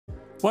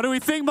What do we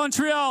think,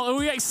 Montreal? Are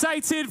we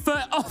excited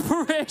for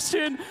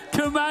Operation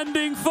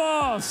Commanding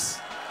Force?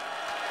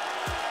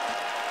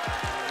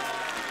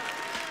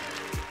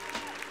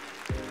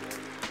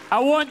 I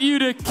want you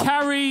to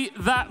carry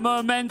that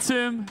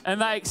momentum and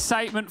that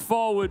excitement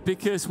forward,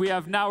 because we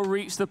have now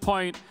reached the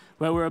point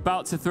where we're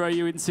about to throw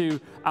you into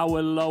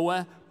our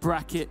lower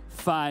bracket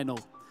final.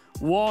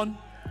 One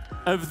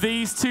of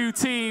these two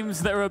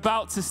teams that are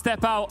about to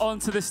step out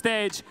onto the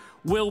stage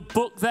will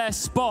book their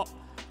spot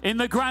in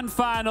the grand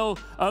final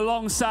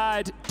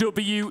alongside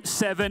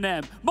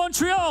W7M.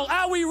 Montreal,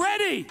 are we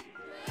ready?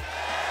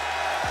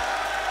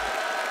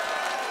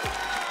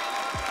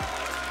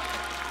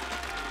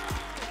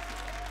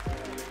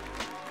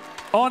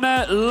 On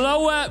a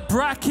lower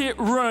bracket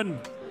run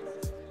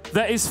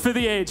that is for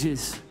the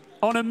ages,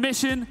 on a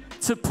mission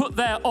to put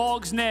their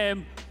org's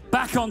name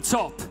back on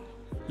top,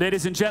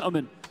 ladies and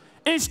gentlemen,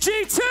 it's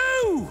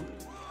G2!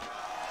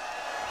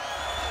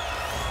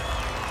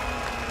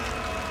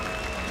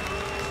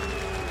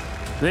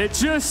 They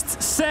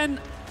just sent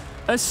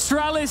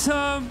Astralis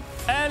home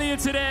earlier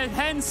today,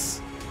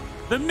 hence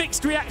the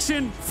mixed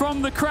reaction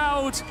from the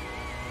crowd.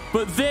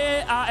 But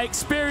they are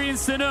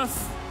experienced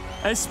enough,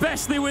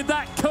 especially with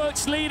that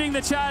coach leading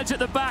the charge at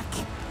the back,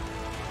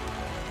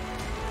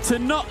 to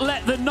not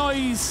let the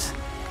noise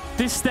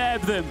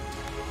disturb them.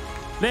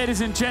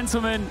 Ladies and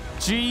gentlemen,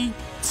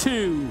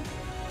 G2.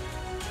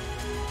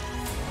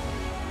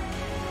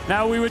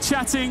 Now, we were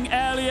chatting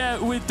earlier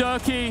with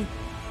Doki,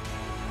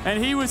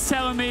 and he was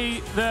telling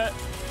me that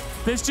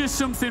there's just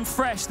something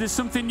fresh, there's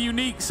something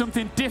unique,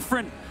 something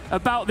different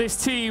about this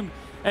team.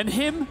 And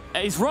him,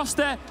 his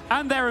roster,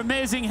 and their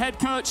amazing head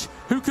coach,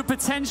 who could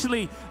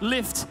potentially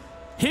lift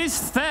his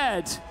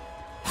third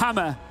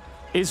hammer,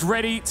 is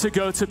ready to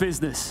go to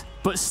business,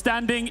 but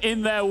standing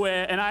in their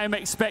way, and I am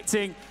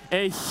expecting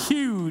a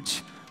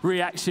huge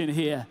reaction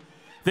here.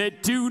 They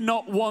do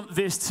not want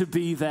this to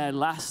be their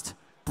last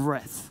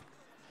breath.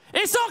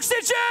 It's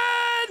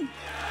Oxygen!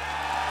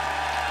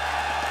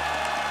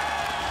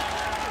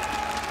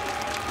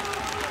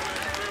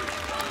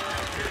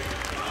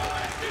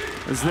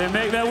 As they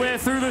make their way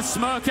through the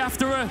smoke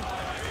after a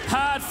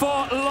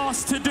hard-fought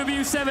loss to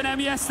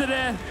W7M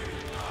yesterday,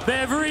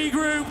 they've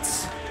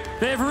regrouped,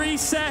 they've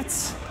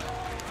reset,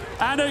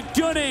 and are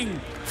gunning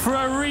for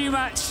a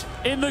rematch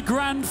in the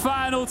grand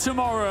final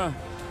tomorrow.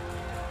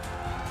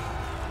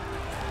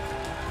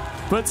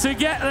 But to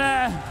get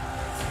there,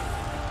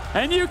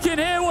 and you can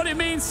hear what it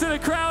means to the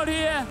crowd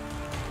here,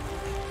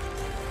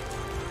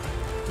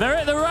 they're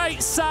at the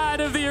right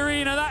side of the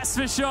arena, that's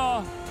for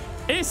sure.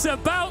 It's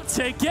about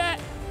to get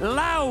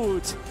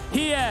loud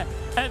here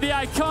at the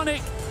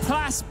iconic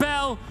Place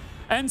Bell.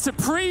 And to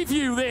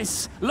preview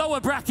this lower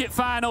bracket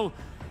final,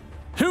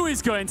 who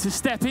is going to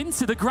step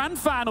into the grand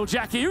final,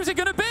 Jackie? Who's it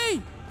going to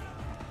be?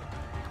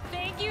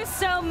 Thank you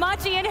so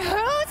much, Ian.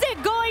 Who's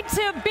it going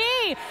to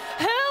be?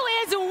 Who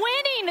is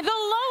winning the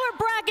lower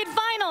bracket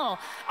final?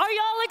 Are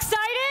y'all excited?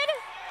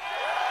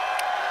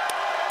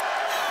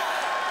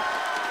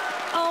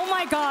 Oh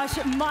my gosh,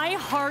 my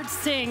heart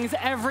sings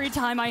every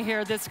time I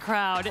hear this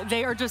crowd.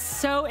 They are just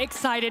so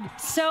excited,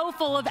 so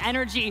full of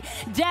energy.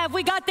 Dev,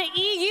 we got the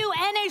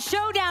EU-NA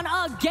showdown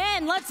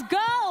again. Let's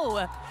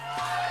go.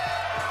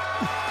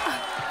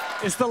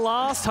 It's the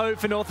last hope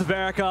for North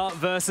America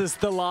versus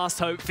the last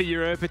hope for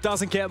Europe. It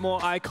doesn't get more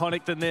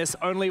iconic than this.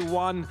 Only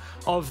one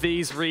of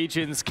these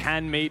regions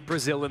can meet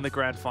Brazil in the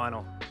grand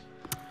final.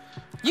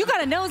 You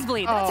got a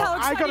nosebleed. That's how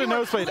excited I got a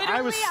nosebleed.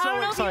 I was so excited. I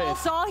don't know if you all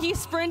saw, he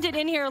sprinted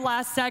in here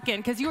last second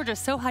because you were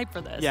just so hyped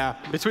for this. Yeah,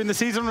 between the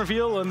season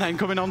reveal and then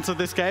coming on to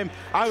this game,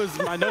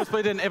 my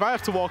nosebleed in. If I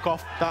have to walk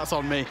off, that's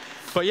on me.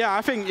 But yeah,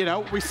 I think, you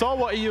know, we saw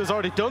what EU has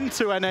already done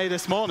to NA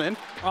this morning.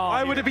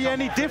 Why would it be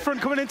any different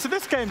coming into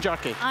this game,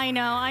 Jackie? I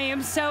know, I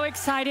am so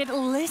excited.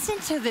 Listen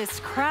to this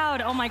crowd.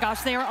 Oh my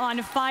gosh, they are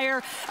on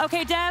fire.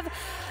 Okay, Dev,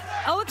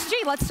 OXG,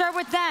 let's start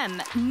with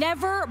them.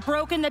 Never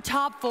broken the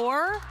top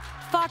 4.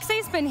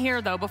 Foxy's been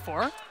here, though,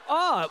 before.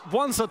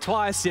 Once or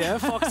twice, yeah.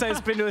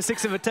 Foxy's been to a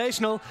 6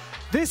 Invitational.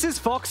 This is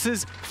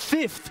Fox's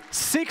 5th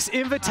 6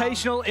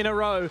 Invitational in a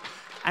row.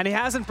 And he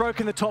hasn't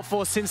broken the top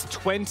 4 since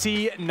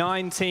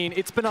 2019.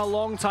 It's been a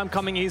long time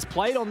coming. He's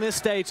played on this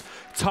stage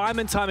time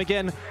and time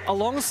again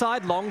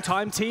alongside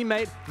longtime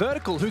teammate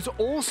Vertical, who's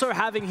also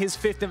having his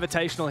 5th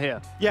Invitational here.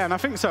 Yeah, and I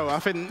think so. I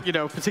think, you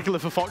know, particularly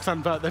for Fox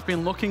and Vert, they've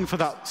been looking for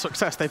that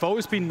success. They've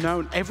always been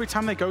known, every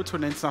time they go to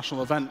an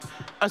international event,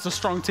 as a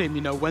strong team.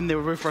 You know, when they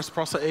were with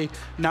Reciprocity,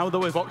 now they're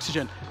with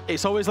Oxygen.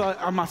 It's always like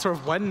a matter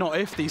of when, not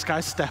if, these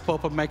guys step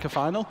up and make a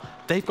final.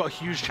 They've got a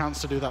huge chance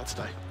to do that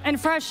today. And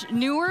Fresh,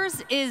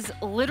 Newers is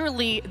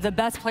literally the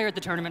best player at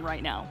the tournament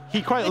right now.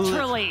 He quite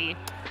literally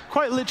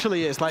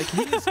is. Like,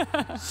 he's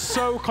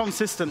so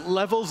consistent,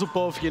 levels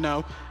above, you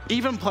know,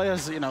 even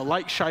players, you know,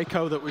 like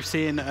Shaiko that we've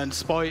seen and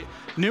Spoit.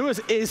 Newers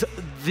is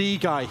the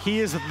guy. He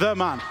is the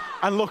man.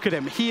 And look at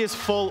him. He is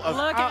full of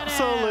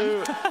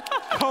absolute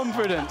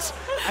confidence.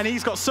 And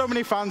he's got so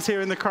many fans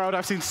here in the crowd.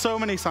 I've seen so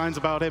many signs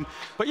about him.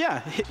 But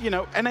yeah, you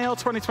know, NAL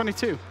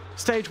 2022,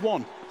 stage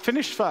 1,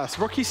 finished first,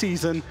 rookie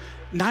season,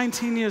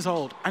 19 years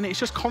old, and it's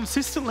just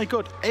consistently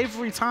good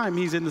every time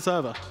he's in the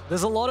server.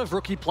 There's a lot of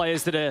rookie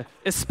players that are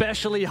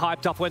especially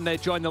hyped up when they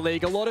join the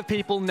league. A lot of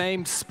people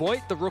named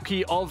Spoit the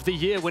Rookie of the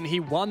Year when he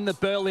won the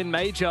Berlin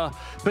Major,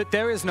 but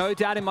there is no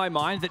doubt in my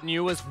mind that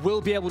Newers will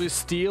be able to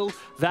steal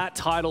that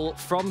title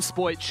from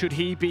Spoit should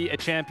he be a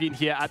champion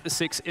here at the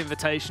Six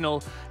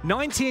Invitational.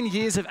 19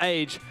 years of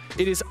age.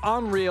 It is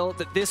unreal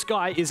that this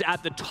guy is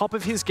at the top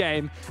of his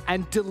game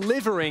and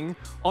delivering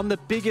on the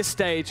biggest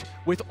stage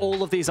with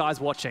all of these eyes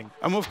watching.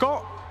 And we've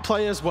got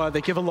players where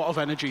they give a lot of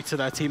energy to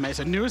their teammates,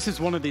 and Newers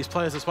is one of these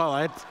players as well.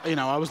 I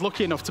was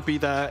lucky enough to be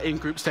there in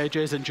group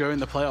stages and during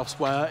the playoffs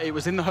where it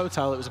was in the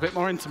hotel, it was a bit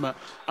more intimate,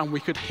 and we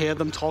could hear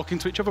them talking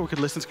to each other, we could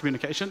listen to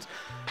communications.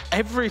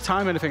 Every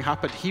time anything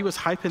happened, he was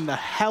hyping the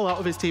hell out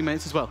of his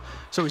teammates as well.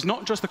 So he's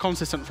not just the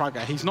consistent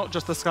fragger, he's not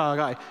just the scar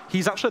guy,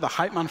 he's actually the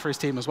hype man for his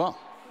team as well.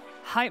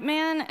 Hype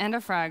man and a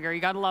fragger.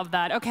 You gotta love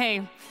that.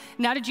 Okay,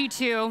 now to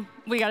G2.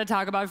 We gotta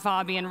talk about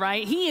Fabian,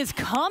 right? He is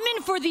coming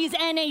for these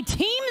NA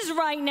teams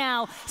right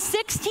now.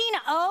 16-0?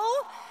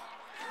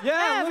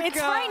 Yeah, it's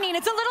frightening.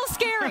 It's a little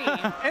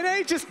scary.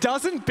 NA just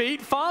doesn't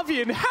beat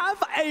Fabian.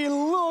 Have a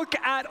look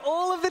at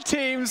all of the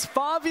teams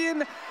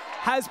Fabian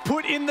has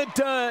put in the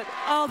dirt.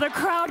 Oh, the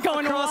crowd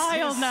going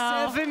wild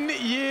now.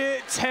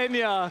 7-year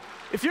tenure.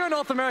 If you're a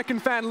North American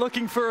fan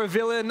looking for a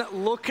villain,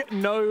 look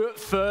no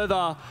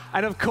further.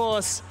 And of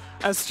course,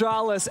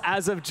 Astralis,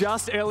 as of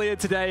just earlier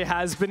today,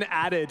 has been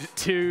added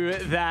to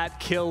that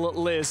kill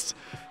list.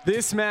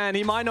 This man,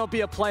 he might not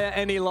be a player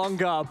any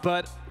longer,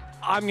 but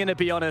I'm going to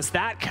be honest,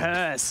 that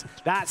curse,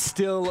 that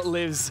still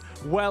lives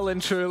well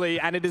and truly,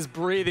 and it is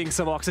breathing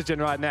some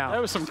oxygen right now. There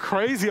were some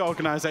crazy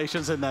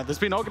organizations in there. There's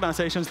been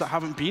organizations that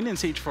haven't been in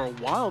Siege for a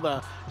while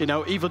there. You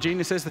know, Evil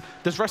Geniuses,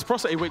 there's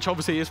Reciprocity, which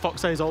obviously is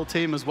Foxay's old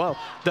team as well,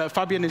 that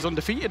Fabian is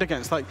undefeated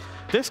against. Like,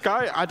 this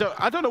guy, I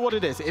don't know what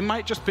it is. It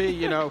might just be,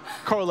 you know,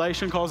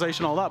 correlation,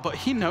 causation, all that, but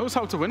he knows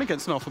how to win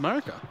against North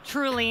America.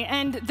 Truly,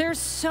 and there's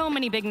so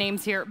many big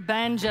names here.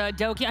 Benja,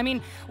 Doki, I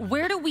mean,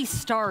 where do we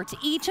start?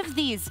 Each of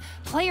these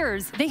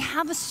players, they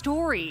have a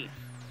story.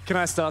 Can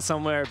I start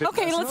somewhere a bit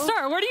Okay, personal? let's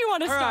start. Where do you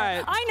want to start?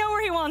 Right. I know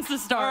where he wants to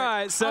start. All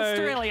right, so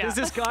Australia. there's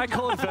this guy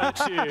called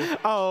Virtue.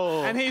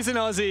 Oh. And he's an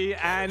Aussie,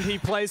 and he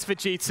plays for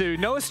G2.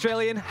 No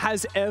Australian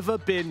has ever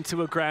been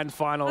to a grand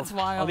final. That's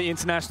wild. On the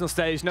international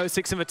stage. No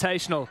Six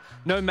Invitational,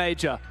 no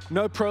Major,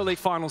 no Pro League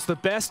finals. The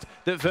best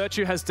that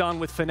Virtue has done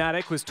with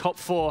Fnatic was top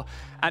 4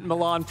 at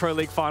Milan Pro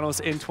League finals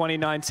in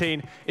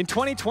 2019. In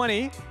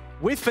 2020,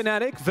 with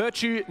Fnatic,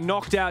 Virtue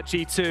knocked out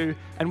G2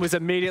 and was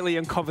immediately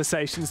in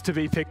conversations to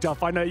be picked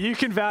up. I know you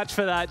can vouch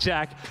for that,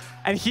 Jack.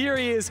 And here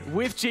he is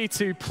with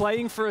G2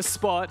 playing for a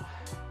spot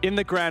in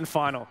the grand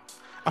final.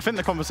 I think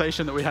the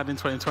conversation that we had in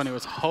 2020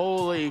 was,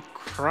 holy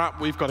crap,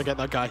 we've got to get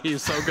that guy. He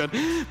is so good.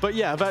 But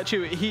yeah,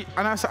 Virtue,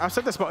 I've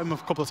said this about him a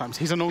couple of times.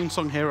 He's an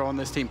unsung hero on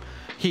this team.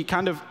 He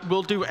kind of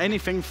will do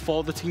anything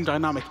for the team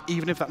dynamic,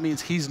 even if that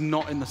means he's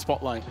not in the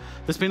spotlight.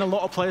 There's been a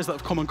lot of players that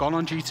have come and gone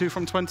on G2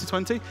 from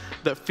 2020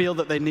 that feel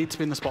that they need to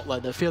be in the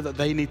spotlight, that feel that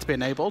they need to be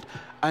enabled.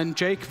 And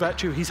Jake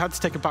Virtue, he's had to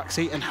take a back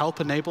seat and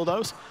help enable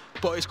those.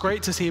 But it's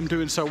great to see him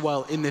doing so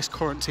well in this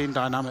current team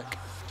dynamic.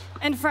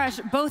 And Fresh,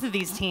 both of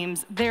these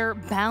teams, they're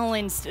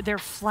balanced, they're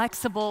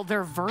flexible,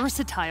 they're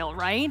versatile,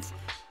 right?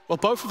 Well,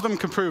 both of them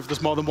can prove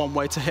there's more than one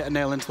way to hit a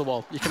nail into the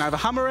wall. You can either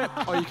hammer it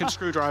or you can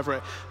screwdriver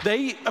it.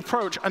 They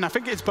approach, and I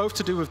think it's both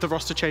to do with the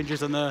roster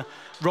changes and the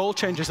role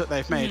changes that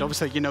they've made.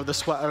 Obviously, you know, the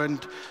Sweater and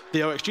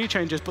the OXG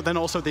changes, but then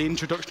also the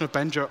introduction of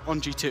Benja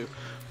on G2.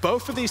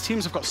 Both of these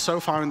teams have got so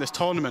far in this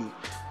tournament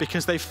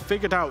because they've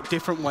figured out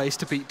different ways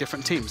to beat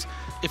different teams.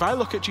 If I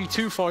look at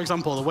G2, for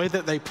example, the way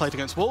that they played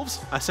against Wolves,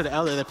 I said it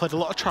earlier, they played a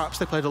lot of traps,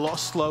 they played a lot of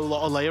slow, a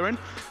lot of layering,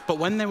 but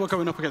when they were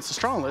going up against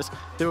Astralis,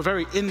 they were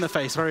very in the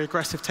face, very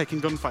aggressive,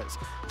 taking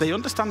gunfights. They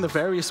understand the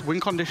various win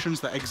conditions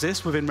that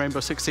exist within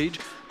Rainbow Six Siege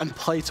and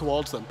play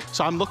towards them.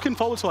 So I'm looking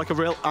forward to like a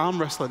real arm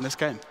wrestle in this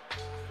game.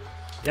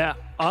 Yeah,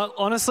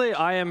 honestly,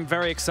 I am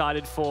very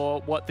excited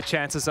for what the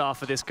chances are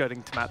for this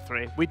going to map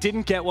 3. We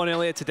didn't get one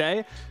earlier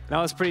today, and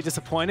I was pretty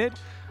disappointed.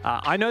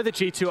 I know that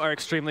G2 are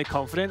extremely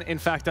confident. In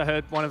fact, I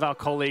heard one of our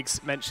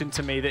colleagues mention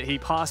to me that he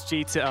passed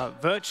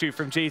Virtue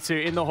from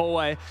G2 in the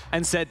hallway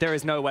and said there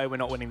is no way we're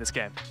not winning this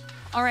game.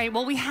 All right,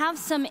 well, we have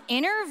some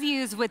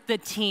interviews with the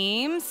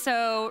team,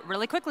 so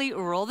really quickly,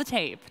 roll the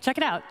tape. Check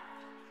it out.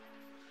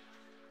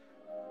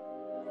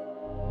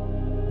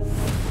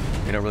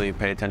 We don't really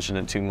pay attention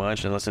to too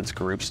much unless it's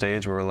group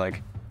stage where we're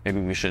like, maybe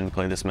we shouldn't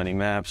play this many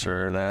maps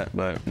or that.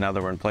 But now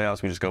that we're in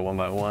playoffs, we just go one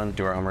by one,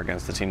 do our homework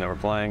against the team that we're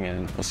playing,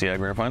 and we'll see at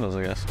grand finals,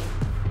 I guess.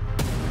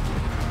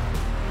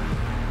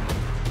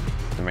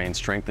 The main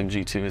strength in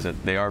G2 is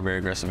that they are very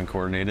aggressive and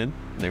coordinated.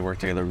 They work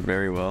together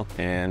very well,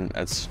 and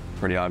that's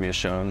pretty obvious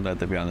shown that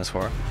they've gotten this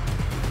far.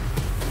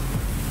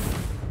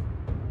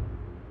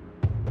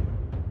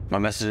 My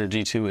message to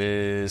G2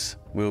 is,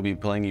 we'll be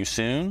playing you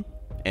soon,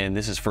 and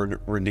this is for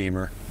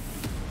Redeemer.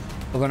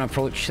 We're going to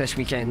approach this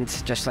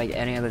weekend just like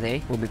any other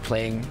day. We'll be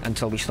playing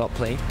until we stop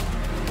playing.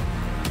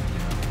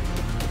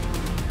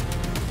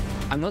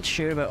 I'm not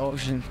sure about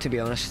Oxygen, to be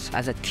honest.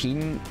 As a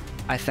team,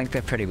 I think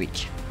they're pretty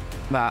weak.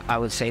 But I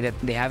would say that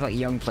they have like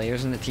young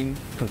players in the team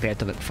compared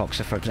to like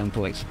Foxa, for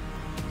example. Like,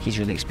 he's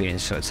really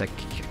experienced, so it's like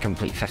a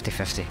complete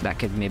 50-50. That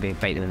could maybe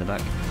bite them in the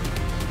back.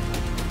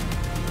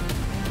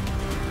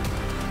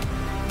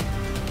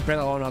 Bring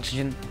it on,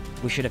 Oxygen.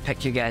 We should have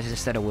picked you guys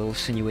instead of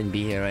Wolves and you wouldn't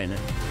be here right now.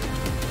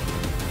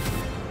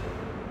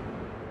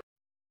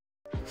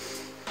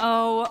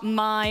 Oh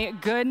my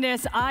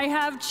goodness, I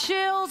have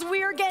chills.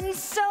 We are getting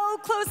so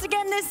close to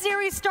getting this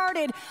series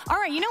started. All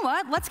right, you know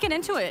what? Let's get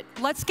into it.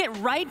 Let's get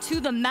right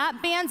to the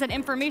map bans and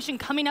information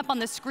coming up on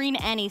the screen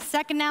any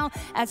second now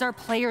as our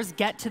players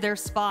get to their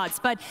spots.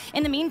 But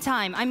in the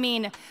meantime, I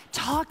mean,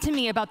 talk to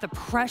me about the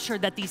pressure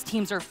that these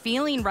teams are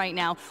feeling right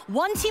now.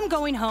 One team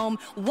going home,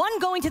 one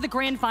going to the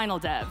grand final,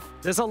 Dev.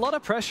 There's a lot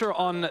of pressure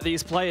on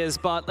these players,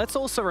 but let's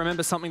also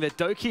remember something that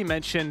Doki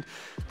mentioned.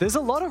 There's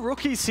a lot of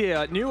rookies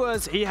here.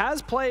 Newers, he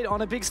has played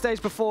on a big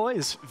stage before,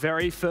 his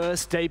very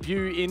first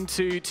debut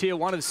into Tier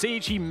 1 of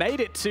Siege. He made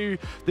it to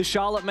the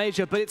Charlotte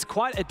Major, but it's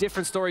quite a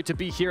different story to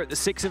be here at the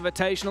 6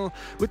 Invitational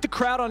with the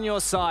crowd on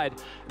your side.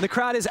 And the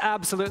crowd is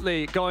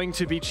absolutely going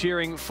to be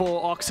cheering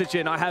for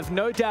Oxygen. I have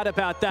no doubt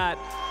about that.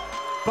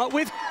 But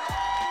with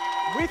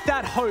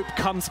that hope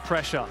comes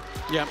pressure.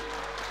 Yeah.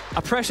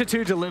 A pressure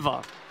to deliver.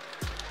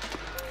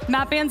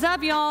 Map bans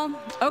up, y'all.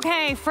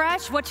 Okay,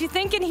 Fresh, what you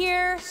thinking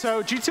here?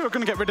 So G2 are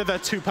going to get rid of their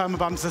 2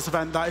 permabans this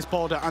event. That is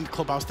Border and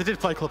Clubhouse. They did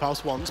play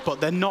Clubhouse once, but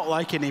they're not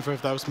liking either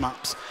of those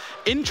maps.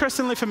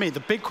 Interestingly for me, the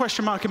big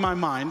question mark in my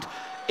mind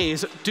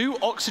is, do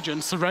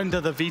Oxygen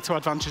surrender the veto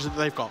advantage that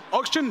they've got?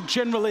 Oxygen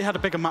generally had a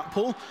bigger map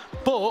pool,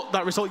 but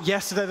that result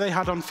yesterday they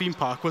had on Theme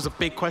Park was a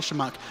big question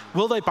mark.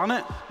 Will they ban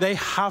it? They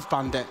have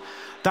banned it.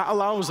 That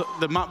allows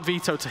the map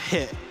veto to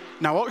hit.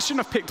 Now, Oxygen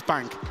have picked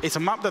Bank. It's a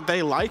map that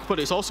they like, but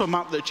it's also a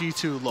map that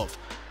G2 love.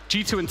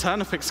 G2 in turn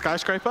have picked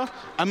Skyscraper,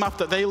 a map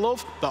that they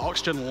love, that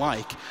Oxygen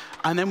like.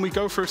 And then we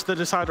go through to the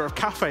decider of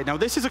Kafe. Now,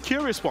 this is a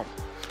curious one,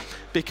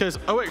 because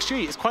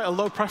OXG is quite a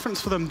low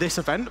preference for them this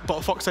event,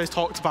 but Foxa has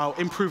talked about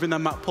improving their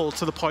map pool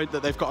to the point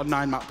that they've got a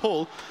 9-map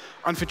pool.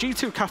 And for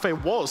G2,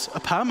 Kafe was a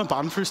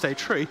permaban through stage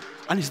 3,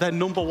 and is their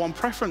 #1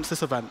 preference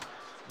this event.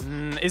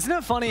 Isn't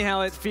it funny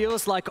how it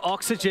feels like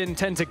Oxygen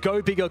tend to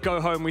go big or go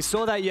home? We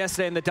saw that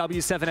yesterday in the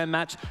W7M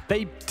match.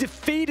 They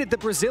defeated the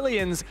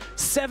Brazilians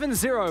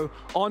 7-0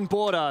 on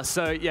Border.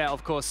 So yeah,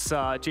 of course,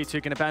 G2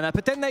 going to ban that.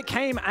 But then they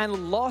came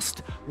and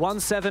lost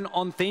 1-7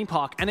 on Theme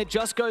Park. And it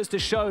just goes to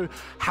show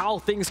how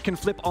things can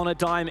flip on a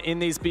dime in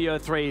these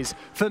BO3s.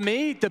 For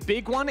me, the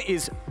big one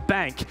is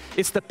Bank.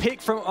 It's the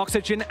pick from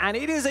Oxygen, and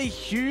it is a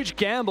huge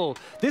gamble.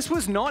 This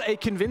was not a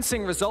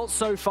convincing result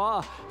so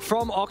far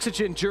from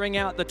Oxygen during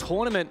out the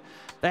tournament.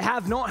 They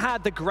have not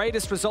had the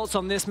greatest results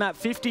on this map.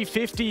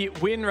 50-50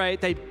 win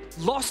rate. They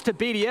lost to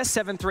BDS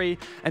 7-3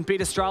 and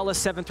beat Astralis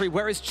 7-3,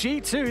 whereas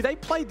G2, they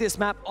played this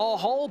map a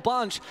whole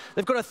bunch.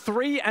 They've got a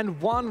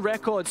 3-1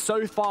 record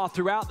so far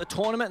throughout the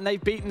tournament, and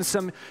they've beaten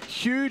some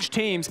huge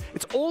teams.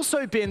 It's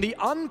also been the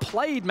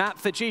unplayed map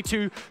for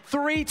G2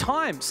 3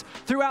 times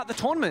throughout the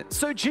tournament.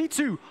 So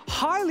G2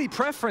 highly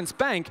preference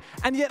Bank,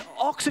 and yet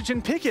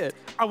Oxygen pick it.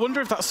 I wonder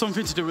if that's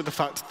something to do with the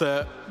fact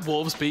that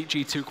Wolves beat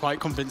G2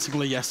 quite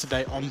convincingly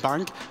yesterday on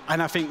Bank,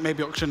 and I think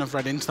maybe Oxygen have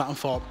read into that and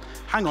thought,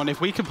 hang on, if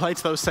we can play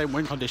to those same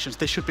win conditions,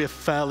 this should be a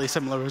fairly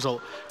similar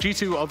result.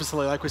 G2,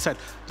 obviously, like we said,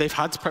 they've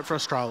had to prep for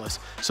Astralis,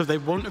 so they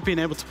wouldn't have been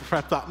able to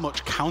prep that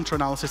much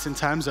counter-analysis in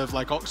terms of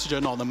like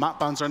Oxygen or the map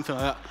bans or anything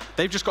like that.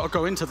 They've just got to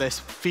go into this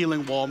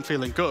feeling warm,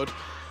 feeling good,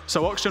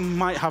 so Oxygen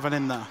might have an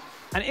in there.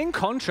 And in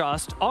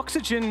contrast,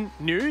 Oxygen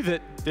knew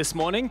that this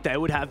morning they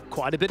would have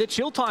quite a bit of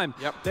chill time.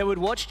 Yep. They would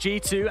watch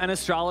G2 and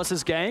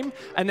Astralis' game,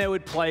 and they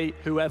would play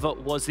whoever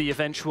was the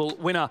eventual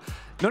winner.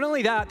 Not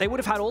only that, they would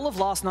have had all of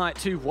last night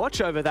to watch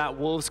over that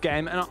Wolves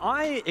game, and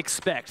I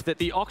expect that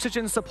the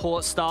Oxygen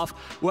support staff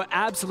were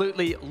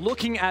absolutely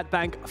looking at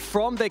Bank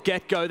from the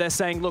get-go. They're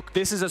saying, look,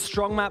 this is a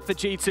strong map for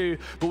G2,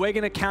 but we're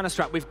going to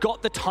counter-strat. We've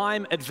got the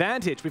time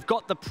advantage. We've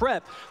got the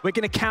prep. We're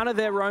going to counter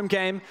their roam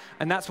game,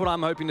 and that's what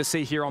I'm hoping to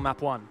see here on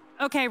map 1.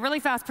 Okay, really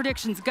fast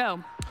predictions,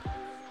 go.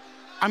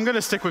 I'm going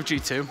to stick with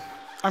G2.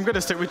 I'm going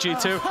to stick with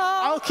G2.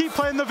 I'll keep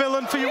playing the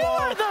villain for you all.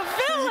 You are the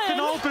villain! You can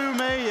all boo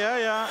me,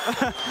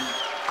 yeah.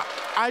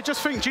 I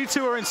just think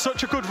G2 are in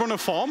such a good run of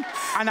form,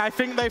 and I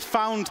think they've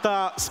found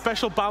that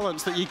special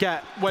balance that you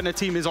get when a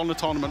team is on a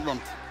tournament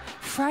run.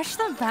 Fresh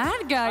the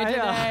bad guy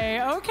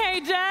today. Okay,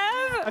 Dev.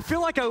 I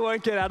feel like I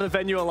won't get out of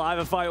venue alive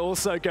if I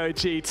also go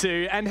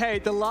G2. And hey,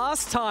 the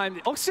last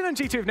time, Oxygen and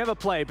G2 have never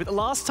played, but the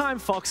last time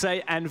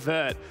Foxa and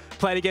Vert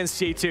played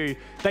against G2,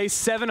 they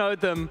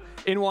 7-0'd them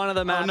in one of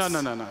the maps. Oh,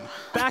 no.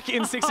 Back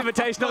in 6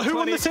 Invitational. Who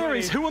won the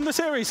series? Who won the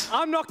series?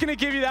 I'm not going to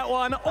give you that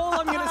one. All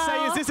I'm going to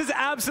say is this is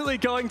absolutely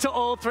going to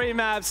all 3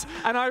 maps,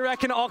 and I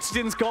reckon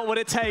Oxygen's got what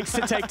it takes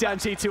to take down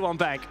G2 on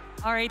Bank.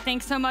 All right,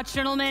 thanks so much,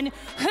 gentlemen.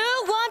 Who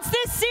wants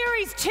this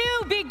series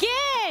to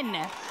begin?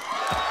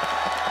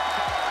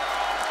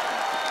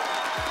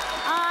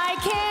 I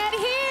can't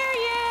hear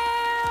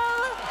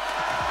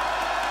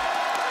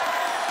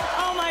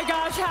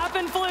gosh,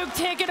 Happen Fluke,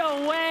 take it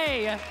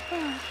away.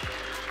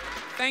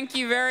 Thank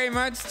you very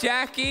much,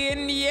 Jackie.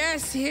 And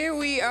yes, here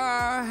we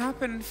are,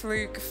 Happen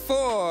Fluke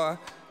for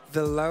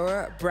the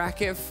lower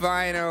bracket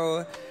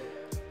final.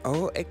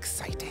 Oh,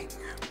 exciting.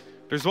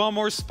 There's one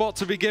more spot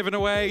to be given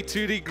away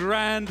to the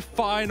grand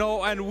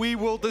final, and we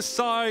will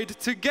decide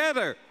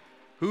together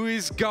who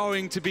is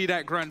going to be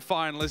that grand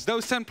finalist.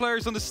 Those 10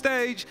 players on the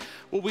stage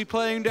will be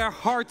playing their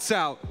hearts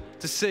out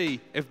to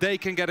see if they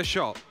can get a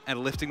shot at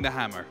lifting the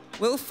hammer.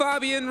 Will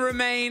Fabian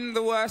remain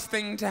the worst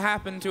thing to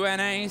happen to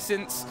NA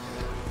since,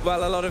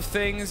 well, a lot of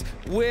things?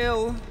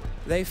 Will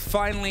they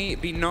finally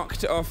be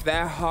knocked off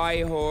their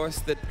high horse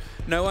that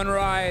no one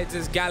rides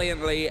as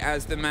gallantly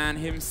as the man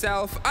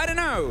himself? I don't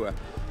know.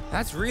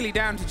 That's really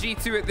down to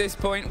G2 at this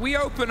point. We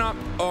open up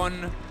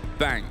on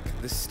Bank,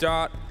 the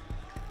start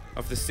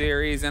of the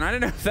series, and I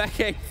don't know if that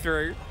came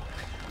through.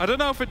 I don't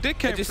know if it did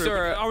come through.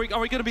 Are we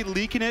going to be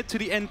leaking it to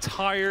the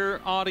entire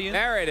audience?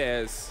 There it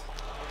is.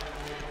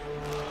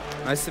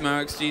 Nice some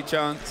OXG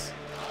chants.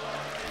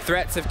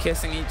 Threats of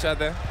kissing each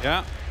other.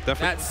 Yeah,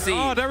 definitely. That's C.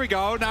 Oh, there we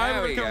go.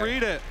 Now we can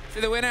read it. So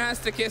the winner has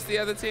to kiss the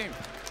other team.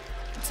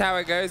 That's how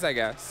it goes, I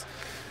guess.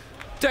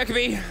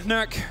 Turkey,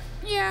 Nook.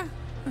 Yeah,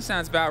 that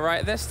sounds about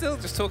right. They're still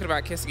just talking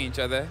about kissing each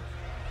other.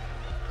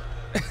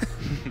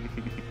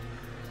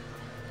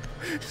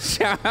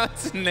 Shout out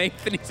to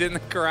Nathan, he's in the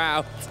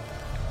crowd.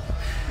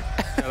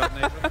 Shout out,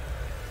 Nathan.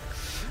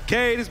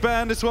 Cade is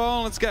banned as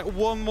well. Let's get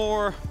one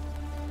more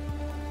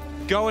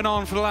going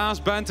on for the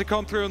last ban to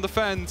come through on the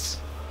fence.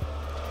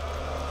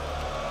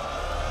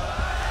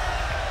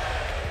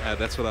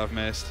 That's what I've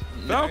missed.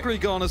 No. Valkyrie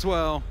gone as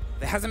well.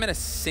 There hasn't been a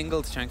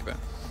single Tachanka.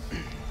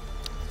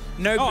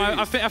 No. Oh,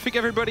 I think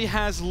everybody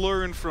has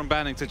learned from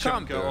banning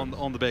Tachanka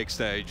on the big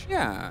stage.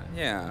 Yeah,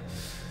 yeah.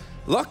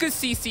 Locker's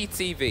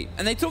CCTV,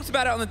 and they talked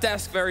about it on the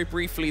desk very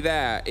briefly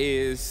there,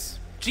 is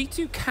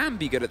G2 can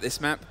be good at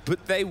this map,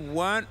 but they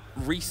weren't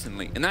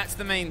recently, and that's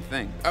the main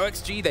thing.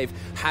 OXG, they've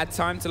had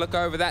time to look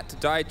over that, to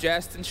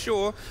digest, and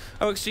sure,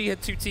 OXG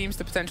had 2 teams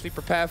to potentially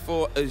prepare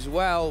for as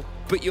well,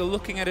 but you're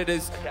looking at it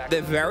as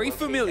they're very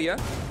familiar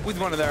with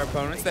one of their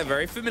opponents, they're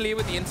very familiar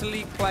with the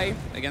interleague play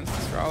against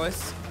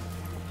Astralis.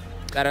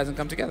 That hasn't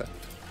come together.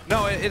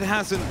 No, it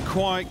hasn't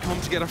quite come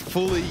together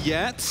fully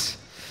yet.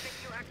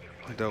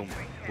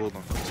 Will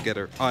not come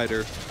together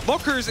either.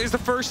 Lockers is the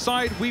first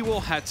side we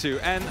will head to,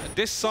 and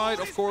this side,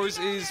 of course,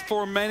 is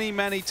for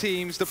many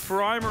teams the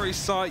primary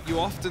side you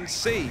often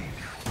see.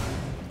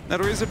 Now,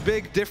 there is a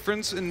big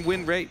difference in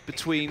win rate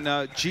between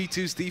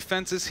G2's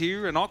defenses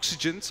here and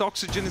Oxygen's.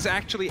 Oxygen is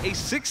actually a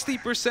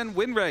 60%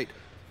 win rate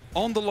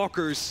on the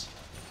Lockers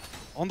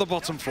on the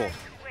bottom floor,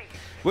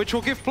 which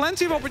will give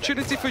plenty of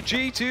opportunity for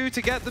G2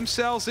 to get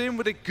themselves in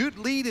with a good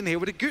lead in here,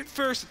 with a good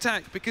first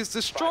attack, because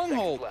the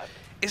stronghold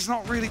is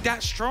not really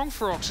that strong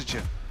for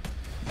Oxygen.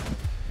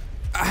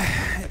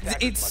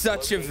 It's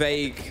such a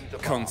vague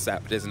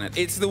concept, isn't it?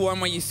 It's the one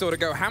where you sort of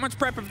go, how much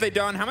prep have they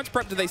done? How much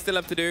prep do they still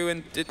have to do?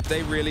 And did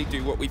they really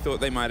do what we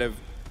thought they might have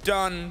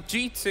done?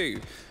 G2.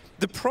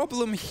 The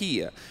problem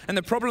here, and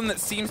the problem that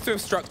seems to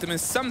have struck them,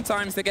 is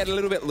sometimes they get a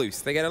little bit loose.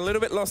 They get a little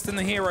bit lost in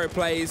the hero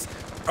plays.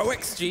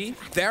 OXG,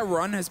 their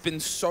run has been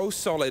so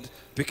solid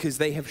because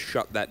they have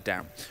shut that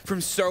down.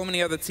 From so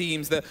many other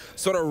teams, the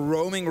sort of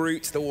roaming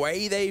routes, the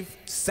way they've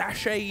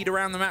sashayed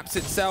around the maps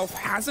itself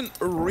hasn't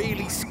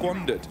really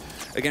squandered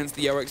against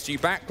the OXG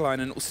backline,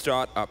 and it'll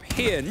start up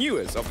here.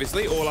 Newers,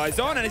 obviously, all eyes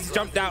on, and he's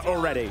jumped out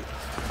already.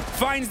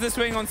 Finds the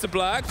swing onto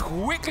Blur,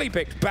 quickly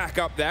picked back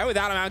up there with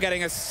Alamau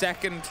getting a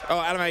second. Oh,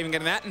 Alamau even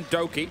getting that, and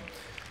Doki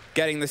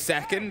getting the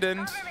second,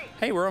 and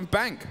hey, we're on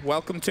Bank.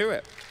 Welcome to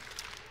it.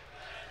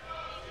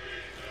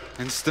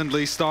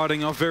 Instantly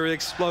starting off very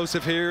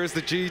explosive here as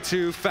the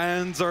G2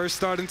 fans are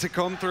starting to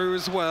come through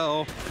as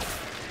well.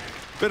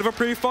 Bit of a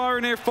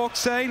pre-fire near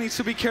Foxay, needs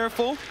to be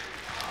careful.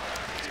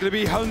 It's going to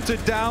be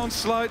hunted down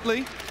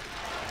slightly.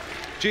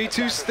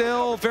 G2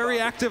 still very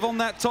active on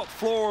that top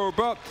floor,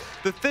 but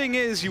the thing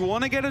is, you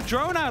want to get a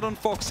drone out on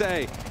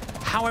Foxay.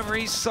 However,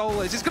 he's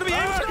soulless. It's going to be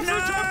aimed for a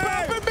jump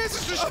out, but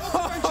misses the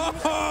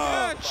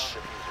catch.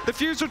 The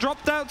fuser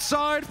dropped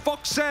outside.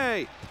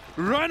 Foxay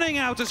running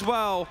out as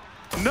well,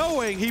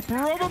 knowing he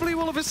probably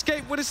will have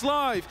escaped with his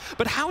life.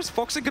 But how is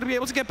Foxay going to be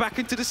able to get back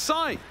into the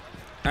site?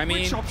 I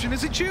mean, which option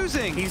is he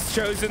choosing? He's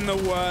chosen the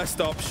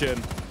worst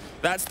option.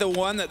 That's the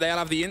one that they'll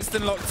have the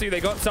instant lock to. They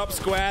got top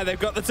square, they've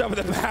got the top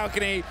of the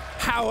balcony.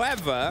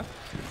 However,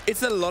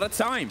 it's a lot of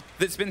time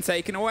that's been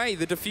taken away.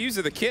 The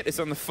diffuser, the kit, is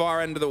on the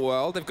far end of the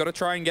world. They've got to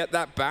try and get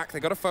that back.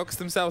 They've got to focus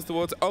themselves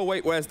towards, oh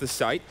wait, where's the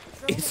site?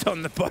 It's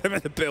on the bottom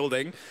of the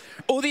building.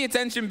 All the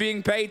attention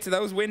being paid to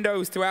those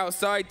windows, to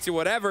outside, to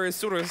whatever, is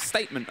sort of a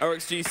statement.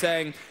 OXG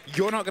saying,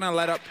 you're not going to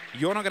let up,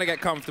 you're not going to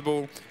get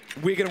comfortable,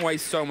 we're going to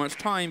waste so much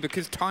time,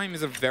 because time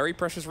is a very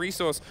precious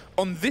resource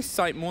on this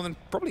site more than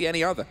probably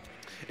any other.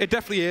 It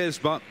definitely is,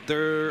 but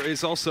there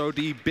is also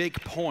the big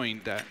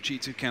point that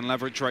G2 can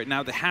leverage right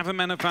now. They have a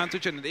man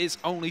advantage, and it is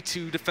only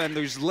 2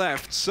 defenders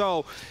left,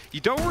 so you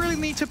don't really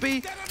need to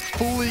be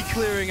fully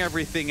clearing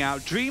everything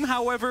out. Dream,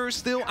 however,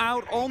 still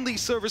out on the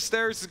service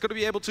stairs, is going to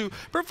be able to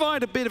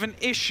provide a bit of an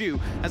issue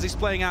as he's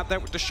playing out there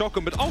with the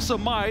shotgun, but also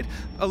might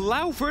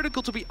allow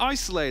Vertical to be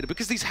isolated,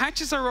 because these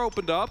hatches are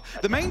opened up,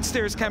 the main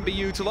stairs can be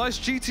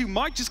utilized. G2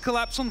 might just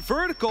collapse on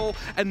Vertical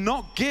and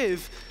not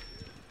give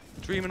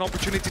Dream an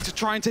opportunity to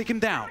try and take him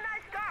down.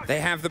 They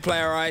have the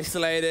player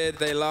isolated.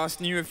 They last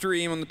knew of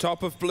Dream on the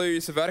top of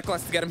blue, so Vertical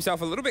has to get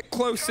himself a little bit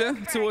closer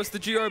towards the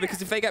duo,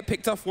 because if they get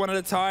picked off one at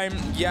a time,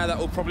 yeah, that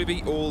will probably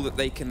be all that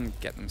they can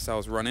get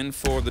themselves run in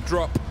for. The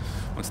drop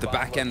onto the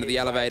back end of the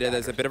elevator.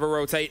 There's a bit of a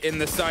rotate in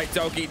the site.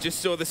 Dogi just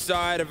saw the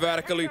side of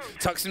Vertical, who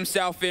tucks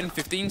himself in.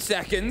 15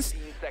 seconds.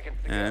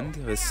 And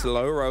a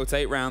slow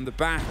rotate round the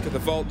back of the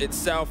vault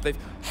itself. They've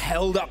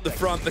held up the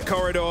front, the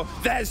corridor.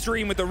 There's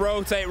Dream with the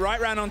rotate right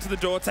round onto the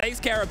door.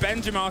 Takes care of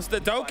Benjamaster.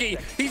 Doki,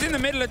 he's in the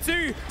middle of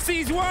 2.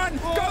 Sees 1.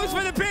 Goes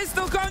for the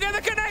pistol. Can't get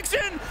the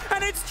connection.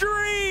 And it's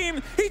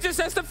Dream. He just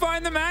has to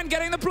find the man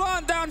getting the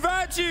plant down.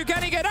 Virtue,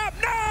 can he get up?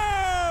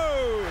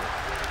 No!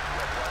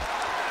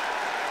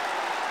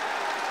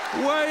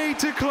 Way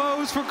too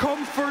close for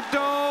comfort,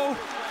 though.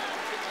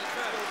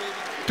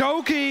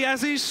 Doki,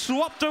 as he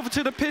swapped over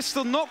to the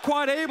pistol, not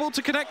quite able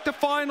to connect the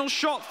final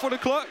shot for the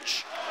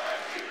clutch.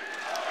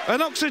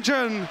 And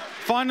Oxygen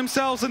find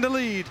themselves in the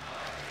lead.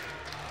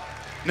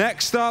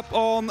 Next up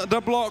on the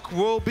block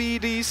will be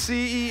the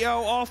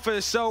CEO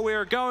office, so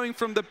we're going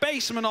from the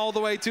basement all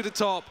the way to the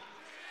top.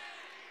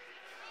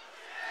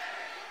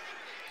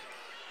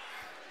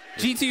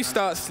 G2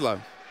 starts slow.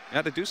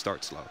 Yeah, they do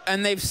start slow.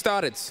 And they've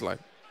started slow.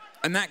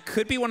 And that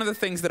could be one of the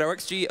things that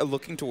OXG are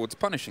looking towards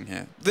punishing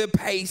here. The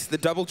pace, the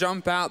double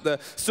jump out, the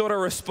sort of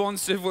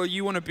responsive, well,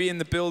 you want to be in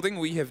the building,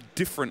 we have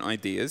different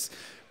ideas.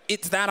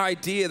 It's that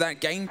idea, that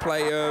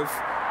gameplay of,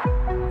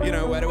 you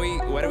know, where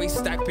do we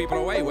stack people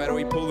away? Where do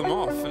we pull them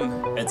off?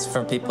 And it's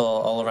for people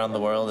all around the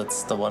world.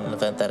 It's the one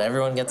event that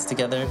everyone gets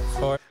together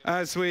for.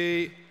 As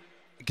we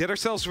get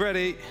ourselves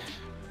ready,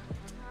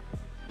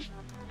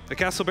 the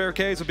castle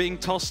barricades are being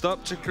tossed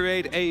up to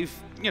create a,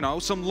 you know,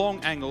 some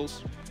long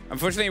angles.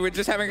 Unfortunately, we're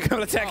just having a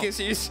couple of tech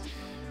issues.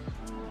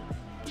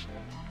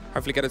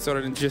 Hopefully get it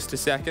sorted in just a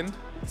second.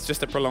 It's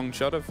just a prolonged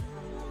shot of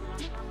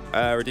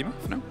Redeemer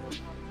for now.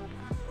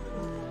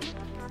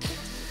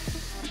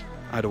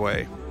 Either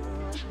way.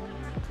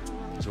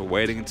 So we're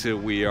waiting until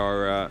we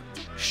are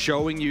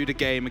showing you the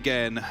game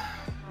again.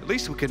 The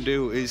least we can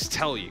do is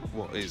tell you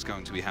what is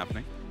going to be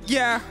happening.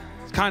 Yeah.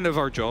 It's kind of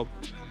our job.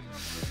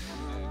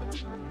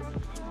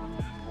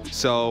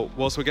 So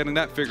whilst we're getting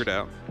that figured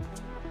out,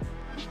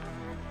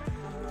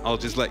 I'll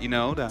just let you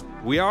know that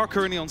we are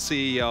currently on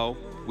CEO.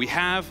 We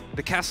have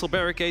the castle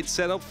barricade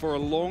set up for a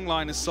long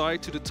line of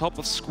sight to the top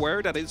of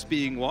square that is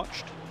being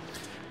watched.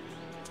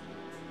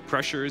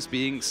 Pressure is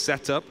being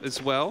set up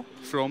as well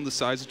from the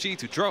sides of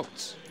G2.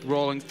 Drones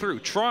rolling through,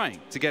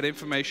 trying to get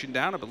information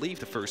down. I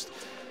believe the first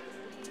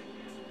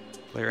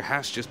player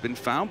has just been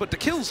found, but the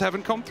kills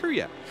haven't come through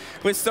yet.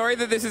 We're sorry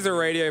that this is a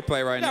radio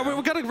play right now. Yeah,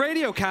 we've got a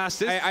radio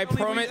cast. I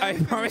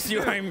promise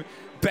you I'm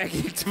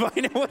begging to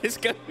find out what is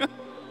going on.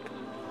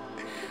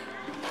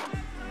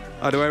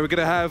 Either way, we're going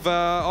to have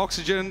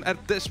Oxygen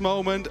at this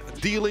moment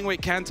dealing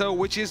with Kanto,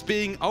 which is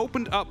being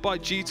opened up by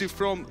G2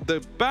 from the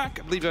back.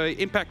 I believe an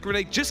impact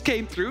grenade just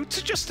came through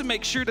just to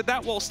make sure that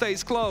that wall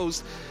stays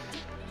closed.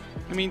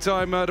 In the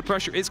meantime, the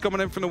pressure is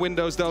coming in from the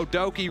windows, though.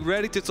 Doki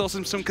ready to toss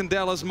him some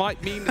Candelas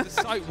might mean that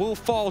the site will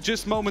fall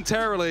just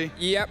momentarily.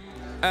 Yep.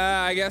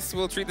 I guess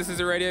we'll treat this as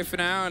a radio for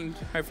now, and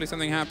hopefully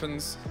something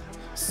happens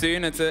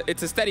soon. It's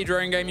a steady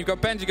drone game. You've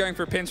got Benji going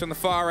for a pinch on the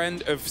far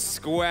end of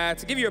square.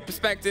 To give you a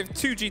perspective,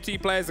 2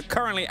 GT players are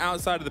currently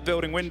outside of the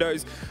building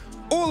windows.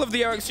 All of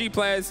the OXG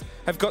players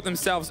have got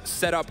themselves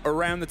set up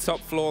around the top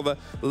floor, the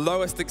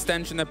lowest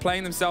extension. They're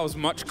playing themselves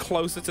much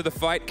closer to the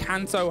fight.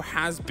 Kanto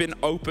has been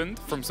opened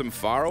from some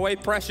faraway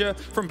pressure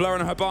from Blur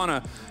and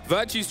Habana.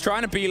 Virtue's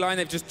trying to beeline.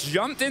 They've just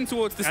jumped in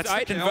towards the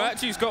site, and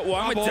Virtue's got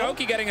one with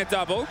Doki getting a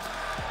double.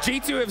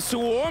 G2 have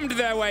swarmed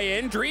their way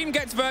in. Dream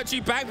gets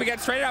Virtue back, but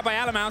gets traded out by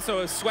Alamau,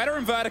 so Sweater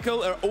and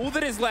Vertical are all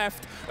that is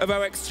left of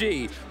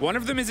OXG. One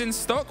of them is in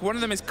stock. One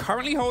of them is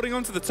currently holding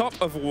on to the top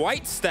of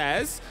white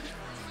stairs.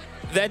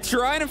 They're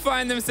trying to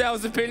find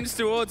themselves a pinch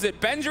towards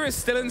it. Benja is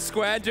still in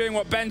square doing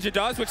what Benja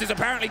does, which is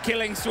apparently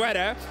killing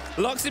Sweater.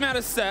 Locks him out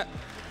of set,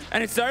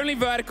 and it's only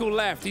Vertical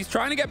left. He's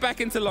trying to get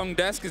back into long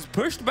desk, is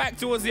pushed back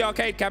towards the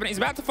arcade cabinet. He's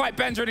about to fight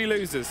Benja, and he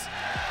loses.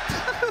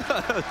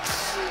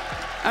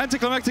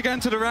 Anticlimactic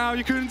end to the round,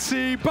 you couldn't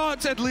see,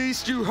 but at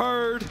least you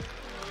heard.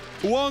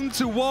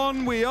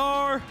 1-1 we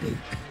are.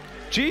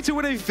 G2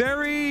 with a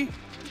very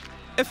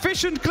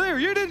efficient clear.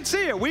 You didn't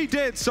see it, we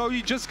did, so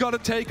you just got to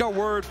take our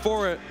word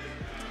for it.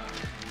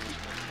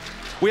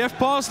 We have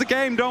paused the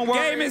game, don't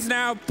worry. Game is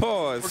now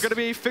paused. We're going to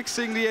be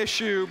fixing the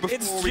issue before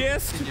it's we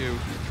just continue.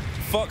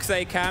 Fox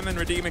A cam and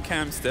Redeemer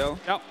cam still.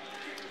 Yep.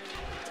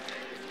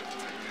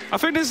 I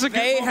think this is a good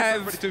They moment for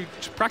have- everybody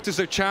to practice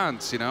their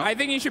chants, you know? I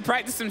think you should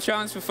practice some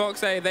chants for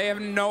Fox A. They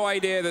have no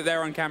idea that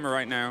they're on camera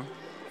right now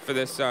for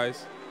this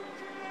size.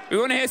 We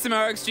want to hear some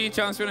OXG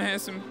chants. We want to hear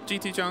some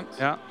GT chants.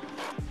 Yeah.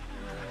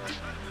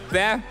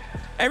 There.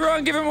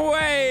 Everyone give him a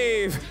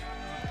wave.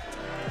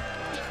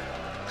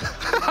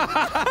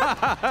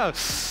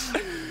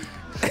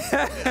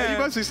 You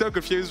must be so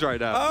confused right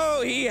now.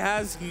 Oh, he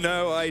has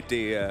no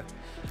idea.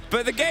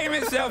 But the game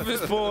itself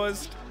is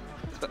paused.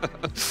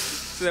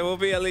 So there will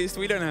be at least,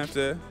 we don't have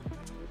to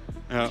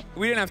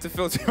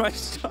fill too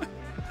much time.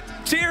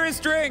 Cheers,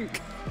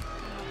 drink.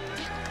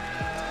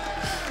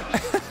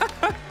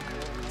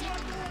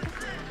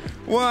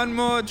 One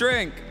more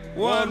drink.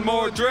 One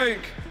more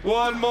drink.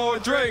 One more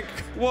drink.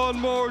 One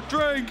more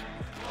drink.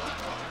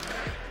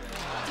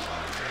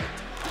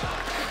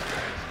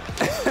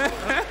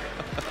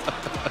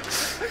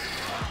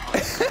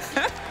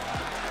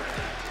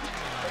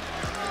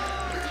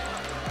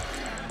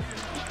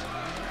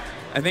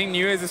 I think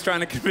New Year's is trying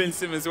to convince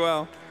him as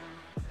well.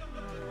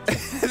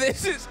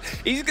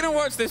 He's gonna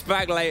watch this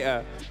back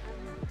later.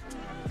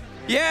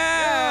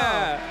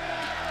 Yeah!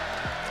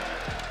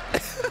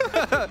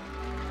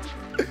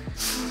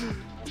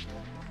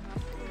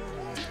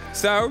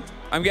 So,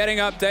 I'm getting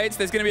updates.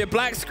 There's gonna be a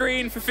black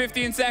screen for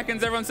 15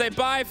 seconds. Everyone say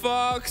bye,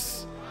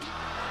 Fox.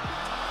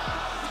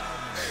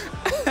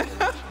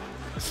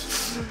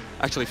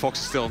 Actually, Fox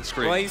is still on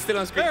screen. Well, he's still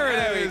on screen.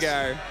 There we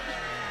go.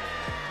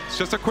 It's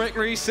just a quick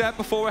reset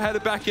before we're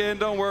headed back in,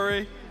 don't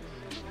worry.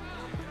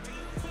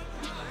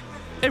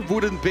 It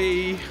wouldn't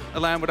be a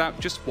LAN without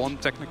just one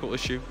technical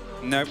issue.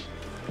 Nope.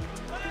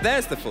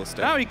 There's the full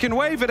step. Now you can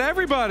wave at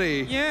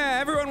everybody. Yeah,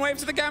 everyone wave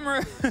to the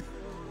camera.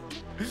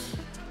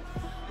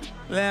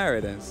 There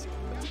it is.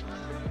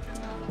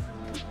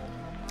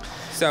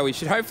 So we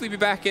should hopefully be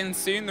back in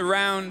soon. The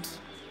round,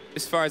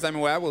 as far as I'm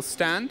aware, will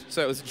stand.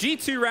 So it was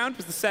G2 round,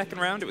 was the second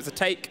round. It was a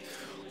take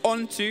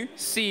onto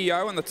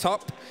CEO on the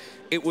top.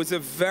 It was a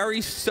very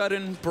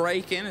sudden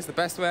break-in, is the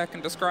best way I can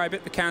describe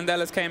it. The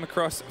Candelas came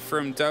across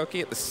from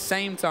Doki at the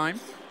same time.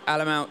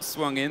 Alamut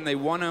swung in. They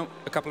won a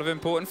couple of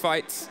important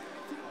fights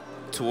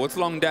towards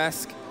long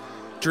desk.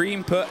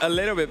 Dream put a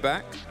little bit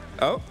back.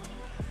 Oh.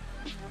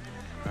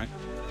 Right.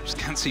 Just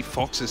can't see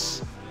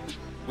Fox's.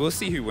 We'll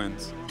see who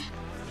wins.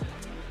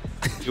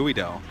 Do we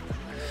know?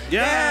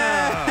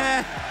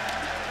 Yeah!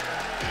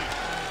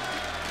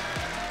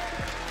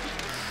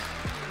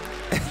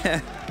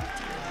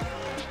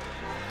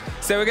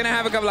 So we're gonna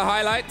have a couple of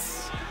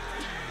highlights.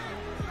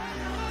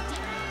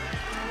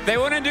 They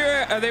want to do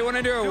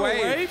a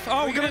wave.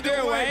 Oh, we're gonna do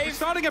a wave. We're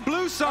starting at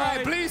blue side. All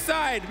right, blue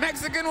side,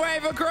 Mexican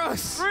wave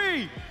across.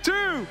 3,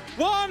 2,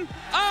 1,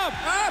 up!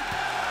 Up!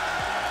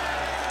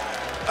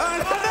 Oh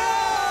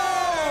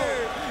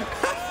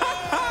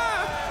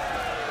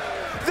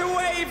no! The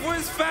wave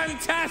was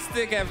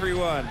fantastic,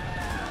 everyone.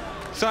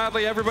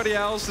 Sadly, everybody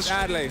else is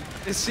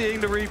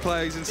seeing the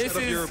replays instead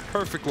of your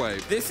perfect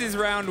wave. This is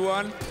round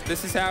one.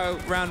 This is how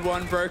round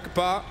one broke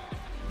apart.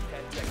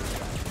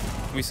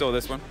 We saw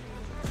this one.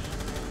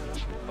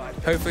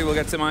 Hopefully we'll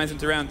get some eyes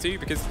into round two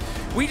because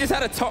we just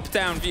had a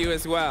top-down view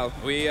as well.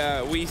 We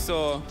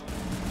saw...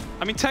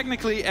 I mean,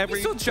 technically,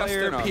 every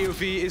player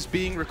POV is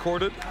being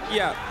recorded.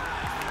 Yeah.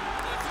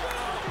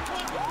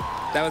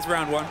 That was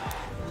round one.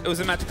 It was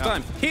a magical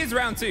time. Here's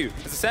round two.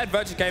 As I said,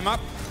 Virtue came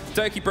up.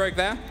 Doki broke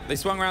there. They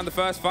swung around the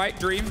first fight.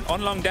 Dream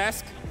on long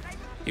desk.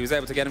 He was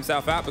able to get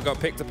himself out, but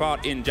got picked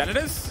apart in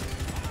Janitors.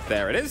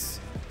 There it is.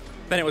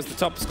 Then it was the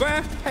top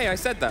square. Hey, I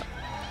said that.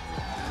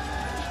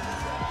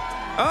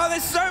 Oh,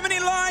 there's so many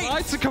lights!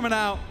 Lights are coming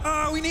out.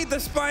 Oh, we need the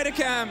spider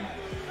cam.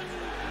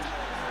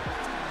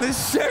 There's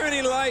so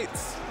many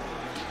lights.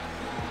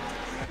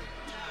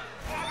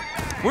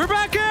 We're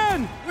back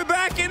in! We're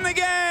back in the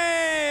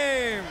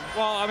game!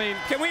 Well, I mean...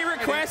 Can we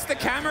request the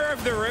camera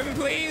of the room,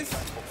 please?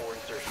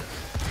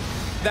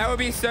 That would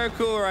be so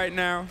cool right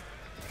now.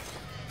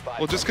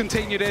 We'll just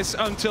continue this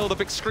until the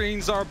big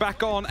screens are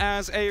back on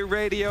as a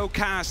radio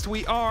cast.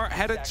 We are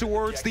headed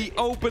towards the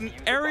open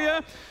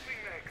area.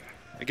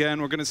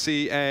 Again, we're going to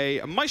see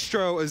a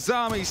Maestro,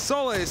 Azami,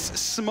 Solace,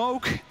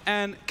 Smoke,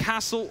 and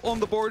Castle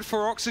on the board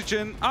for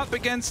Oxygen. Up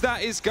against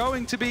that is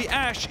going to be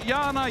Ash,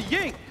 Yana,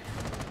 Ying,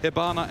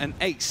 Hibana, and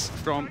Ace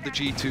from the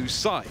G2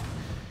 side.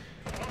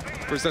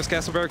 First, those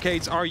castle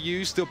barricades are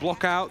used to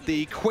block out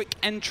the quick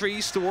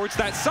entries towards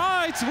that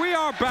side. We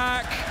are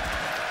back.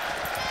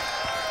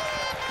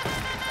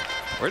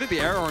 Where did the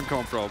air horn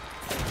come from?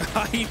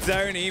 I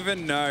don't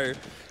even know.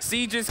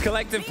 Siege's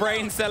collective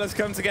brain cells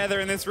come together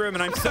in this room,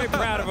 and I'm so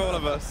proud of all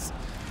of us.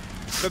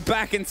 But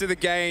back into the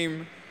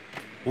game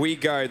we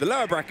go. The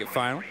lower bracket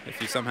final, if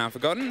you've somehow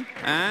forgotten.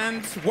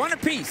 And one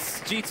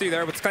apiece. G2,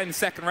 they're able to claim the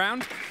second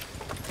round.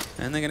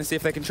 And they're going to see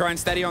if they can try and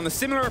steady on the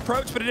similar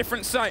approach, but a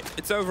different site.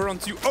 It's over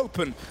onto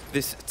open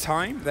this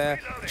time.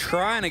 They're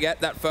trying to get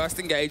that first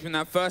engagement,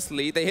 that first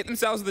lead. They hit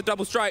themselves with a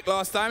double strike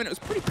last time, and it was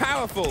pretty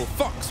powerful.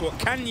 Fox, what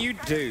can you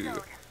do?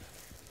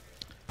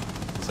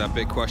 It's that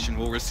big question.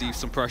 We'll receive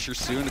some pressure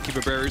soon. The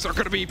keeper barriers are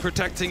going to be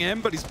protecting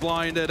him, but he's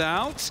blinded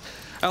out.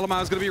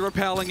 Elamau is going to be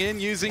repelling in,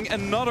 using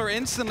another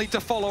instantly to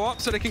follow up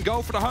so they can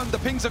go for the hunt. The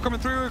pings are coming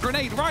through. A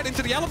grenade right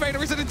into the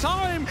elevator. Is it in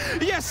time?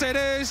 Yes, it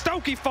is.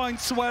 Doki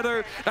finds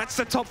Sweater. That's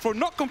the top floor.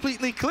 Not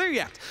completely clear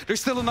yet.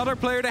 There's still another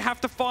player they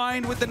have to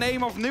find with the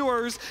name of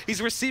Newers.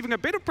 He's receiving a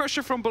bit of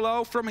pressure from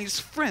below from his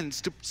friends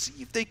to see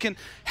if they can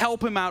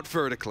help him out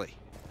vertically.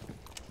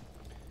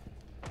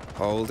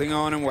 Holding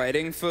on and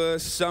waiting for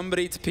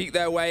somebody to peek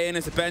their way in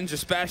as a Benja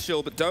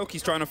special, but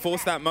Doki's trying to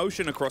force that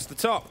motion across the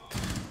top.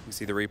 You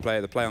see the replay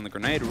of the play on the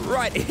grenade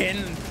right in,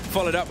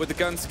 followed up with the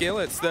gun skill.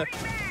 It's the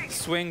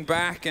swing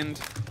back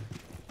and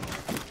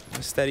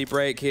a steady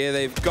break here.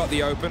 They've got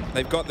the open,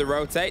 they've got the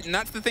rotate, and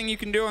that's the thing you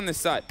can do on this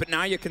side. But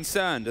now you're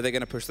concerned, are they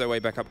going to push their way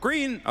back up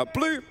green, up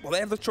blue? Well, they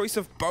have the choice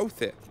of both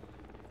here.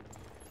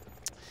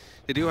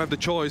 They do have the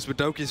choice, but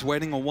Doki's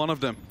waiting on one of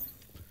them.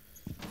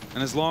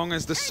 And as long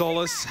as the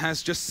Solace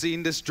has just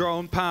seen this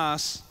drone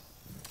pass,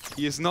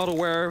 he is not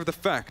aware of the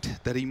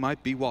fact that he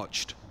might be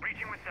watched.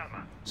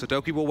 So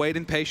Doki will wait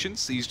in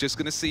patience. He's just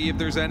going to see if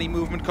there's any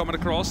movement coming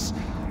across.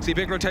 See a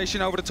big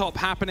rotation over the top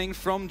happening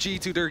from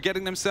G2. They're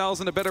getting themselves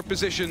in a better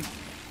position.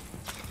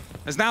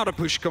 As now the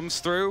push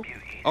comes through.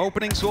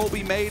 Openings will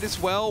be made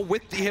as well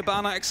with the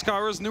Hibana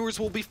Excaros. Newers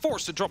will be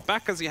forced to drop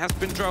back as he has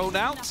been droned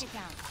out.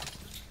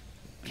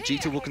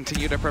 G2 will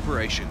continue their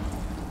preparation.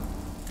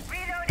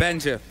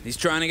 Benja, he's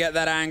trying to get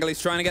that angle,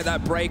 he's trying to get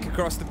that break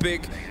across the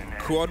big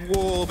quad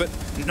wall, but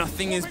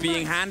nothing is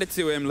being handed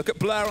to him. Look at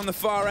Blur on the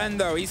far end,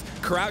 though. He's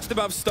crouched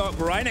above stock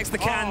right next to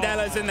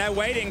Candelas, and they're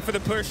waiting for the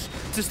push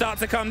to start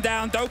to come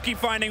down. Doki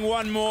finding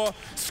one more,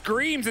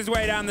 screams his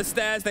way down the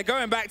stairs. They're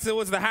going back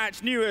towards the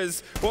hatch.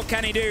 Newers, what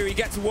can he do? He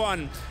gets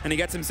one, and he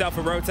gets himself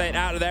a rotate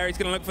out of there. He's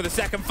going to look for the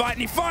second fight,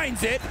 and he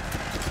finds it.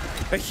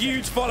 A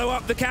huge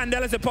follow-up. The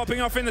Candelas are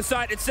popping off in the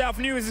site itself.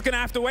 Newers is going to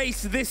have to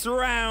waste this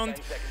round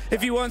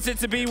if he wants it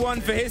to be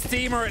one for his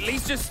team, or at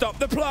least just stop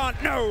the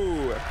plant.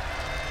 No!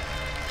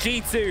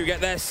 G2 get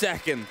their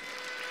second.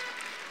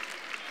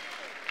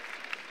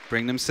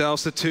 Bring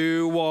themselves to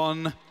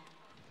 2-1.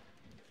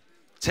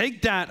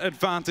 Take that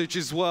advantage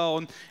as well.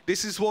 And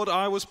this is what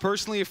I was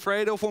personally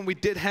afraid of when we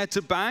did head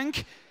to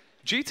bank.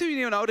 G2,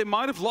 you know, they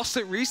might have lost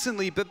it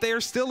recently, but they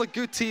are still a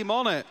good team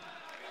on it.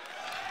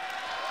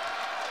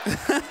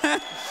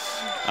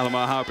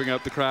 Elamau hyping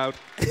up the crowd.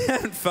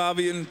 And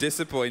Fabian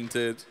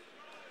disappointed.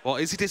 Well,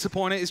 is he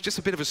disappointed? It's just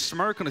a bit of a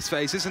smirk on his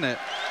face, isn't it?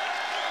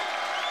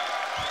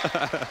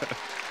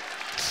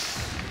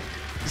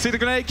 You see the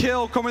grenade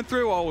kill coming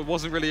through? Oh, it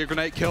wasn't really a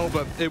grenade kill,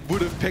 but it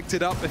would have picked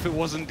it up if it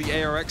wasn't the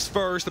ARX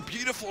first. A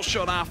beautiful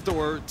shot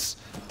afterwards.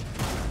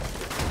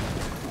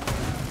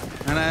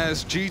 And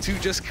as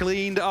G2 just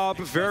cleaned up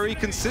very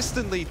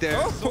consistently there,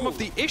 some of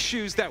the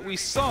issues that we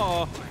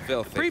saw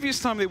the previous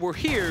time they were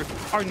here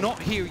are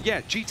not here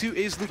yet. G2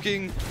 is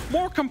looking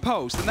more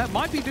composed, and that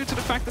might be due to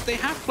the fact that they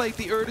have played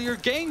the earlier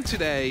game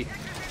today.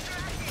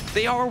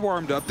 They are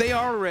warmed up, they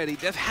are ready,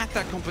 they've had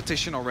that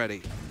competition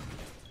already.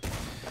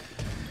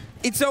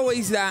 It's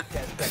always that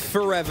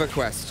forever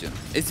question.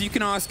 Is you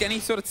can ask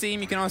any sort of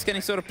team, you can ask any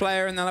sort of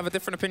player, and they'll have a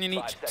different opinion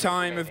each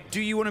time of, do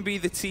you want to be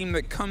the team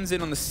that comes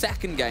in on the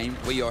second game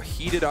where you're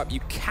heated up? You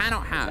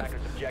cannot have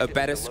a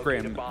better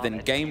scrim than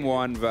game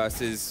one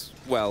versus,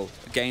 well,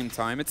 game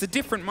time. It's a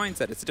different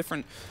mindset, it's a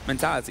different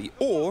mentality.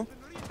 Or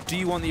do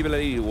you want the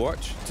ability to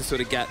watch, to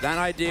sort of get that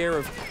idea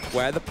of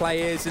where the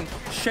play is and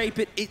shape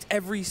it? It's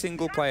every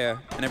single player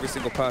and every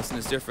single person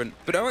is different.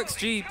 But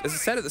OXG, as I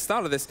said at the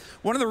start of this,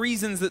 one of the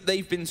reasons that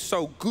they've been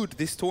so good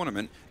this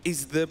tournament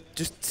is the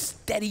just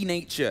steady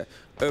nature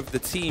of the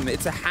team.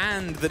 It's a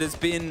hand that has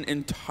been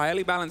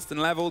entirely balanced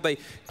and level. They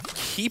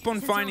keep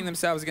on finding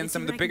themselves against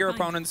some of the bigger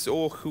opponents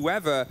or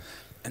whoever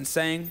and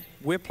saying,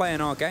 we're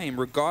playing our game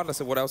regardless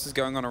of what else is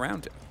going on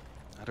around it.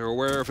 They're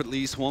aware of at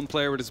least one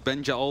player with his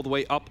Benja all the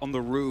way up on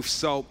the roof,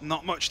 so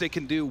not much they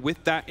can do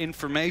with that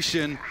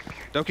information.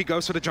 Doki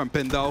goes for the jump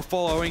in though,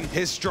 following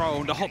his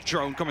drone, the hot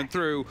drone coming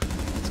through.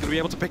 He's going to be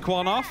able to pick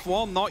one off.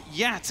 Well, not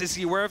yet. Is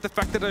he aware of the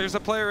fact that there's a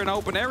player in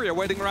open area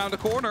waiting around the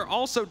corner?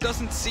 Also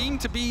doesn't seem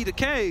to be the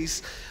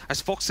case,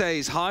 as Foxe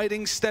is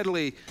hiding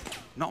steadily,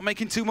 not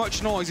making too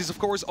much noise. He's of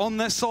course on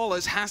their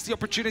Solace, has the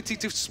opportunity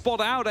to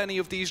spot out any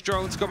of these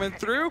drones coming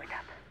through.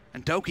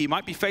 And Doki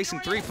might be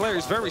facing 3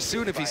 players very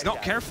soon if he's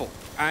not careful.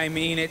 I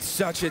mean, it's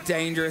such a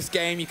dangerous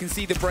game. You can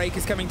see the break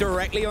is coming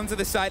directly onto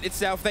the site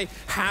itself. They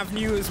have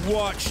Newers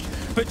watched,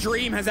 but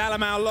Dream has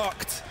Elamau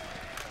locked.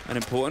 An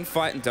important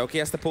fight, and Doki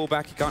has to pull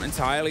back. He can't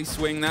entirely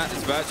swing that.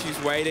 As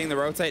Virtue's waiting, the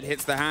rotate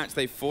hits the hatch.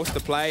 They force the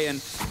play, and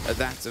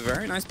that's a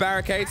very nice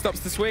barricade. Stops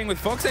the swing with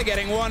Foxe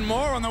getting one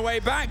more on the way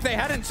back. They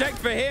hadn't checked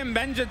for him.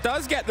 Benja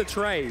does get the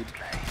trade.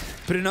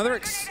 But another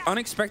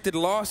unexpected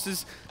loss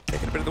is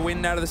taking a bit of the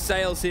wind out of the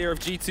sails here of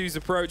G2's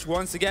approach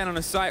once again on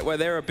a site where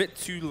they're a bit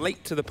too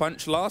late to the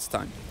punch last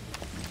time.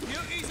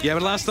 Yeah,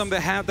 but last time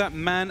they had that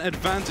man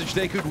advantage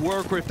they could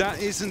work with.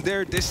 That isn't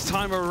there this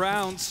time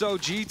around. So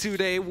G2,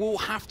 they will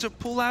have to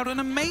pull out an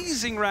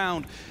amazing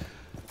round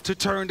to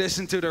turn this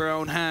into their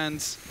own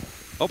hands.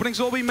 Openings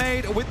will be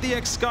made with the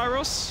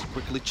Excaros.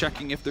 Quickly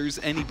checking if there's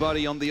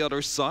anybody on the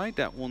other side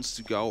that wants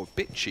to go a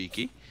bit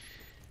cheeky.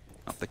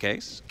 Not the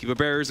case. Keeper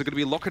Bearers are going to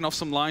be locking off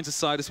some lines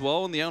aside as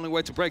well, and the only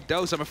way to break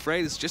those, I'm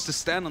afraid, is just to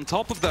stand on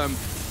top of them.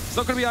 It's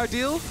not going to be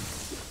ideal.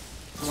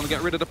 We want to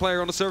get rid of the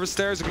player on the service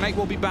stairs. The grenade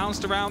will be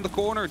bounced around the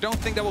corner. Don't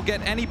think that will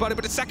get anybody,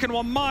 but the second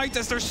one might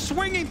as they're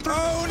swinging through.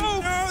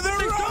 Oh no,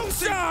 the wrong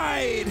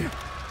side!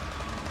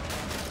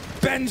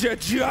 Benja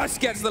just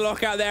gets the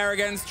lockout there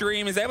against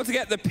Dream, is able to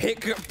get the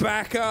pick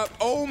back up.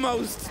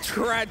 Almost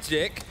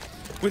tragic.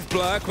 With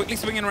Blur quickly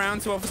swinging around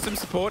to offer some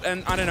support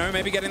and, I don't know,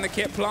 maybe getting the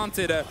kit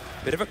planted. A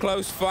bit of a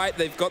close fight.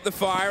 They've got the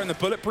fire and the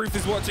Bulletproof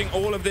is watching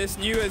all of this.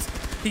 New as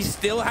he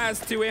still has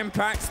 2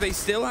 impacts. They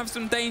still have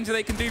some danger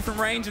they can do from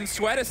range, and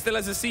Sweater still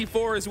has a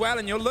C4 as well,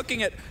 and you're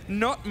looking at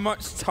not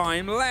much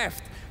time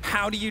left.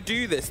 How do you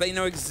do this? They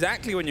know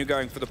exactly when you're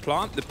going for the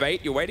plant, the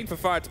bait. You're waiting for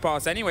fire to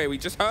pass anyway. We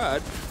just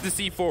heard the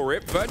C4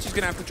 rip. Virtue's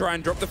going to have to try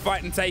and drop the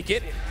fight and take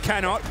it.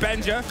 Cannot.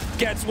 Benja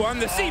gets one.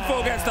 The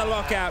C4 gets the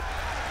lockout.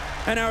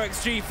 And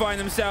OXG find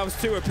themselves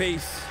 2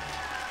 apiece.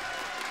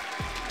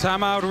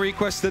 Timeout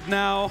requested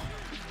now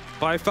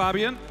by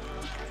Fabian.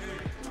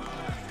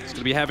 He's going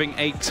to be having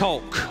a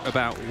talk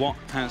about what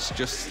has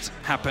just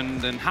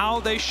happened and how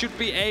they should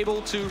be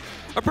able to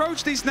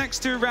approach these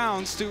next 2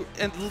 rounds to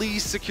at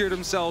least secure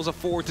themselves a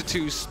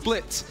 4-2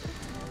 split.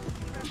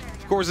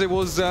 Of course, it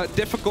was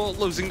difficult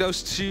losing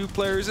those 2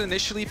 players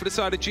initially for the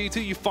side of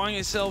G2. You find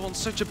yourself on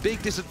such a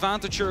big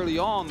disadvantage early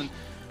on.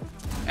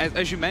 And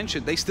as you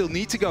mentioned, they still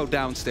need to go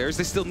downstairs.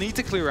 They still need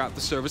to clear out the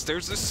service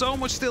stairs. There's so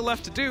much still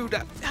left to do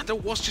that there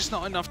was just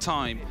not enough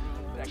time.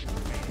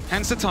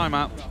 Hence the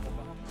timeout.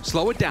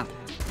 Slow it down,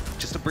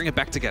 just to bring it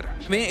back together.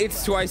 I mean,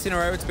 it's twice in a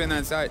row it's been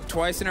that side.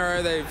 Twice in a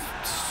row they've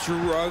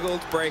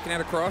struggled breaking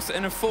it across,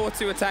 and a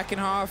 4-2 attack in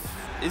half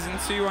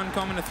isn't too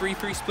uncommon. A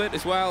 3-3 split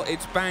as well.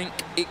 It's bank.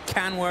 It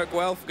can work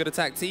well for good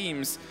attack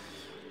teams.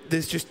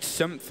 There's just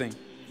something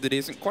that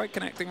isn't quite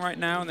connecting right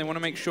now, and they want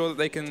to make sure that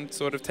they can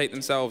sort of take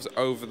themselves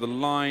over the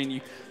line.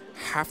 You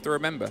have to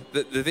remember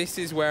that this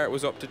is where it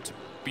was opted to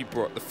be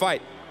brought. The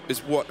fight is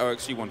what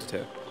OXG wanted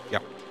here.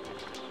 Yep.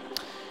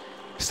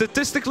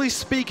 Statistically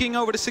speaking,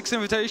 over the 6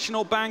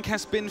 Invitational, bank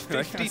has been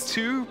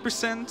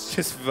 52%.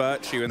 Just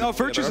Virtue. No,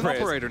 Virtue's an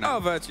operator now. Oh,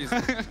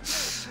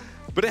 Virtue's.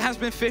 But it has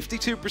been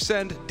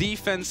 52%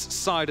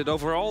 defense-sided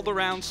over all the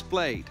rounds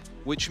played,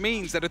 which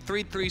means that a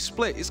 3-3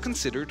 split is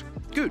considered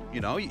good.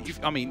 You know,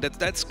 I mean,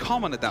 that's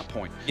common at that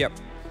point. Yep.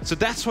 So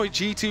that's why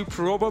G2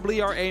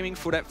 probably are aiming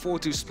for that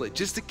 4-2 split,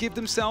 just to give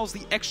themselves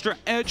the extra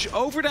edge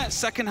over that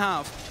second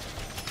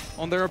half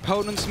on their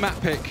opponent's map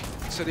pick,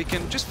 so they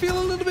can just feel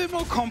a little bit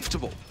more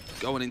comfortable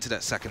going into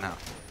that second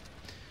half.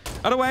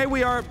 Either way,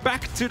 we are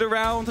back to the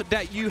round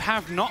that you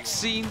have not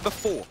seen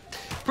before.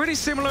 Pretty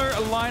similar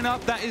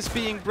lineup that is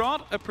being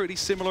brought, a pretty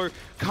similar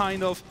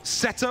kind of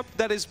setup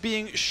that is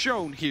being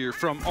shown here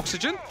from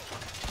Oxygen.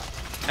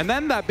 And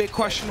then that big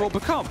question will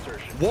become,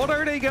 what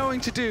are they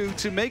going to do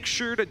to make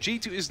sure that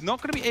G2 is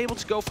not going to be able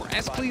to go for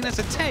as clean as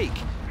a take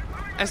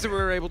as they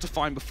were able to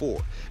find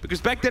before? Because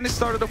back then it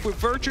started off with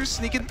Virtue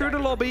sneaking through the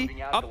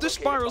lobby, up the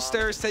spiral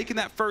stairs, taking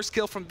that first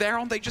kill. From there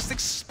on, they just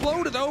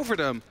exploded over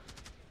them.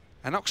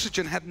 And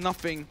Oxygen had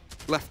nothing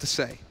left to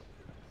say.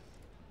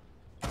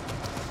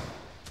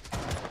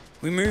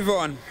 We move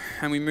on,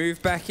 and we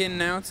move back in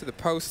now to the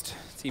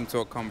post-team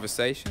talk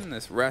conversation.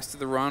 This rest of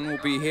the run will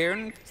be here,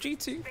 and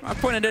G2, I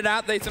pointed it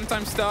out, they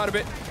sometimes start a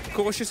bit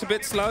cautious, a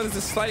bit slow. There's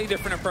a slightly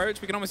different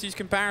approach. We can almost use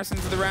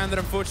comparisons to the round that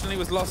unfortunately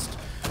was lost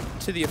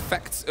to the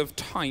effects of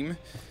time,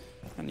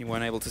 and you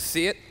weren't able to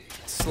see it.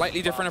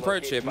 Slightly different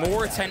approach here.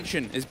 More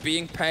attention is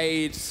being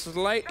paid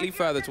slightly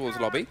further towards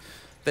lobby.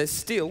 There's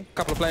still a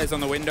couple of players on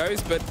the windows,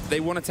 but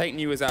they want to take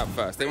Newers out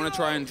first. They want to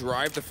try and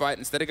drive the fight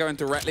instead of going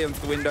directly onto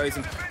the windows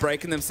and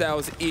breaking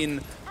themselves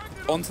in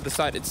onto the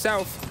site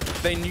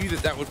itself. They knew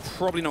that that was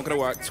probably not going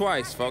to work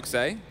twice. Fox,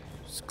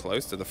 it's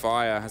close to the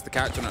fire, has to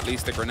catch on at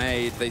least a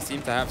grenade. They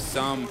seem to have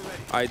some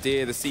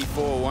idea. The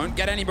C4 won't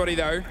get anybody,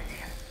 though.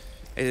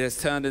 It has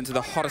turned into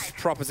the hottest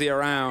property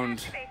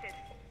around.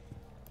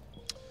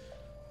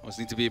 Always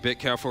need to be a bit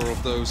careful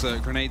of those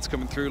grenades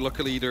coming through.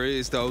 Luckily, there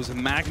is those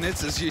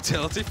magnets as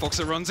utility.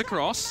 Foxa runs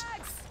across.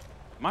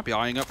 Might be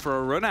eyeing up for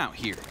a run out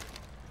here.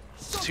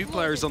 2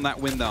 players on that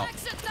window.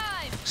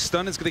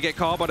 Stun is going to get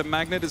caught by the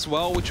magnet as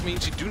well, which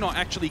means you do not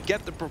actually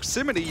get the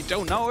proximity. You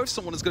don't know if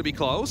someone is going to be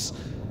close.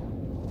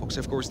 Foxa,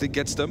 of course, did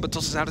get stunned, but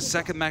tosses out a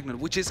second magnet,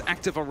 which is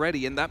active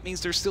already, and that means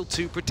there's still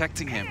 2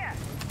 protecting him.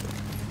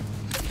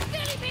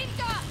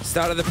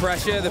 Started the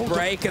pressure, the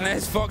break, and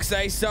there's Fox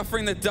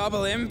suffering the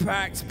double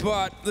impact,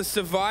 but the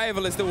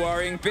survival is the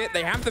worrying bit.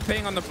 They have the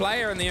ping on the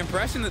player and the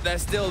impression that they're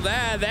still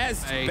there.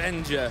 There's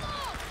Benja.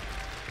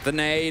 The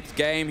nade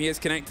game, he is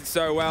connected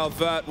so well.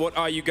 Vert, what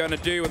are you going to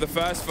do? Well, the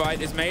first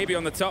fight is maybe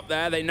on the top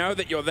there. They know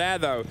that you're there,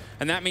 though,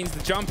 and that means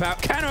the jump out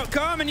cannot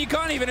come, and you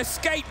can't even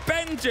escape.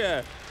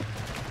 Benja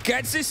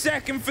gets his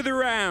second for the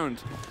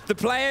round. The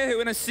player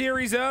who in a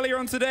series earlier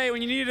on today,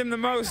 when you needed him the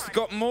most,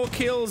 got more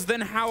kills than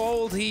how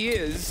old he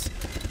is.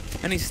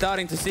 And he's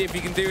starting to see if he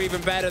can do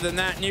even better than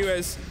that.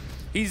 Newers,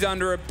 he's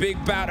under a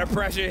big bout of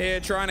pressure here,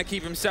 trying to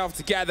keep himself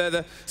together.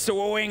 The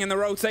swing and the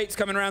rotates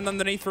coming around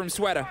underneath from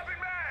Sweater.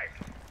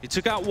 He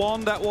took out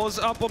one that was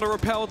up on the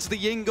rappel to the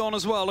Yingon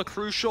as well, a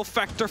crucial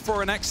factor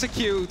for an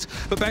execute.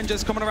 But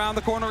Benja's coming around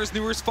the corner as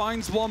Newers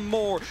finds one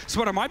more.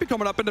 Sweater might be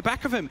coming up in the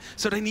back of him,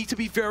 so they need to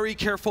be very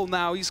careful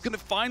now. He's going to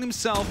find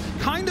himself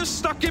kind of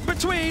stuck in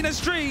between as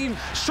Dream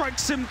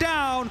strikes him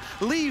down,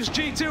 leaves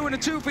G2 in a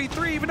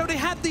 2v3, even though they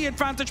had the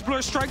advantage.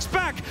 Blur strikes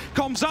back,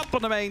 comes up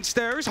on the main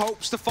stairs,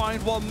 hopes to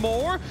find one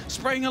more,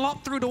 spraying a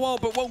lot through the wall,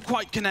 but won't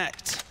quite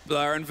connect.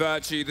 Blur and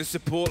Virtue, the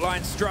support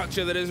line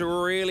structure that has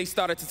really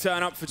started to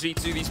turn up for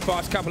G2 these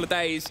past couple of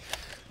days.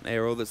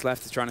 They're all that's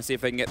left is trying to see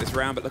if they can get this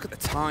round, but look at the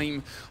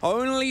time.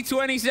 Only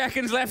 20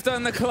 seconds left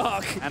on the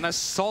clock. And a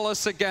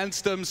solace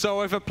against them,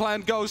 so if a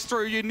plan goes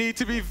through, you need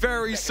to be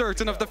very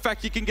certain of the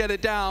fact you can get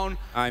it down.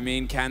 I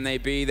mean, can they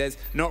be? There's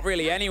not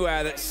really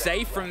anywhere that's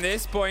safe from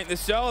this point. The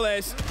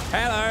Solace,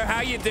 hello,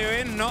 how you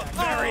doing? Not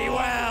very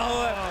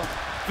well.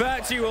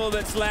 Virtue all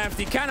that's left.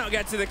 He cannot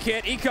get to the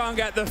kit, he can't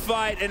get the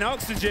fight, and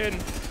Oxygen,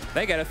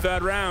 they get a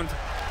third round.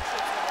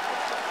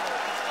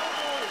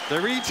 They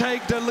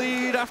retake the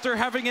lead after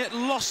having it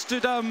lost to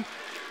them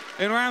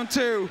in round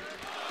 2.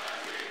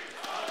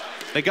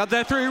 They got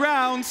their 3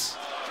 rounds.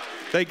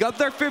 They got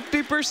their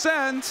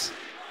 50%.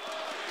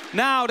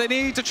 Now they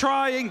need to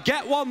try and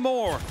get one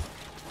more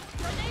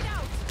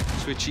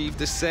to achieve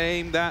the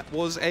same that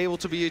was able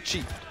to be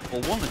achieved, or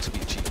wanted to be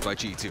achieved by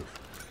G2.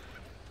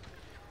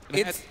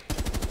 It's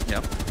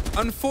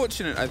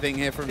unfortunate, I think,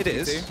 here from G2. It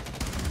is.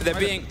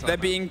 They're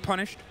being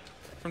punished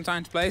from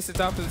time to place. It's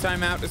after the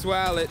timeout as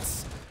well.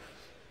 It's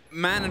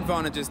man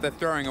advantages they're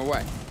throwing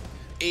away.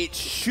 It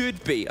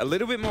should be a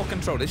little bit more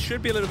controlled. It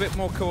should be a little bit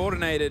more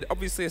coordinated.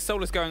 Obviously, a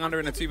Solus going under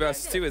in a 2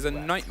 versus 2 is a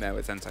nightmare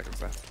with 10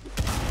 seconds left.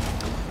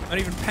 Not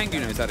even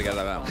Pengu knows how to get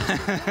that out.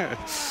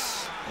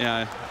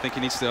 Yeah, I think he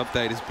needs to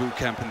update his boot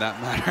camp in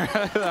that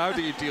matter. How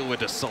do you deal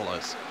with a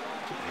Solus?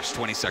 There's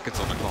 20 seconds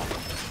on the clock.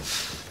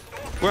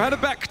 We're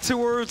headed back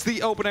towards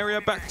the open area,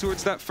 back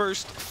towards that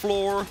first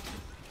floor.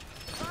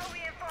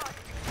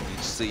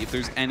 Let's see if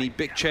there's any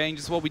big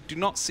changes. Well, we do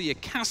not see a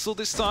castle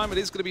this time. It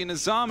is going to be an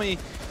Azami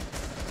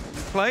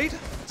played.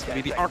 It's going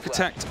to be the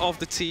architect of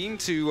the team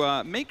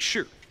to make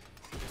sure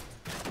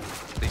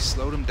they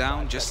slow them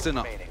down just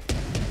enough.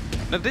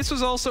 Now, this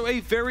was also a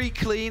very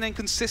clean and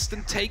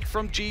consistent take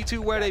from G2,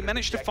 where they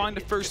managed to find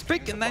the first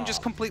pick and then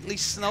just completely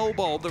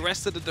snowballed the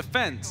rest of the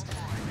defense.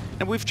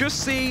 And we've just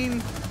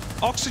seen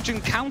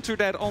Oxygen counter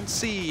that on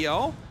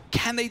CEO.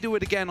 Can they do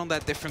it again on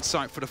that different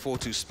side for the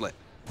 4-2 split?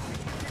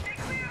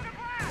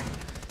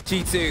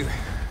 G2,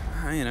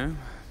 you know,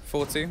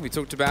 4-2, we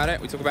talked about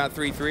it. We talk about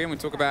 3-3, and we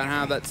talk about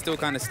how that's still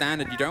kind of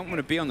standard. You don't want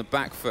to be on the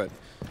back foot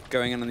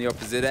going in on the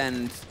opposite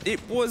end.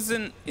 It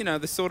wasn't, you know,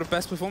 the sort of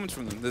best performance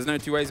from them. There's no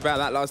two ways about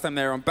that. Last time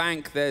they were on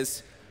bank,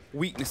 there's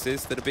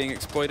weaknesses that are being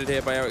exploited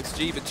here by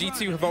OXG, but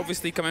G2 have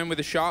obviously come in with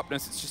a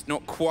sharpness. It's just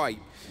not quite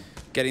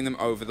getting them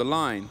over the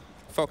line.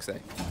 Foxy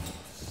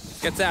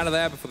gets out of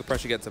there before the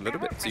pressure gets a little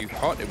bit too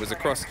hot. It was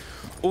across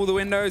all the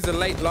windows. The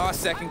late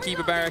last-second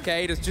keeper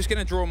barricade is just going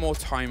to draw more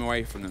time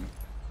away from them.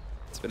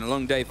 It's been a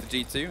long day for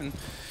G2, and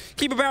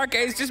keeper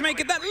barricades just make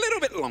it that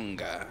little bit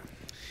longer.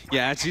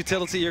 Yeah, as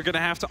utility, you're going to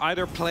have to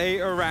either play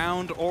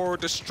around or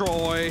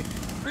destroy,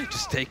 or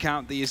just take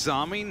out the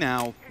Azami.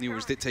 Now,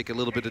 Newers did take a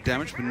little bit of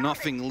damage, but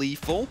nothing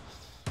lethal.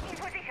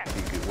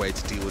 A good way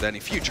to deal with any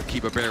future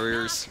keeper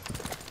barriers.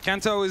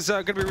 Kanto is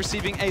going to be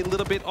receiving a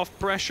little bit of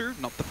pressure,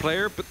 not the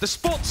player, but the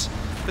spot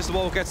as the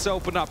wall gets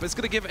opened up. It's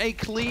going to give a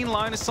clean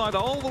line of sight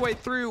all the way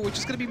through, which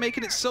is going to be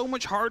making it so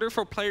much harder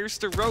for players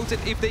to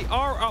rotate if they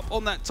are up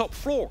on that top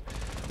floor.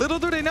 Little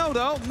do they know,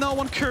 though, no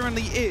one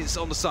currently is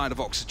on the side of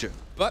Oxygen.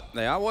 But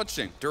they are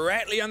watching.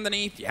 Directly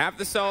underneath, you have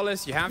the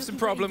Solus, you have some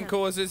problem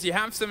causers, you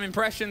have some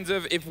impressions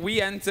of if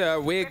we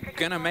enter, we're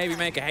going to maybe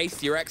make a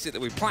hastier exit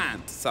that we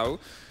planned. So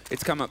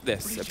it's come up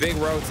this. A big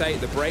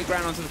rotate, the break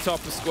ground onto the top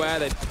of the square.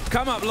 They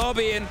come up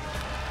lobbying,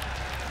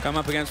 come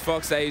up against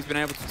Foxy, who's been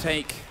able to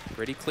take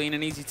pretty clean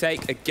and easy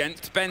take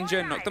against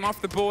Benja. Knocked them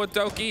off the board.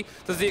 Doki,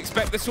 does he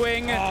expect the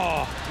swing?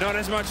 Oh, not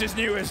as much as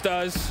Newers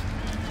does.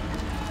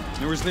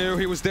 Newers knew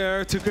he was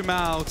there, took him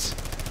out.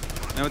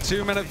 Now a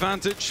 2-man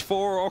advantage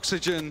for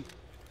Oxygen,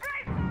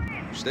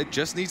 which they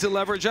just need to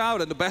leverage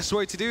out, and the best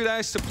way to do that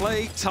is to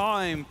play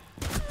time.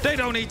 They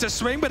don't need to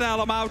swing, but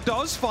Alamau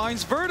does,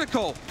 finds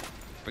vertical.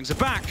 Brings it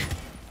back,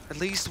 at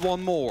least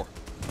one more.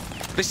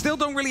 They still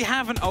don't really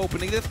have an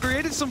opening. They've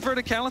created some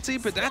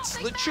verticality, but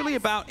that's literally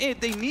about it.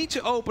 They need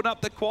to open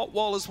up the quad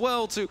wall as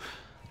well to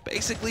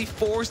basically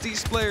force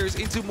these players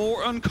into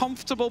more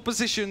uncomfortable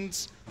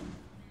positions,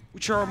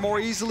 which are more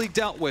easily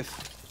dealt with.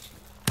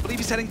 I believe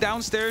he's heading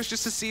downstairs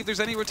just to see if there's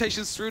any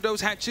rotations through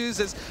those hatches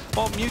as,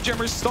 well, Mute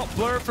Jammers stop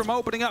Blur from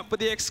opening up with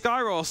the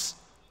X-Skyros.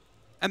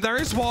 And there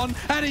is one,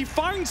 and he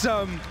finds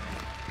him!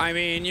 I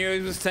mean,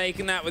 Newers was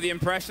taking that with the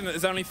impression that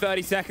there's only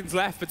 30 seconds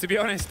left, but to be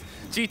honest,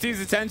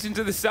 G2's attention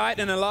to the site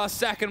in a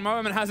last-second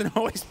moment hasn't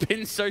always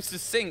been so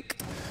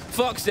succinct.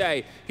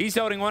 Foxy, he's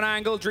holding one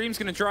angle. Dream's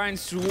going to try and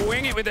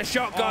swing it with the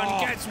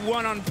shotgun, gets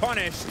one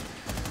unpunished.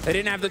 They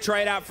didn't have the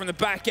trade out from the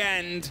back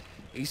end.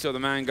 He saw the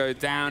man go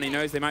down. He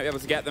knows they might be able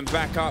to get them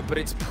back up, but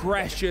it's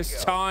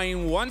precious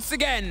time once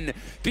again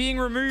being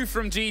removed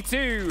from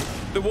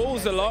G2. The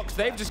walls are locked.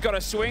 They've just got to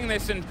swing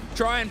this and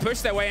try and push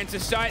their way into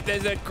sight.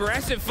 There's an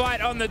aggressive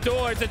fight on the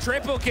door. It's a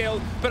triple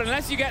kill, but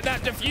unless you get that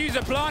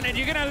diffuser planted,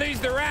 you're going to lose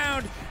the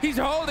round. He's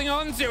holding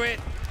on to it,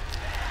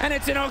 and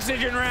it's an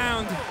oxygen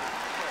round.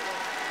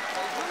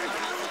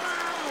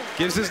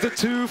 Gives us the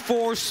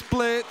 2-4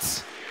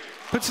 split.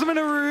 Puts them in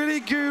a really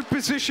good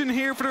position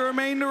here for the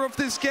remainder of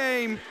this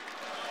game.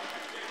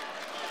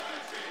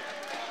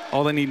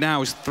 All they need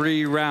now is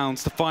 3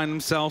 rounds to find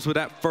themselves with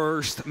that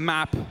first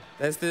map.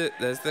 There's the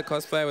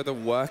cosplayer with the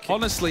working.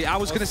 Honestly, I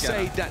was going to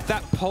say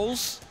that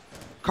pulse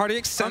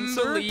cardiac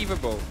sensor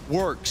unbelievable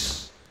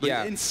works.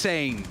 Yeah,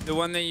 insane. The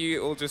one that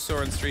you all just saw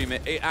on stream,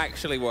 it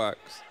actually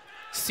works.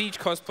 Siege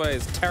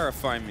cosplayers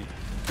terrify me.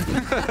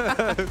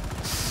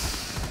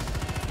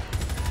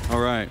 All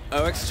right.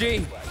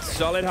 OXG,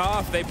 solid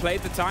half. They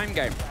played the time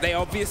game. They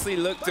obviously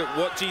looked at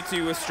what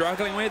G2 was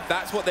struggling with.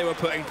 That's what they were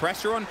putting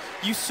pressure on.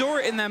 You saw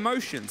it in their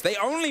motions. They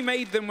only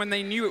made them when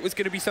they knew it was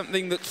going to be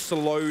something that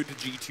slowed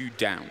G2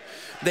 down.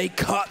 They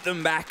cut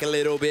them back a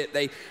little bit.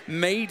 They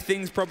made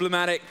things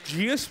problematic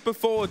just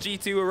before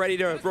G2 were ready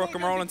to rock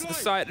and roll into the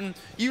site. And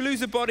you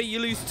lose a body, you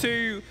lose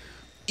 2.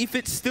 If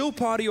it's still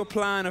part of your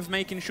plan of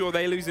making sure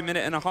they lose a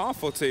minute and a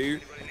half or 2,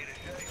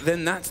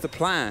 then that's the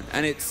plan.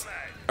 And it's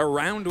a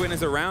round win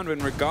is a round win,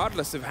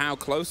 regardless of how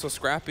close or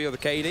scrappy or the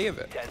KD of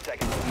it.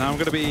 Now I'm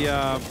going to be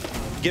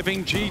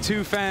giving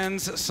G2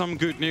 fans some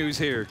good news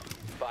here.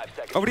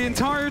 Over the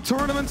entire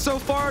tournament so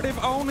far,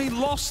 they've only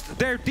lost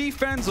their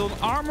defense on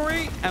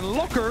Armory and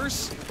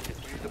Lockers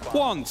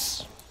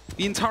once.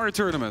 The entire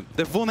tournament.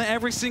 They've won it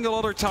every single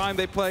other time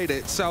they played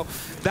it. So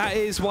that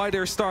is why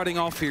they're starting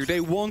off here.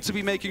 They want to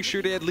be making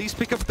sure they at least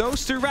pick up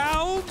those 2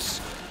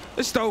 rounds.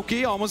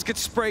 Stokey almost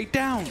gets sprayed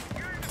down.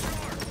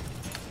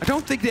 I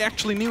don't think they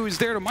actually knew he was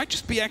there. It might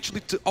just be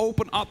actually to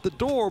open up the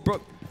door, but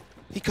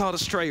he caught a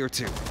stray or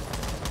 2.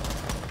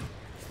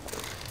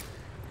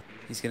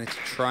 He's going to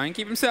try and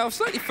keep himself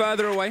slightly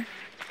further away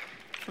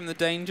from the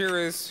danger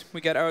as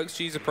we get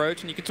OXG's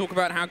approach. And you can talk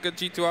about how good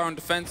G2 are on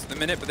defense at the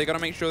minute, but they got to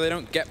make sure they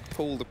don't get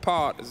pulled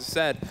apart. As I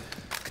said,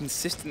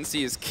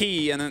 consistency is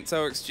key, and it's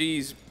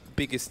OXG's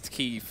biggest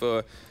key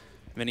for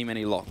many,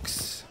 many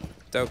locks.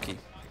 Doki. You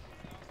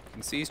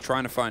can see he's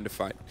trying to find a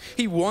fight.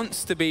 He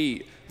wants to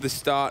be the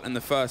start and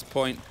the first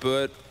point,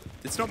 but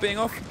it's not being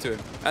offered to him.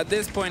 At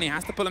this point, he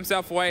has to pull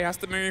himself away, has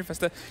to move, has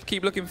to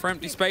keep looking for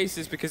empty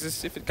spaces,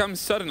 because if it comes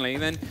suddenly,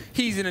 then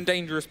he's in a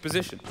dangerous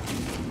position.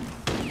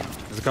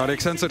 There's the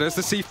cardiac sensor, there's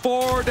the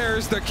C4,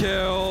 there's the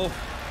kill.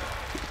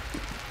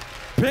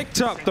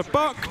 Picked up the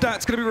Buck.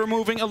 That's going to be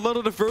removing a lot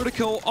of the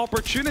vertical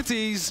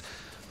opportunities.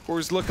 Of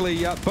course,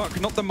 luckily, Buck,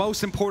 not the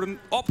most important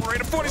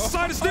operator for his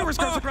side. Snoover's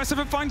goes aggressive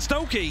and finds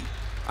Doki.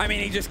 I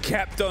mean, he just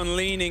kept on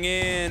leaning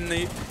in.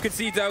 You could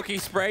see Doki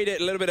sprayed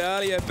it a little bit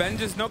earlier.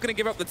 Benja's not going to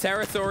give up the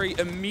territory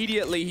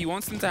immediately. He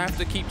wants them to have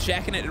to keep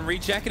checking it and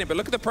rechecking it. But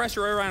look at the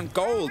pressure around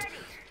Gold.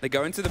 They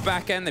go into the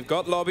back end. They've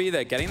got lobby.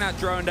 They're getting that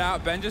droned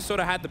out. Benja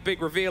sort of had the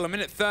big reveal, a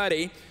minute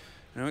 30.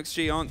 And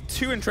OXG aren't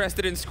too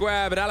interested in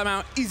Square, but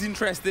Alamau is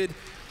interested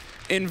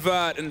in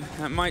Vert, and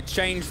that might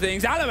change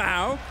things.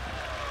 Alamau,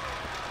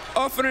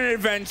 off on an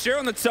adventure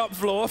on the top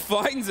floor,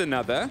 finds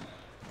another.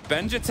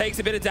 Benja takes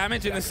a bit of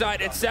damage in the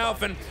site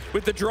itself, and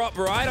with the drop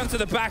right onto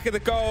the back of the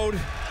Gold,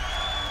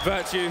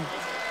 Virtue.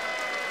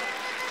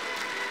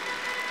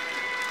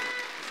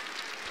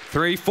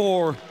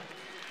 3-4.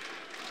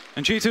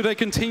 And G2, they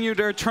continue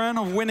their trend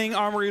of winning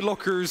Armory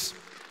Lockers.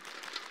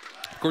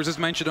 Of course, as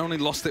mentioned, only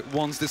lost it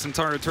once this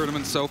entire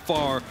tournament so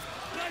far.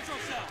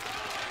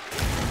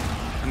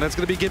 And that's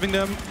going to be giving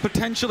them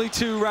potentially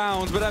 2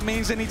 rounds, but that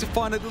means they need to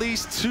find at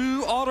least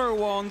 2 other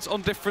ones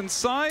on different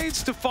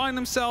sides to find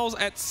themselves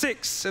at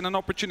 6 and an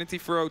opportunity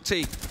for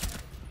OT.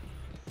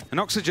 And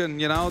Oxygen,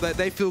 you know, that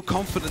they feel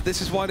confident.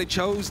 This is why they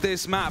chose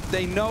this map.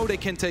 They know they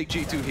can take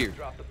G2 here.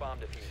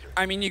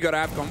 I mean, you got to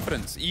have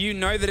confidence. You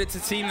know that it's a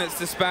team that's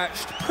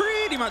dispatched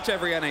pretty much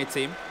every NA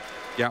team.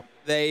 Yeah.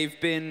 They've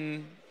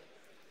been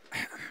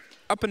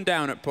up and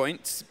down at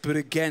points, but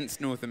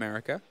against North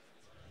America,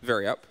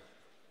 very up.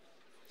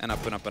 And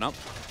up and up and up.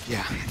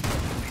 Yeah.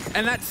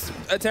 And that's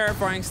a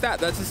terrifying stat.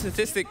 That's a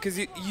statistic, because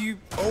you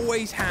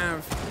always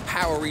have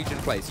how a region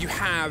plays. You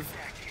have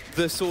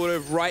the sort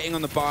of writing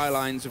on the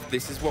bylines of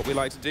this is what we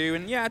like to do.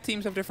 And yeah,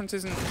 teams have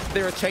differences, and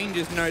there are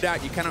changes, no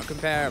doubt. You cannot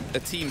compare a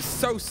team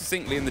so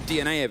succinctly in the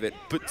DNA of it,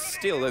 but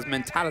still, there's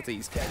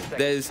mentalities.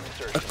 There's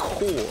a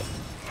core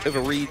of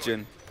a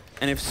region.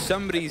 And if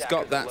somebody's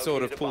got that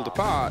sort of pulled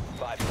apart,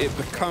 it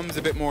becomes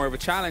a bit more of a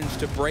challenge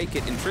to break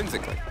it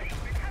intrinsically.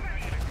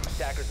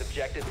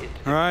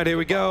 All right, here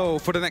we go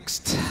for the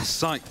next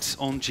site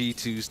on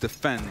G2's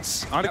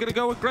defense. Are they going to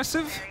go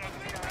aggressive?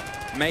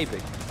 Maybe.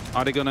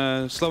 Are they going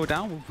to slow it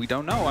down? We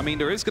don't know. I mean,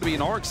 there is going to be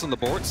an Oryx on the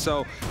board,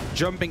 so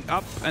jumping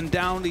up and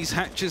down these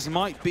hatches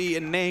might be a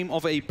name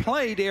of a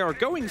play they are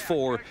going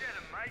for.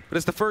 But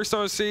as the first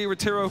RC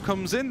Retiro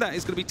comes in, that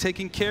is going to be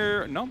taking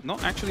care, no,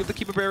 not actually of the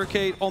keeper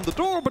barricade on the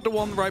door, but the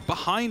one right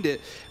behind it,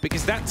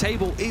 because that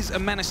table is a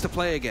menace to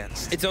play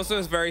against. It's also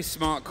a very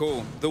smart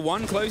call. The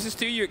one closest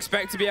to you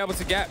expect to be able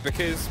to get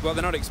because, well,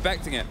 they're not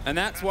expecting it. And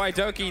that's why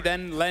Doki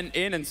then leant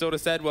in and sort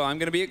of said, well, I'm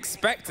going to be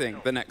expecting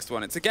the next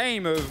one. It's a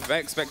game of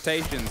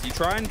expectations. You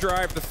try and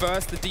drive the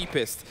first, the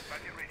deepest.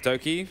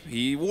 Doki,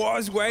 he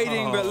was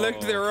waiting, but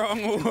looked the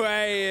wrong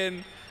way,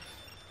 and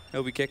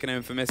he'll be kicking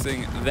him for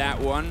missing that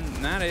one.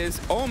 And that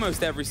is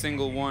almost every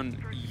single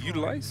one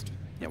utilized.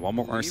 Yeah, one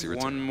more RC.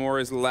 One more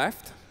is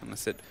left,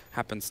 unless it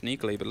happens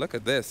sneakily. But look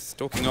at this.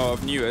 Talking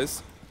of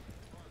Newers,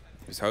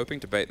 he was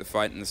hoping to bait the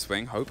fight in the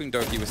swing, hoping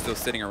Doki was still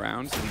sitting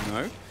around.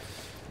 No.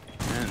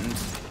 And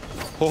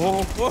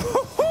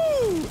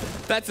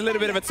that's a little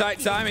bit of a tight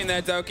timing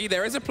there, Doki.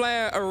 There is a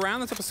player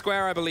around the top of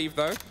square, I believe,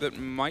 though, that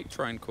might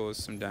try and cause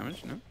some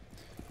damage. No.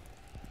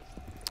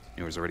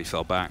 Newers already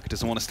fell back.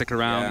 Doesn't want to stick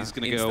around. Yeah, he's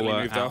going to go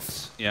moved out.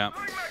 off. Yeah.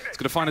 He's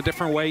going to find a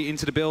different way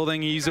into the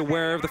building. He's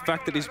aware of the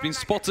fact that he's been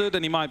spotted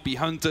and he might be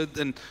hunted,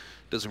 and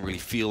doesn't really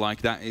feel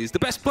like that is the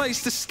best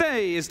place to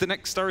stay as the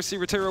next RC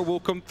Retiro will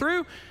come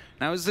through.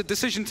 Now is a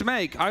decision to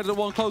make. Either the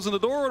one closing the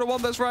door or the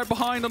one that's right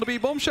behind on the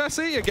B-bomb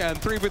chassis. Again,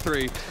 3 for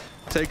 3.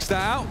 Takes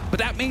that out. But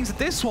that means that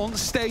this one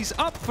stays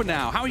up for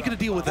now. How are you going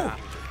to deal with that?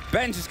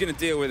 Ben's just going to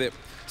deal with it.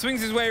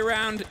 Swings his way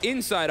around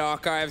inside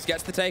Archives,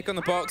 gets the take on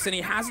the box, and he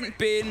hasn't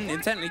been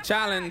intently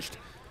challenged.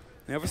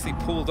 They obviously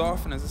pulled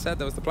off, and as I said,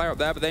 there was the player up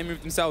there, but they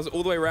moved themselves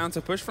all the way around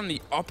to push from the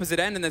opposite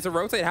end, and there's a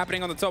rotate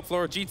happening on the top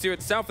floor of G2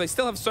 itself. They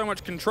still have so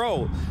much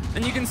control.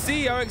 And you can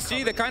see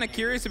OXG, they're kind of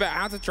curious about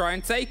how to try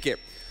and take it.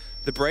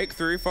 The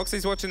breakthrough,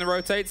 Foxy's watching the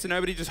rotate, so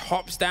nobody just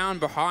hops down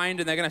behind,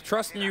 and they're going to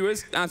trust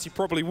Newers, as you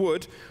probably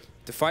would,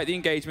 to fight the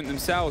engagement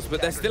themselves,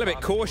 but they're still a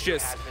bit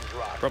cautious.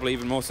 Probably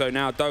even more so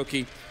now.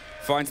 Doki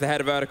finds the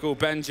header vertical.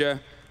 Benja,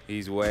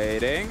 he's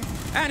waiting,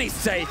 and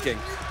he's taking.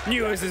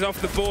 Newers is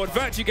off the board.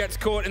 Virtue gets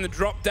caught in the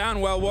drop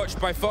down, well watched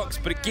by Fox,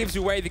 but it gives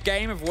away the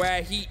game of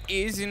where he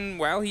is, and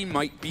well, he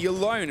might be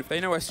alone. If they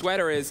know where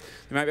Sweater is,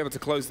 they might be able to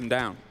close them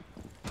down.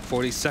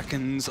 40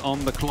 seconds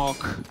on the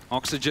clock.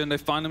 Oxygen, they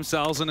find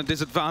themselves in a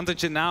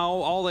disadvantage, and now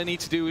all they need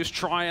to do is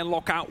try and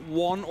lock out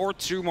 1 or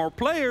 2 more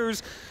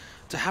players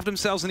to have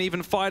themselves an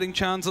even fighting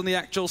chance on the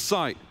actual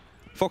site.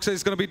 Fox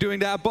is going to be doing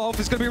that above.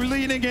 He's going to be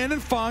leaning in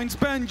and finds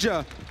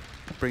Benja.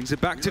 Brings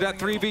it back to that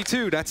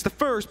 3v2. That's the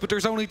first, but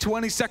there's only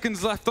 20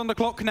 seconds left on the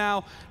clock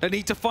now. They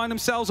need to find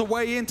themselves a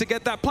way in to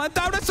get that plant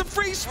down. That's a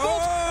free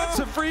spot. That's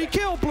a free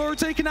kill. Blur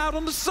taken out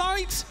on the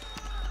site.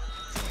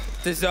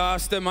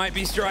 Disaster might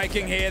be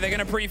striking here. They're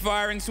going to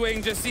pre-fire and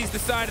swing. Just sees the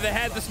side of the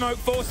head. The smoke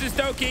forces.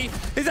 Doki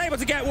is able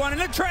to get one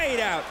and a trade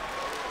out.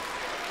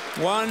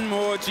 One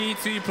more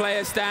G2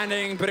 player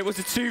standing, but it was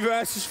a 2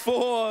 versus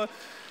 4.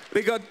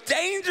 We got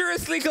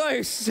dangerously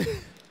close.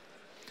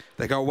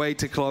 They got way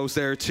too close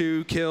there.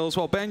 2 kills.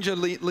 Well, Benja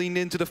leaned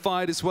into the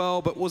fight as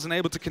well, but wasn't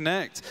able to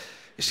connect.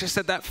 It's just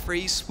that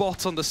free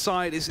spot on the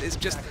side is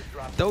just,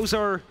 those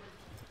are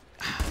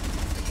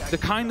the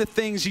kind of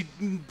things you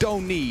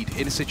don't need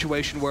in a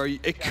situation where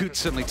it could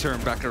suddenly turn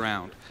back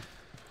around.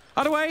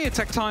 Either way, a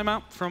tech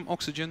timeout from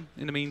Oxygen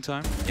in the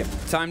meantime. Yep,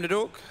 time to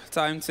talk.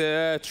 Time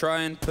to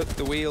try and put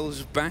the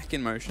wheels back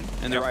in motion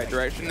in the right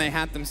direction. They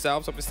had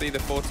themselves, obviously, the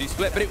 4-2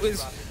 split, but it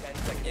was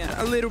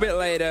a little bit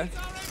later,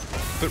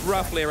 but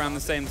roughly around the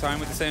same time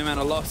with the same amount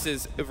of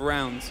losses of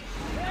rounds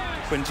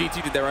when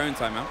G2 did their own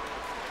timeout.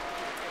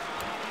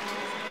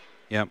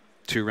 Yep,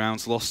 2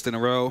 rounds lost in a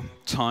row.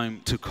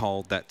 Time to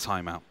call that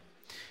timeout.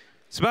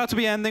 It's about to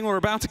be ending. We're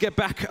about to get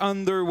back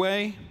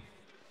underway.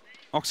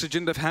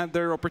 Oxygen have had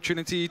their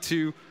opportunity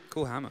to...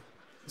 Cool hammer.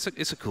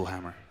 It's a cool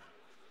hammer.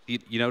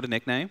 You know the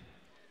nickname?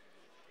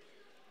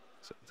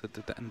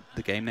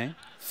 The game name?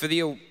 For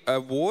the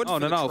award? Oh,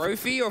 for the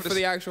trophy or for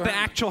the actual hammer? The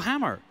actual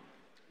hammer.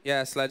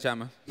 Yeah,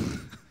 sledgehammer.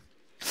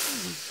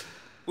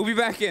 We'll be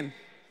back in.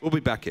 We'll be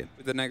back in.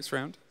 With the next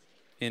round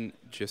in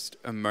just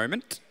a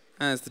moment.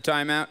 As the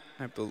timeout,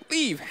 I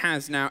believe,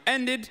 has now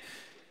ended.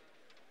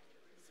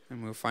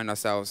 And we'll find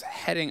ourselves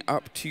heading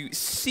up to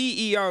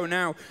CEO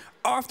now.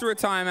 After a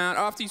timeout,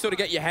 after you sort of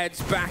get your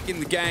heads back in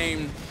the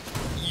game,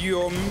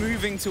 you're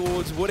moving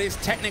towards what is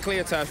technically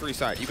a tertiary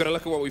site. You've got to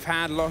look at what we've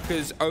had,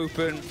 lockers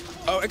open.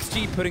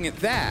 OXG putting it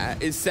there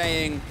is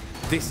saying,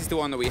 this is the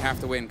one that we have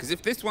to win. Because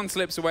if this one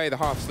slips away, the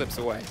half slips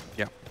away.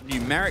 Yeah.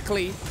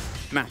 Numerically,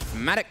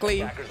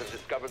 mathematically,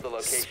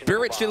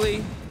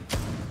 spiritually.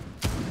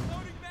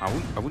 I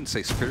wouldn't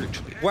say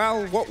spiritually.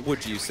 Well, what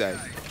would you say?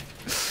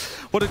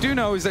 What I do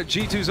know is that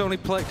G2's only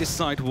played this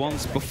side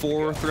once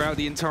before throughout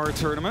the entire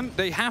tournament.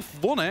 They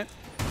have won it,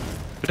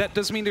 but that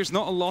does mean there's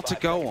not a lot to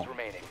go on.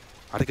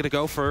 Are they going to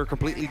go for a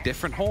completely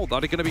different hold?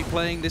 Are they going to be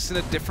playing this in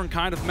a different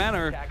kind of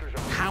manner?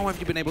 How have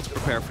you been able to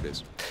prepare for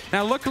this?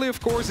 Now, luckily, of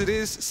course, it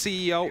is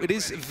CEO. It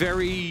is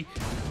very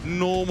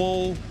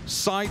normal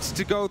sites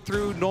to go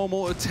through,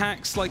 normal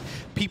attacks. Like,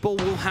 people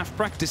will have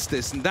practiced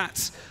this, and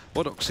that's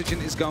what Oxygen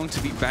is going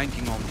to be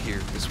banking on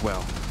here as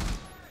well.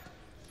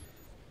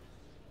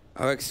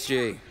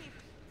 OXG.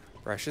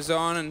 Pressure's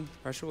on,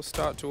 and pressure will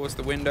start towards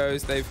the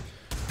windows. They've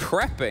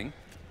prepping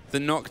the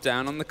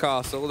knockdown on the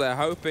castle. They're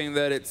hoping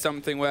that it's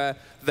something where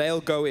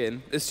they'll go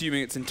in,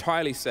 assuming it's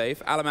entirely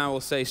safe. Alamau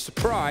will say,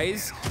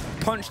 surprise,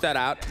 punch that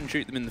out and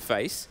shoot them in the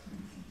face.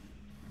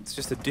 It's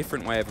just a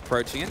different way of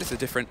approaching it. It's a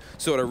different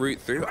sort of route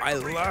through. I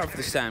love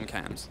the Sam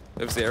cams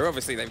of Zero.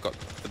 Obviously, they've got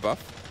the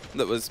buff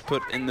that was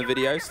put in the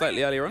video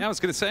slightly earlier on. Yeah, I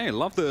was going to say, I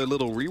love the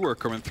little rework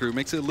coming through.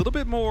 Makes it a little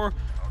bit more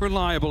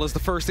reliable as the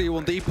first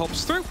E1D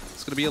pops through.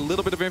 It's going to be a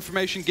little bit of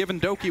information given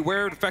Doki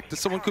aware of the fact that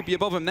someone could be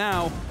above him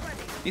now.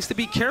 Needs to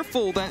be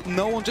careful that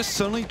no one just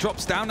suddenly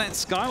drops down that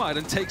skylight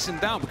and takes him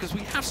down, because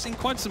we have seen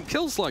quite some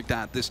kills like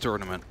that this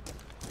tournament.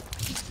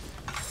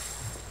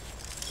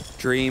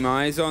 Dream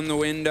eyes on the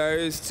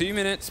windows. 2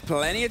 minutes,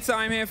 plenty of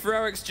time here for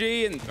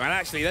OXG, and well,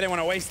 actually, they don't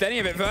want to waste any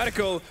of it.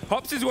 Vertical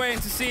hops his way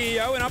into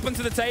CEO and up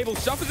onto the table,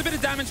 suffers a bit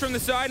of damage from the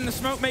side, and the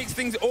smoke makes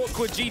things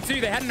awkward.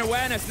 G2, they had an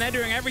awareness, and they're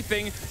doing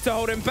everything to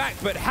hold him back,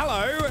 but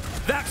hello,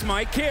 that's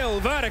my kill.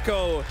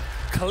 Vertical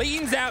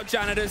cleans out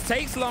Janitors,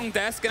 takes long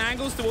desk, and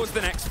angles towards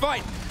the next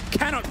fight.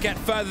 Cannot get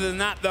further than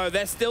that, though.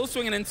 They're still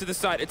swinging into the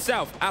site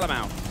itself.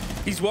 Alamau,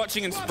 he's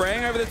watching and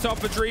spraying over the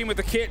top of Dream with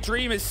the kit.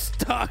 Dream is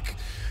stuck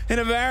in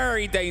a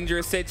very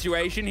dangerous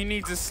situation. He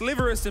needs a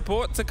sliver of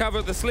support to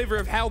cover the sliver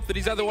of health that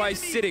he's otherwise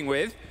sitting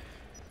with.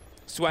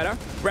 Sweater,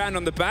 round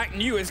on the back.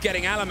 New is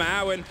getting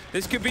Alamau, and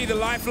this could be the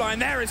lifeline.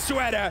 There is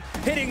Sweater,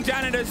 hitting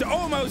Janitors,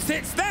 almost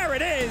hits. There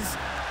it is.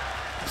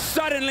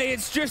 Suddenly,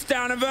 it's just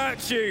down to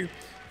Virtue.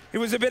 It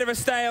was a bit of a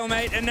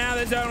stalemate, and now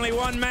there's only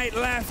one mate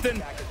left,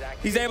 and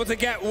he's able to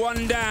get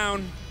one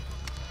down.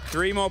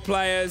 3 more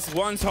players.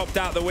 One's hopped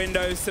out the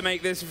windows to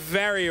make this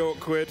very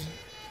awkward.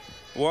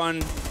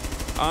 One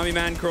army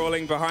man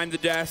crawling behind the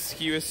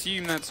desk. You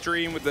assume that's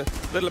Dream with the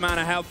little amount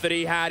of health that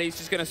he had. He's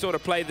just going to sort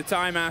of play the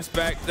time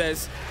aspect.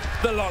 There's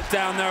the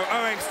lockdown, though.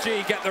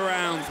 OXG get the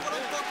round.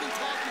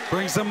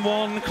 Brings them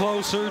one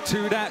closer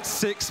to that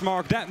 6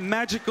 mark, that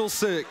magical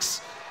 6,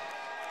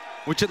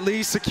 which at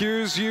least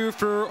secures you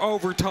for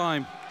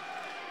overtime.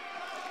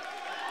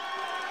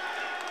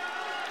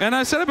 And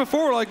I said it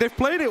before, like, they've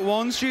played it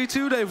once,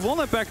 G2, they've won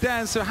it back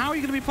then, so how are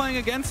you going to be playing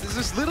against this?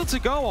 There's little to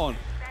go on.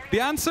 The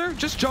answer,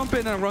 just jump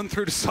in and run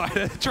through the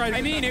side.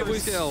 I mean, it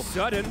was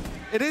sudden.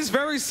 It is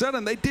very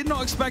sudden. They did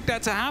not expect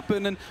that to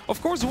happen. And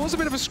of course, it was a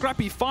bit of a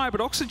scrappy fight,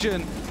 but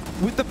Oxygen,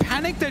 with the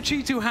panic that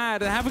G2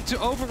 had and having to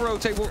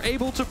over-rotate, were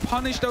able to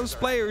punish those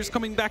players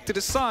coming back to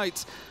the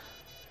site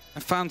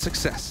and found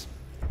success.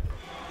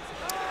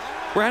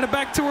 We're headed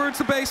back towards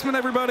the basement,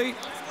 everybody.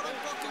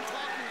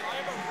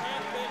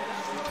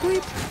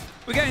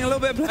 Bleep. We're getting a little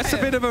bit of player. That's a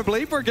bit of a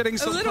bleep. We're getting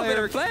some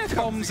player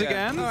comms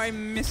again. Oh, I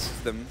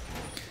missed them.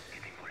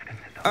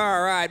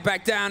 All right,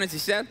 back down, as he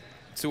said,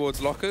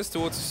 towards lockers,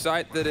 towards a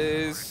site that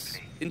is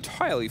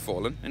entirely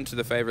fallen into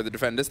the favor of the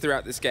defenders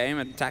throughout this game.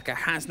 Attacker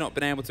has not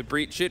been able to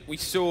breach it. We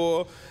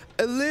saw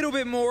a little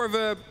bit more of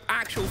an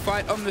actual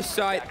fight on the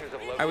site,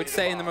 I would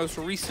say, in the most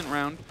recent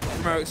round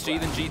from OXG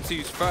than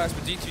G2's first,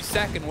 but G2's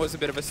second was a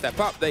bit of a step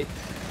up. They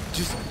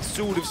just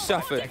sort of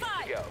suffered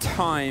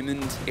time,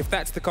 and if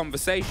that's the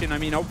conversation, I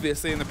mean,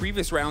 obviously in the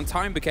previous round,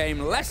 time became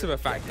less of a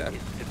factor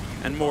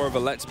and more of a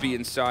let's be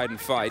inside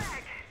and fight.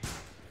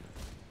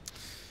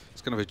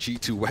 It's kind of a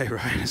G2 way,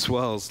 right, as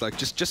well. It's like,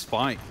 just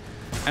fight.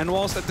 And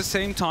whilst at the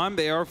same time,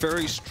 they are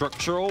very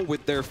structural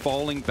with their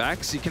falling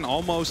backs, you can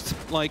almost,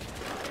 like,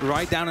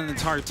 write down an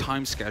entire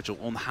time schedule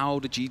on how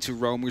the G2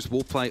 roamers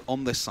will play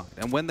on this side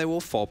and when they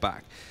will fall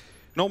back.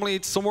 Normally,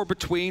 it's somewhere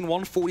between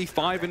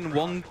 1:45 and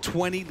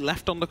 1:20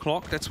 left on the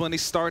clock. That's when they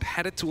start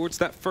headed towards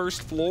that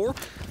first floor.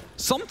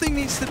 Something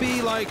needs to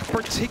be, like,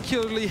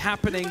 particularly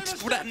happening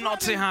for that not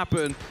to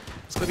happen.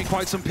 It's going to be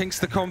quite some pinks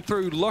to come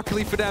through.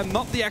 Luckily for them,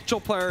 not the actual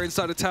player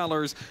inside the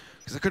tellers,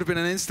 because it could have been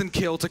an instant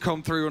kill to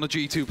come through on a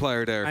G2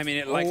 player there. I mean,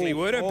 it likely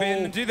would have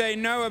been. Do they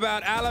know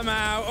about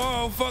Alamau?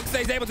 Oh,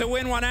 Foxay's able to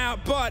win one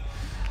out, but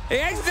he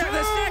exits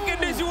the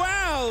second as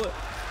well.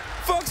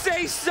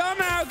 Foxay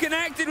somehow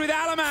connected with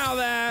Alamau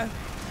there.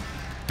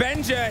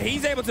 Benja,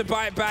 he's able to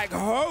bite back.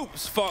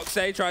 Hopes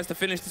Foxay tries to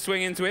finish the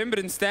swing into him, but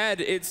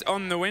instead it's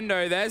on the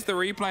window. There's the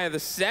replay of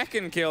the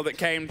second kill that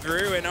came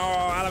through, and oh,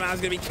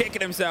 Alamau's going to be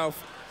kicking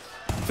himself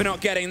for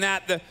not getting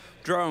that. The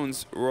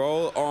drones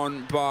roll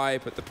on by,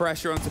 put the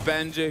pressure onto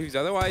Benja, who's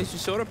otherwise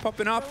just sort of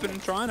popping up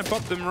and trying to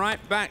pop them right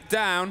back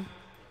down.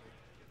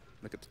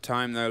 Look at the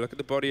time, though. Look at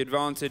the body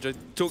advantage. I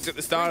talked at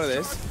the start of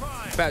this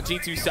about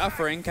G2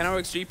 suffering. Can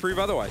OXG prove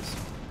otherwise?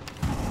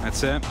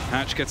 That's it.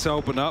 Hatch gets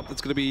opened up. That's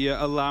going to be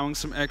allowing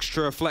some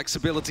extra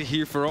flexibility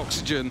here for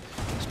Oxygen,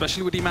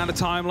 especially with the amount of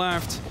time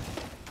left.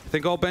 I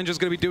think all Benja's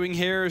going to be doing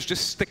here is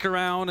just stick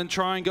around and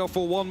try and go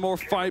for one more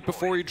fight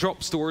before he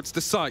drops towards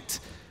the site.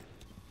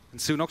 And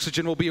soon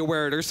Oxygen will be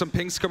aware. There's some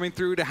pings coming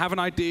through. They have an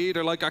ID.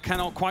 They're like, I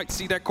cannot quite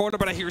see that corner,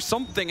 but I hear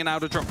something, and now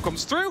the drop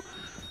comes through.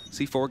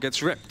 C4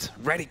 gets ripped,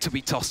 ready to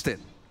be tossed in.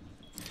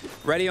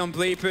 Ready on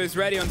bleepers,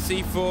 ready on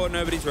C4,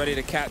 nobody's ready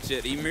to catch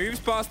it. He moves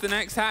past the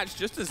next hatch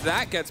just as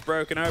that gets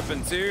broken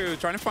open too,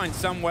 trying to find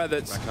somewhere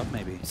that's back up,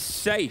 maybe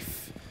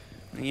safe.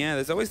 Yeah,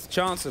 there's always the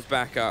chance of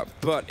backup,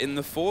 but in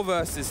the 4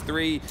 versus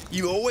 3,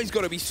 you always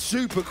got to be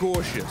super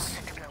cautious.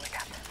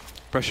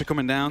 Pressure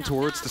coming down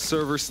towards the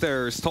server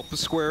stairs. Top of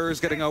square is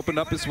getting opened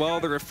up as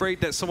well. They're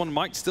afraid that someone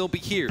might still be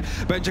here.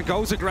 Benja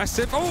goes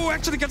aggressive. Oh,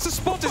 actually gets a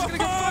spot. He's going to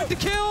go find the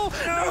kill.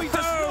 No, he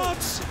does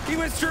not. He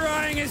was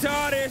trying his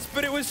hardest,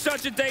 but it was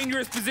such a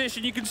dangerous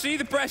position. You can see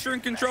the pressure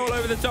and control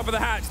over the top of the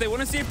hatch. They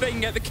want to see if they can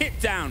get the kit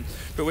down.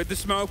 But with the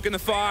smoke and the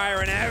fire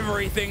and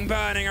everything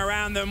burning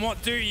around them,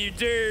 what do?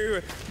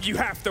 You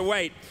have to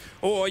wait.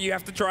 Or you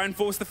have to try and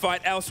force the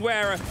fight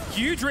elsewhere. A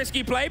huge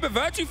risky play, but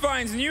Virtue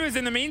finds Newers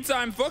in the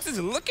meantime. Fox is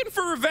looking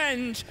for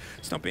revenge.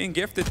 It's not being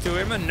gifted to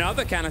him.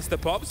 Another canister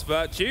pops.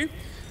 Virtue,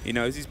 he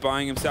knows he's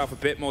buying himself a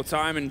bit more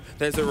time, and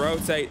there's a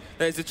rotate.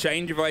 There's a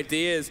change of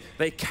ideas.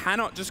 They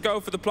cannot just go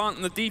for the plant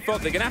on the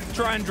default. They're going to have to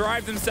try and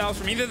drive themselves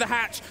from either the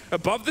hatch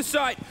above the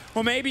site,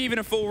 or maybe even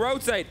a full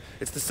rotate.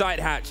 It's the site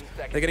hatch.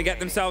 They're going to get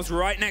themselves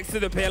right next to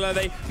the pillar.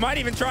 They might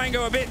even try and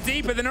go a bit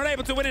deeper. They're not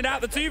able to win it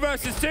out. The 2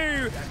 versus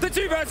 2. The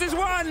 2 versus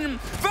 1.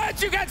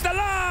 Virtue gets the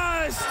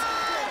last.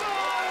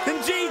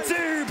 And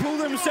G2 pull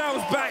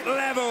themselves back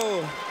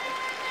level.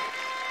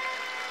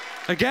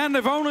 Again,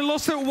 they've only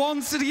lost it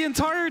once in the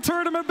entire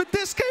tournament, but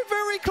this came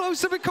very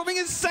close to becoming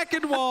his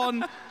second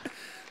one.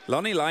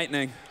 Lonnie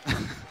Lightning.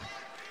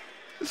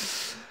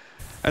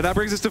 And that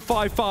brings us to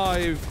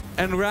 5-5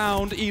 and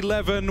round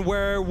 11,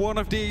 where one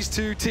of these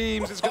two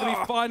teams is going to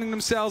be finding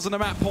themselves on a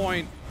map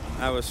point.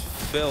 That was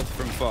filth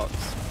from Fox.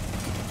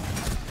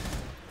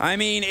 I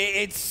mean,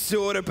 it's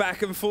sort of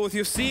back and forth.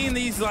 You're seeing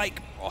these,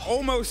 like,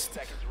 almost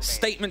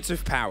statements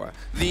of power.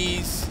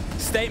 These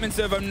statements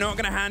of, I'm not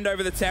going to hand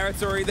over the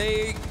territory.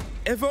 They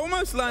have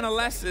almost learned a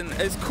lesson,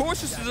 as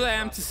cautious as I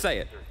am to say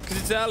it, because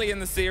it's early in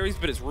the series,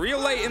 but it's real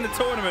late in the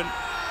tournament,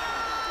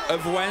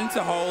 of when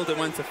to hold and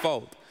when to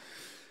fold.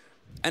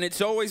 And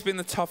it's always been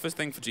the toughest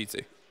thing for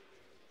G2.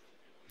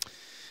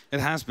 It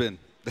has been.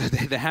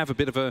 They have a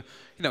bit of a,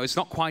 you know, it's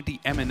not quite the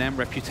M&M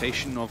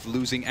reputation of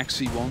losing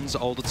XC1s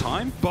all the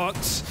time, but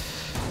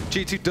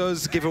G2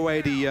 does give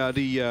away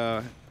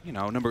the you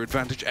know, number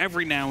advantage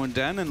every now and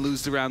then and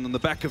lose the round on the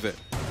back of it.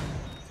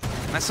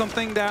 And that's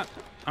something that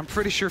I'm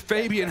pretty sure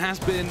Fabian has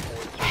been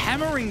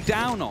hammering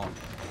down on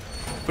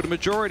for the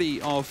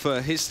majority of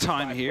his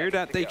time here,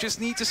 that they just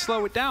need to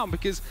slow it down,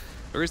 because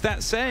there is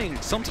that saying,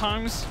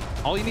 sometimes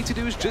all you need to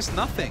do is just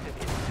nothing.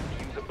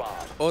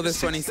 Or there's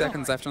 20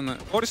 seconds left on the...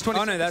 Or there's 20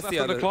 seconds left left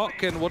on the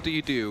clock, and what do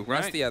you do,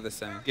 right? That's the other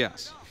saying.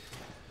 Yes.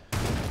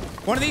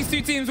 One of these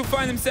two teams will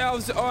find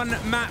themselves on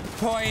map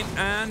point,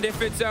 and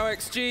if it's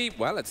OXG,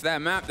 well, it's their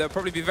map. They'll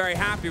probably be very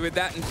happy with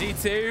that, and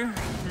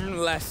G2,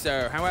 less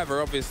so. However,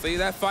 obviously,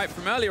 their fight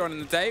from earlier on in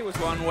the day was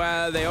one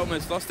where they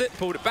almost lost it,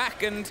 pulled it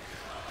back, and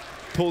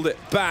pulled it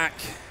back.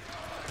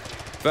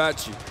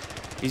 Virtue.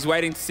 He's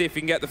waiting to see if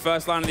he can get the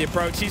first line of the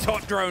approach. He's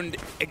hot droned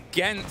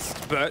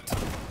against, but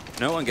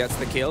no one gets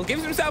the kill.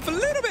 Gives himself a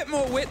little bit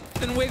more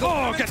width and wiggle.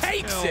 Oh,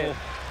 takes it.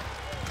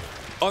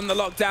 On the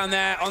lockdown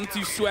there,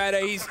 onto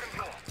Sweater. He's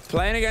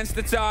playing against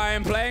the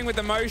time, playing with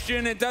the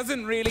motion. It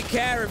doesn't really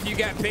care if you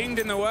get pinged,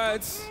 in the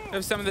words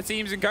of some of the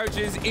teams and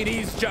coaches. It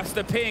is just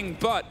a ping,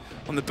 but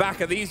on the back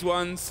of these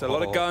ones, a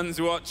lot of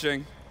guns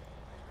watching.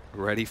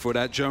 Ready for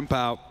that jump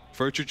out.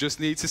 Virtue just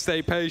needs to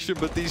stay patient,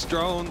 but these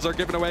drones are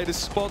giving away the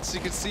spots.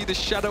 You can see the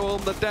shadow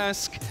on the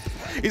desk.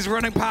 He's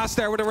running past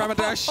there with a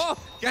Ramadash.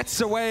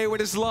 Gets away with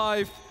his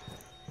life.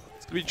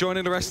 He's going to be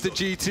joining the rest of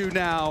G2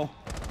 now.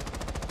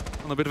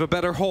 On a bit of a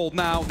better hold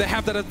now. They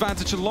have that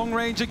advantage.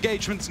 Long-range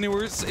engagement.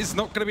 Newers is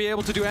not going to be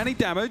able to do any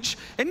damage.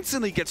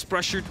 Instantly gets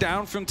pressured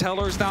down from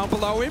Tellers down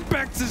below.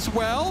 Impacts as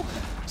well.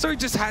 So he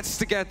just has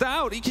to get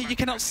out. You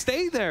cannot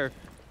stay there.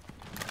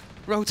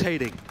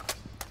 Rotating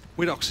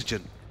with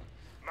oxygen.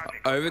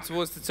 Over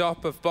towards the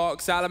top of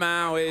box.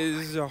 Alamau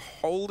is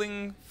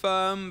holding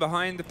firm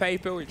behind the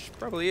paper, which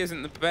probably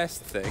isn't the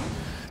best thing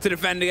to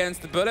defend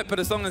against the bullet, but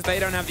as long as they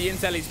don't have the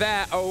intel, he's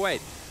there. Oh,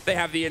 wait. They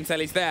have the intel,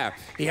 he's there.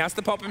 He has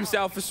to pop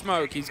himself a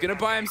smoke. He's going to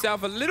buy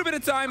himself a little bit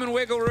of time and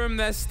wiggle room.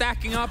 They're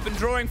stacking up and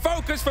drawing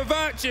focus for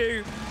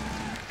Virtue.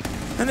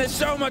 And there's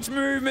so much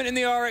movement in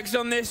the Oryx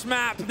on this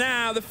map.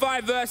 Now, the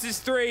 5 versus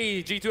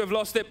 3. G2 have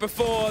lost it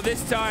before.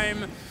 This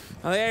time,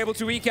 are they able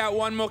to eke out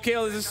one more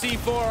kill? There's a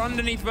C4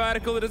 underneath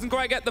vertical. It doesn't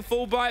quite get the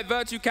full bite.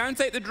 Virtue can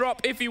take the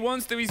drop if he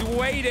wants to. He's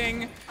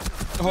waiting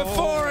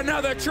before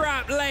another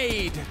trap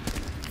laid.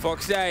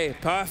 Fox A,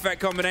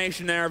 perfect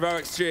combination there of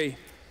OXG.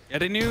 Yeah,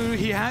 they knew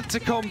he had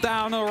to come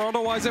down, or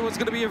otherwise there was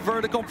going to be a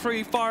vertical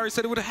pre-fire,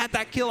 so they would have had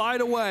that kill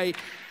either way.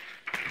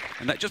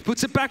 And that just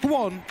puts it back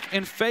one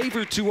in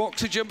favor to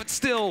Oxygen, but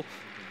still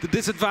the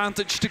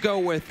disadvantage to go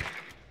with.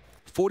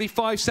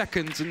 45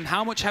 seconds, and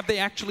how much have they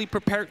actually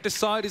prepared this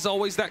side is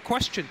always that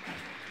question.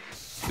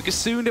 Because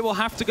soon they will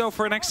have to go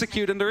for an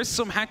execute, and there is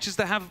some hatches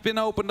that have been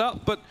opened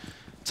up, but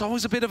it's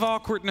always a bit of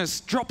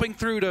awkwardness dropping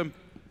through them.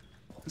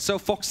 And so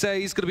Fox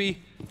A is going to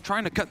be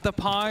trying to cut the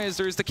pie as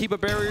there's the Keeper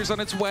barriers on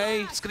its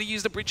way. He's going to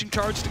use the breaching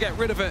charge to get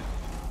rid of it,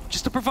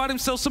 just to provide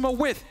himself some more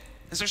width,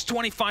 as there's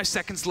 25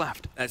 seconds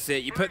left. That's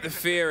it. You put the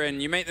fear in.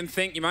 You make them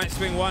think you might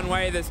swing one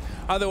way. There's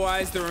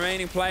otherwise the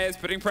remaining players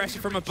putting pressure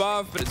from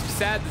above, but as we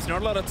said, there's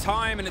not a lot of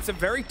time, and it's a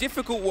very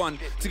difficult one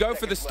to go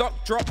for the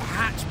stock drop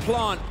hatch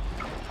plant.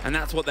 And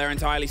that's what they're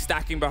entirely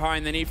stacking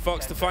behind. They need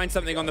Fox to find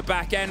something on the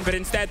back end, but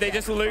instead they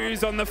just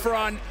lose on the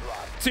front.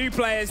 2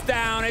 players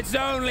down. It's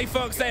only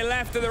Fox they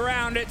left of the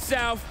round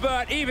itself,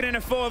 but even in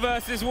a 4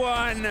 versus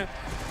 1,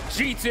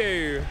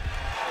 G2,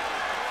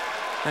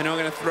 they're not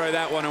going to throw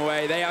that one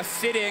away. They are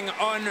sitting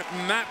on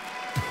map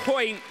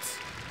point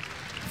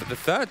for the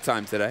 3rd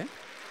time today.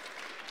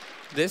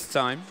 This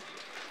time,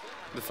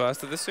 the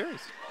first of the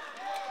series.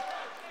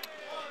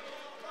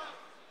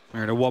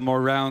 There are 1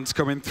 more rounds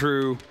coming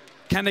through.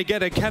 Can they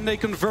get it? Can they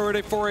convert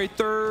it for a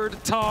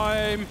 3rd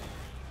time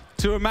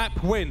to a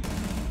map win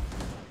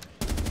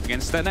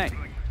against NA?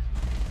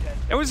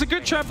 It was a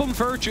good trap on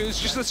Virtue. It's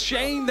just a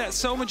shame that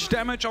so much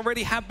damage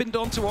already had been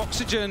done to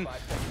Oxygen.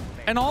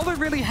 And all they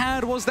really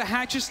had was the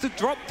hatches to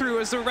drop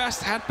through, as the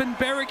rest had been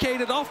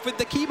barricaded off with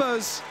the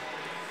Kibas.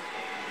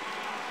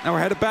 Now we're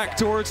headed back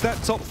towards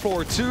that top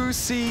floor, 2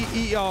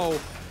 CEO.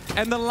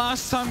 And the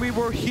last time we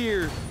were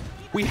here,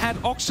 we had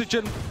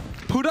Oxygen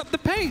put up the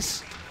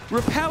pace.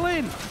 Repel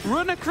in,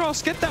 run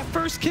across, get that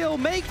first kill,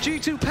 make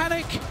G2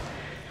 panic,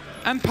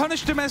 and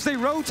punish them as they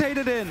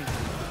rotated in.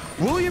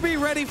 Will you be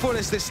ready for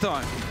this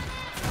time?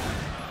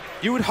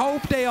 You would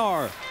hope they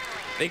are.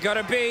 They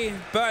gotta be,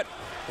 but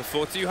the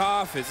 4-2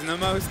 half is the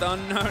most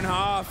unknown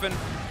half, and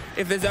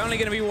if there's only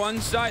gonna be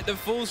one site that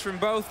falls from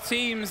both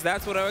teams,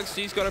 that's what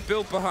OXG's gotta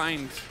build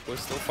behind. We're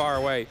still far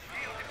away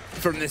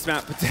from this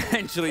map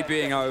potentially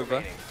being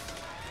over.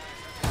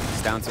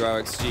 Down to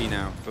OXG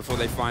now, before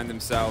they find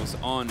themselves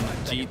on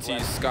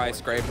G2's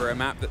Skyscraper, a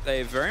map that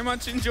they've very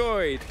much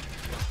enjoyed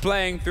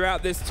playing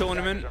throughout this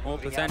tournament, or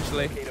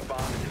potentially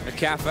a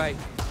Kafe.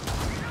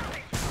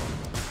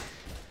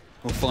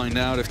 We'll find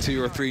out if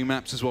 2 or 3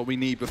 maps is what we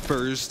need, but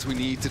first we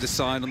need to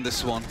decide on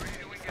this one.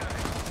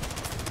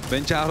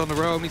 Bench out on the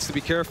road needs to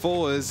be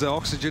careful, as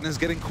Oxygen is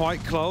getting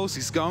quite close.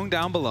 He's going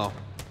down below.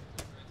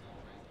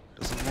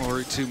 Doesn't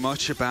worry too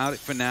much about it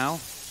for now.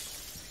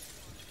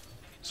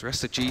 The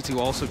rest of G2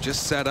 also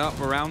just set up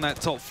around that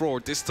top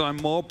floor. This time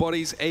more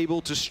bodies able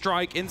to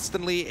strike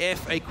instantly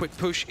if a quick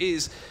push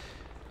is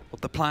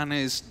what the plan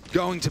is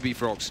going to be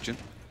for Oxygen.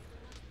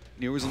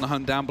 Nero is on the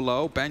hunt down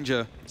below.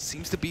 Benja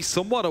seems to be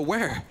somewhat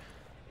aware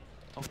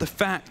of the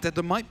fact that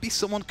there might be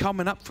someone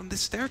coming up from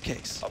this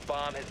staircase. A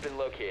bomb has been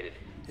located.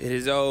 It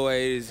is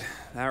always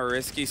that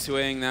risky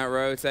swing, that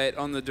rotate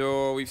on the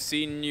door. We've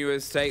seen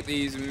Newers take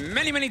these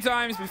many, many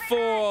times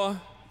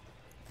before.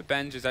 The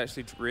bench has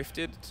actually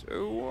drifted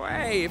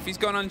away. If he's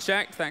gone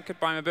unchecked, that could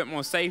buy him a bit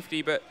more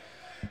safety, but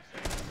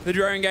the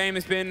drone game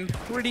has been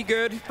pretty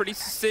good, pretty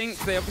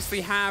succinct. They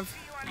obviously have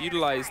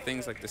utilized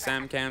things like the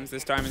SAM cams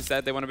this time.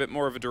 Instead, they want a bit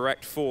more of a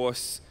direct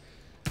force,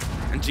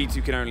 and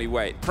G2 can only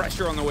wait.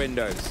 Pressure on the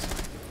windows.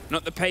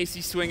 Not the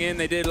pacey swing in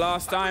they did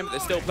last time, but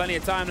there's still plenty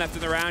of time left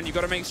in the round. You've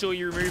got to make sure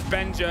you remove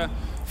Benja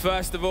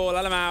first of all.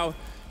 Alamau,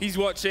 he's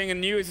watching,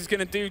 and Newers is going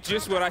to do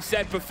just what I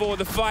said before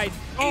the fight.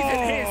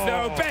 Isn't his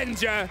though,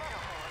 Benja.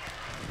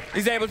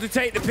 He's able to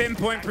take the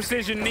pinpoint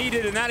precision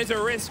needed, and that is a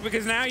risk,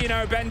 because now you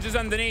know Benja's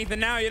underneath, and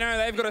now you know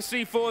they've got a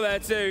C4 there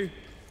too.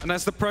 And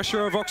that's the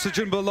pressure of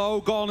Oxygen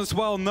below gone as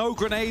well. No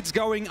grenades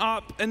going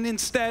up, and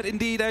instead,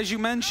 indeed, as you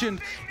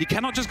mentioned, you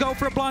cannot just go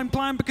for a blind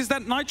plan, because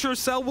that nitro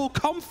cell will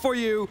come for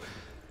you.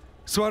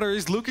 Sweater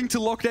is looking to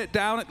lock that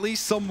down at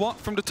least somewhat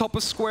from the top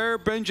of square.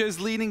 Benja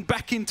is leaning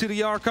back into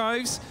the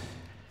archives.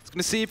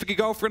 Gonna see if he can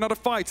go for another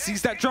fight.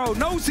 Sees that drone,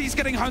 knows he's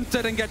getting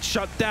hunted and gets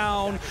shut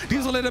down.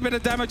 Deals a little bit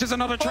of damage as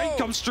another trade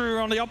comes through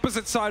on the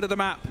opposite side of the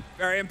map.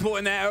 Very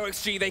important there,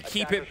 OXG, they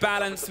keep it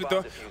balanced. With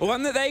the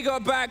one that they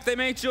got back, they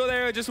made sure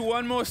they were just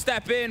one more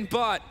step in,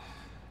 but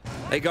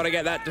they gotta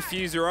get that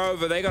diffuser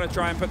over. They gotta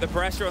try and put the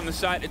pressure on the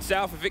site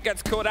itself. If it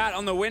gets caught out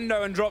on the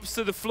window and drops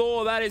to the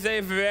floor, that is a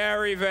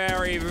very,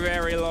 very,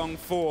 very long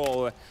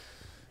fall.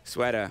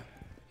 Sweater.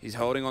 He's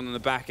holding on the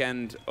back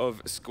end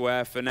of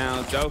Square for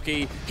now.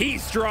 Doki,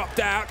 he's dropped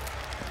out.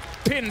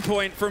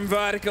 Pinpoint from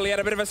vertical. He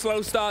had a bit of a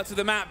slow start to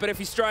the map, but if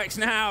he strikes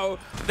now,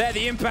 they're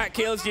the impact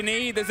kills you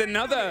need. There's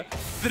another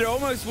that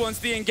almost wants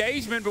the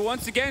engagement, but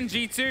once again,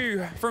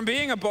 G2, from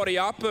being a body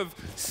up, have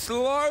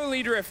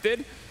slowly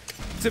drifted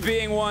to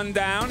being 1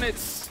 down.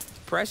 It's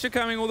pressure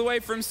coming all the way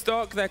from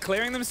stock. They're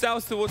clearing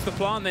themselves towards the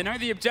plant. They know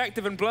the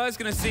objective, and Blur's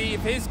gonna see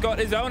if he's got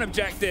his own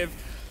objective.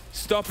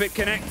 Stop it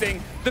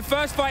connecting. The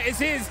first fight is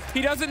his.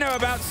 He doesn't know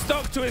about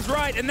stock to his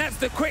right, and that's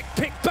the quick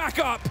pick back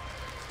up.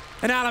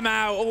 And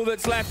Alamau, all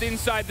that's left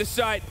inside the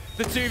site.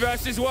 The 2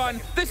 versus 1.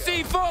 The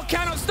C4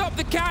 cannot stop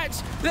the catch.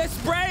 They're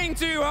spraying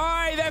too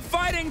high. They're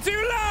fighting too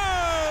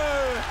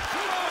low.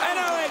 And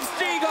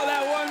OXG got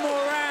that 1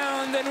 more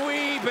round, and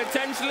we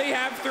potentially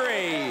have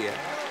 3.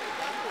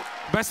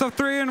 Best of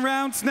 3 in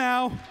rounds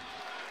now.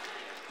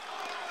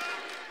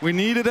 We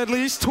needed at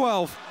least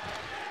 12.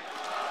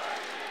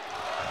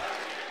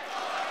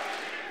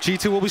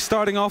 G2 will be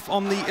starting off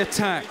on the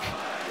attack.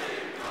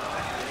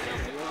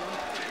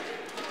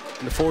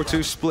 And the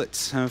 4-2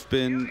 splits have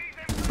been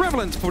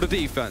prevalent for the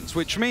defense,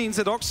 which means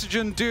that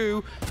Oxygen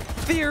do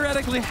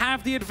theoretically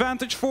have the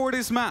advantage for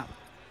this map,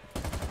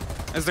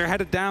 as they're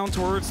headed down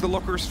towards the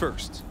lockers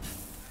first.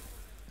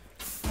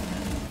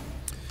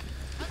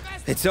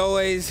 It's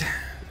always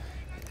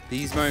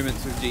these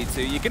moments with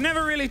G2. You can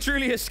never really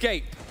truly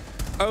escape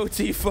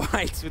OT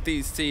fights with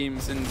these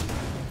teams, and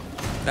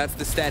that's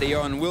the steady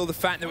on. Will the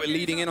fact that we're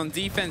leading in on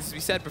defense, as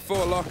we said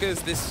before,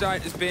 Lockers, this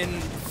site has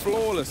been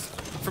flawless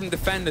from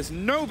defenders.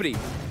 Nobody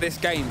this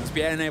game has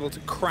been able to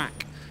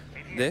crack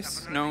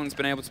this. No one's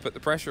been able to put the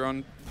pressure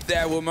on.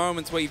 There were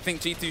moments where you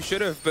think G2 should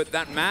have, but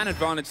that man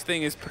advantage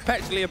thing is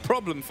perpetually a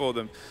problem for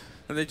them,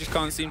 and they just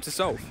can't seem to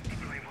solve.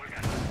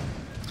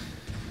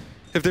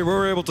 If they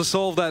were able to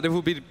solve that, it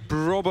would be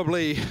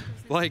probably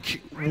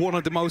like one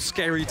of the most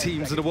scary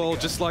teams in the world,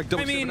 just like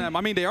W7M.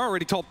 I mean, they are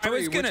already top 3. I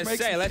was going to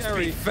say, let's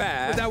be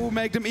fair. But that will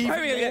make them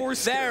even more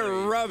scary.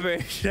 They're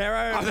rubbish. You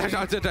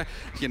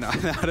know,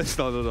 that's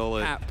not at all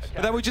it.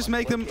 But that would just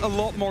make them a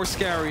lot more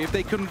scary. If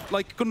they can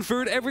like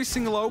convert every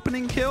single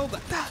opening kill,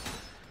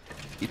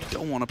 you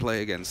don't want to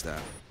play against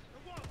that.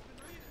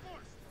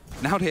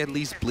 Now they at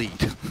least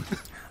bleed.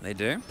 They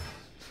do.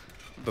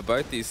 But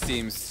both these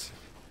teams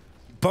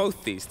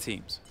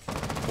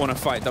want to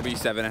fight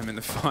W7M in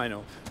the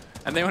final.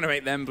 And they want to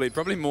make them bleed,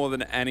 probably more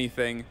than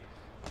anything.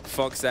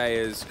 Fox A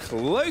is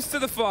close to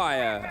the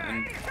fire.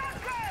 And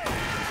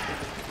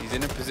he's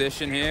in a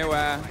position here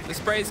where the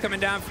spray's coming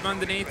down from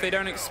underneath. They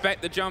don't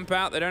expect the jump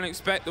out. They don't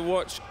expect the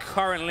watch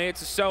currently.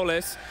 It's a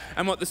Solis.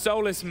 And what the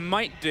Solis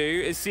might do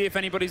is see if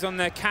anybody's on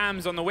their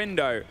cams on the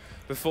window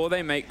before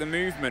they make the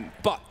movement.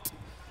 But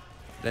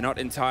they're not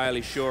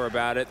entirely sure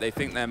about it. They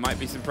think there might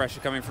be some pressure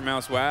coming from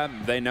elsewhere.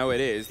 They know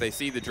it is. They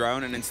see the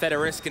drone, and instead of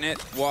risking it,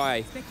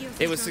 why?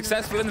 It was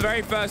successful in the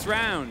very first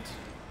round,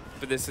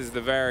 but this is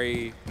the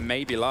very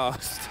maybe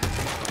last.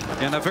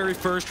 Yeah, in that very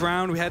first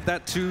round, we had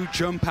that 2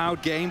 jump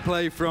out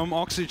gameplay from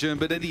Oxygen,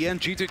 but in the end,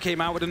 G2 came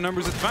out with a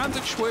numbers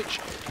advantage, which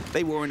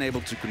they weren't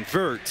able to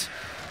convert.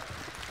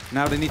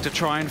 Now they need to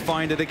try and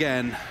find it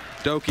again.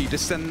 Doki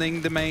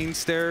descending the main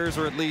stairs,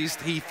 or at least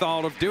he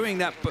thought of doing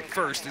that, but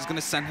first he's going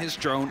to send his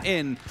drone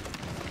in.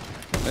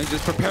 And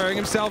just preparing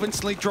himself,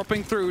 instantly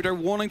dropping through. They're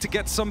wanting to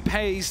get some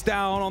pace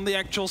down on the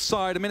actual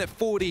side.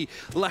 1:40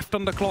 left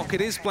on the clock.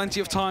 It is plenty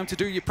of time to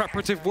do your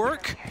preparative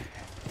work.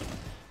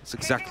 That's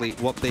exactly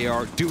what they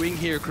are doing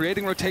here,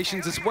 creating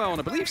rotations as well. And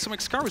I believe some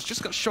X-Kairos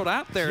just got shot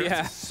out there.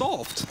 Yeah. It's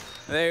soft.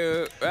 They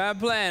were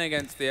playing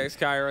against the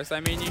X-Kairos.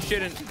 I mean, you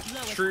shouldn't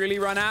truly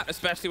run out,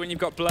 especially when you've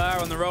got Blur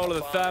on the role of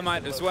the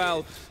Thermite as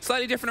well.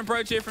 Slightly different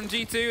approach here from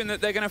G2 in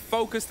that they're going to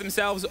focus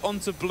themselves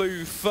onto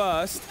Blue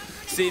first.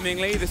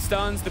 Seemingly, the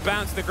stuns, the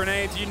bounce, the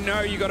grenades, you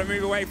know you got to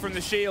move away from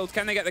the shield.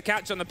 Can they get the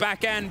catch on the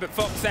back end? But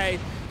Fox A,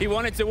 he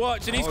wanted to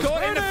watch, and he's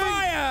caught in the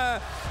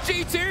fire!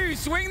 G2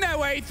 swing their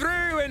way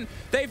through, and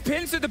they've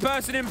pincered the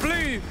person in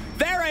blue.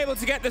 They're able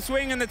to get the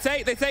swing and the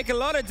take. They take a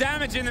lot of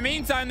damage in the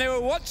meantime. They were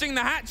watching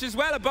the hatch as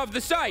well above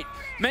the site,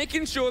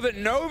 making sure that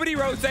nobody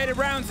rotated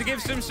around to give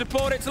some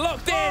support. It's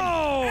locked in,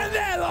 and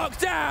they're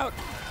locked out.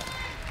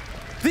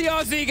 The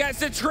Aussie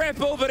gets a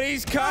triple, but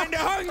he's kind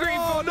of hungry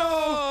for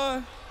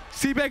more.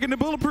 Seabag in the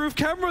bulletproof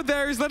camera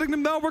there is letting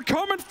them know we're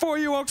coming for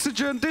you,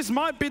 Oxygen. This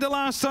might be the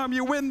last time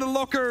you win the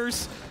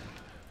Lockers.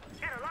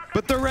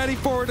 But they're ready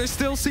for it. There's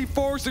still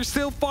C4s, there's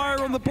still fire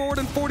on the board,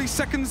 and 40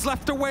 seconds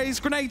left away.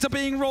 Grenades are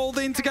being rolled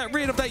in to get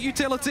rid of that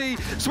utility.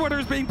 Sweater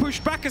is being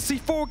pushed back as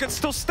C4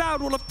 gets tossed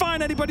out. Will it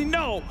find anybody?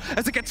 No,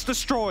 as it gets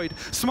destroyed.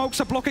 Smokes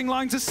are blocking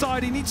lines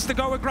aside. He needs to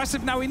go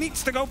aggressive now. He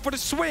needs to go for the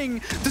swing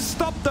to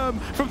stop them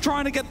from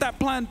trying to get that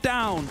plant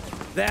down.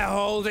 They're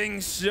holding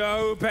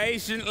so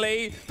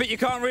patiently, but you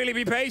can't really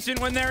be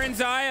patient when they're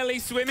entirely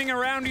swimming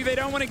around you. They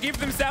don't want to give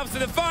themselves to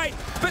the fight,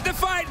 but the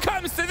fight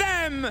comes to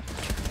them.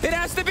 It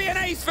has to be an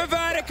ace for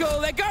vertical.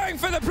 They're going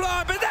for the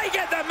plant, but they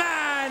get the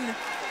man.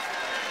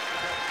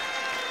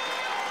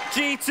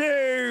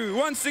 G2,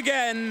 once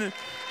again,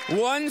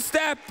 one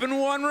step and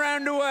one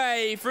round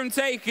away from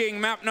taking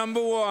map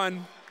number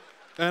 1.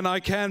 And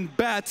I can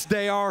bet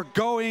they are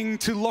going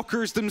to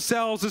Lockers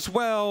themselves as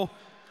well.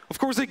 Of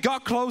course, they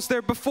got close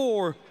there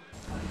before.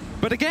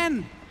 But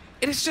again,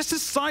 it is just a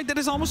side that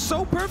is almost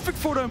so perfect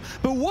for them.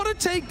 But what a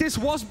take this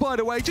was, by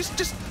the way.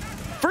 Just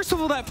first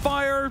of all, that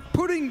fire,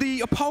 putting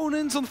the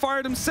opponents on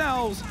fire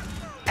themselves,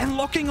 and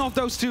locking off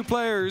those 2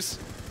 players.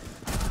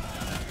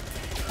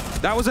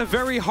 That was a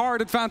very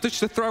hard advantage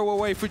to throw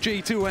away for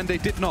G2, and they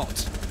did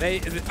not.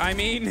 I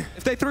mean,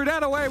 if they threw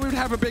that away, we would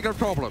have a bigger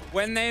problem.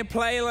 When they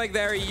play like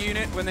they're a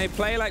unit, when they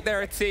play like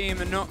they're a team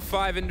and not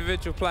 5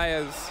 individual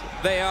players,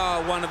 they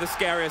are one of the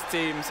scariest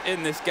teams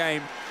in this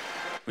game.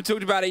 We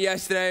talked about it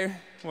yesterday,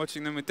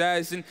 watching them with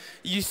Dez, and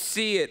you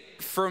see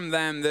it from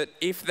them that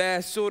if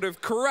they're sort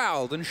of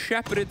corralled and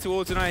shepherded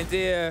towards an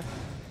idea,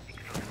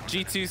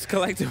 G2's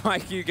collective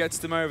IQ gets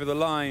them over the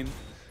line.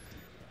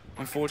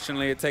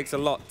 Unfortunately, it takes a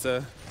lot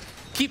to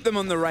keep them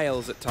on the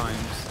rails at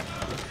times.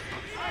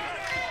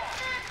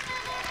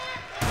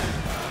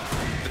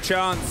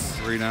 Chance.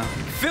 Arena.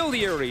 Fill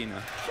the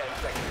arena.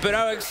 But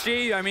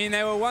OXG, I mean,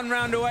 they were 1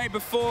 round away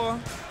before.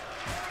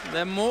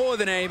 They're more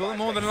than able,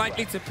 more than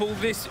likely to pull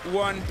this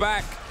one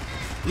back.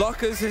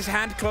 Lockers has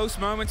had close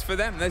moments for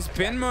them. There's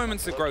been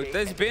moments of growth.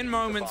 There's been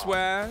moments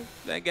where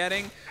they're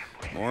getting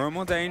more and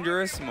more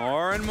dangerous,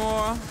 more and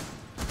more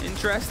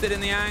interested in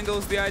the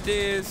angles, the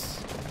ideas.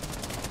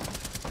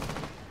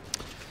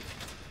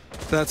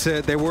 That's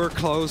it. They were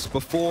close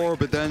before,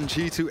 but then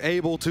G2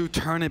 able to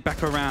turn it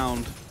back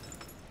around.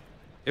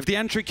 If the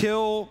entry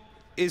kill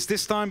is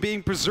this time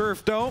being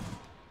preserved though,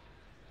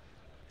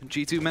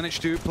 G2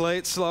 managed to play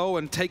it slow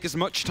and take as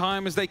much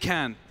time as they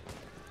can.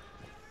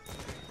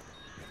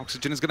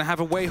 Oxygen is going to have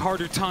a way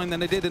harder time than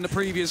they did in the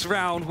previous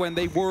round when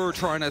they were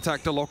trying to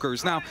attack the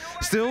lockers. Now,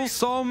 still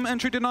some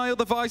entry denial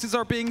devices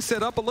are being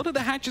set up. A lot of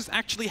the hatches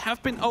actually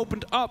have been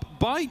opened up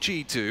by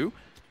G2.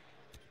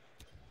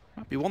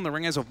 Might be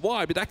wondering as of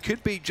why, but that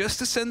could be just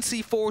to send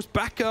C4s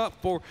back up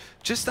or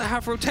just to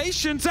have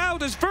rotations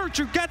out as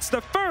Virtue gets the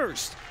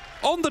first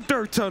on the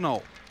dirt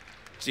tunnel.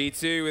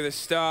 G2 with a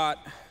start,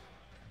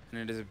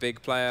 and it is a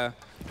big player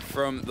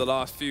from the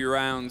last few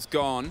rounds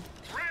gone.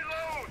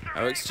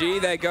 OXG,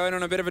 they're going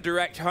on a bit of a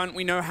direct hunt.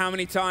 We know how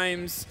many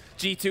times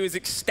G2 has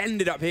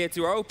extended up here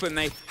to open.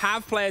 They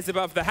have players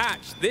above the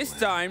hatch. This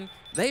time,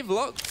 they've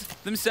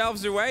locked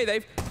themselves away.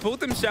 They've pulled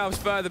themselves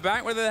further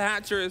back. Whether the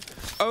hatcher is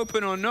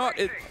open or not,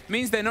 it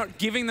means they're not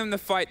giving them the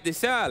fight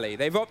this early.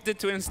 They've opted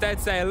to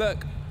instead say,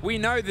 look, we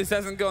know this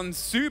hasn't gone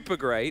super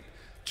great,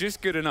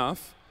 just good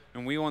enough,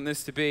 and we want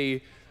this to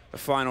be a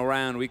final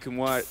round. We can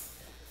work.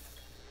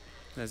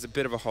 There's a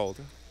bit of a hold.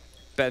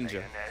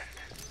 Benja.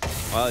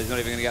 Well, he's not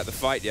even going to get the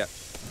fight yet.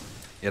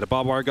 Yeah, the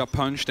barbed wire got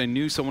punched. They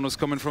knew someone was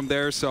coming from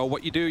there. So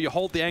what you do, you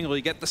hold the angle,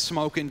 you get the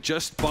smoke and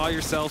just buy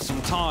yourself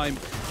some time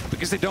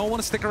because they don't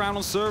want to stick around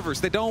on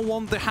servers. They don't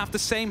want to have the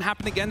same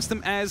happen against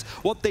them as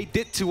what they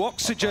did to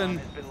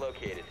Oxygen.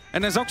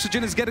 And as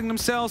Oxygen is getting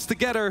themselves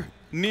together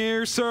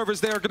near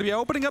servers, they are going to be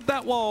opening up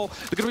that wall.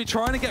 They're going to be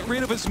trying to get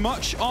rid of as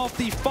much of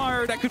the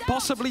fire that could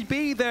possibly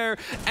be there.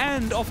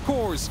 And, of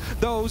course,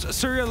 those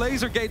serial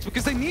laser gates,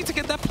 because they need to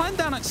get that plant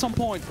down at some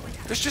point.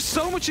 There's just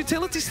so much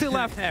utility still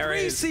left. 3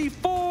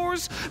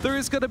 C4s. There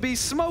is going to be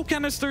smoke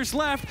canisters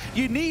left.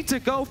 You need to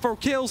go for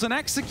kills and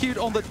execute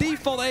on the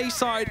default A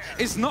side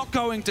is not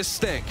going to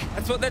stick.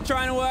 That's what they're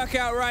trying to work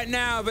out right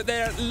now, but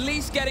they're at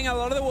least getting a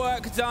lot of the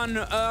work done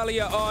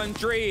earlier on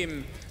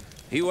Dream.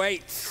 He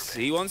waits,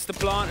 he wants to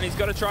plant, and he's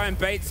got to try and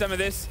bait some of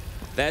this.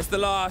 There's the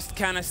last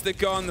canister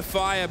gone, the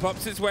fire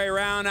pops its way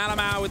around.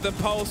 Alamau with the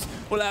pulse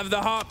will have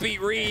the heartbeat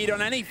read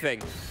on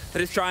anything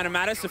that is trying to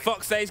matter, so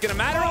Foxay is going to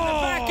matter on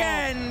the back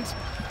end.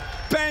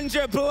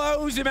 Benja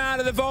blows him out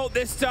of the vault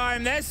this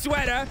time. There's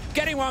Sweater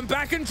getting one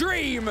back, and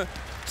Dream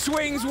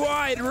swings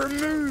wide,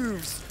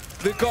 removes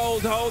the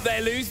gold hold.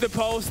 They lose the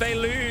pulse, they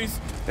lose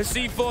a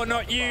C4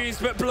 not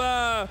used, but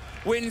Blur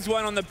wins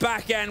one on the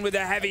back end with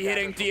a heavy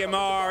hitting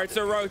DMR. It's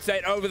a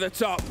rotate over the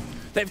top.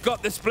 They've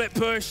got the split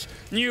push.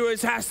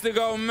 Newers has to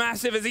go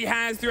massive as he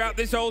has throughout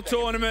this whole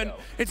tournament.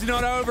 It's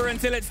not over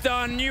until it's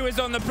done. Newers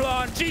on the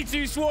plant.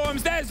 G2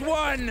 swarms. There's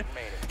one.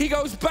 He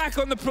goes back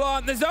on the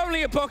plant. There's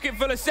only a pocket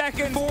full of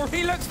seconds.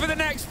 He looks for the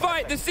next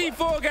fight. The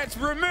C4 gets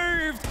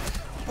removed.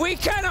 We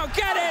cannot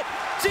get it.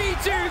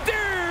 G2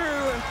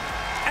 do.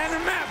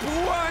 And map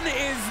 1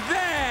 is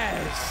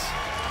theirs.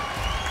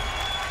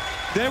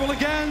 They will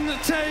again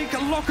take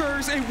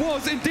lockers. It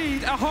was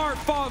indeed a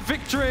hard-fought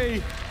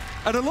victory.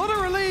 And a lot of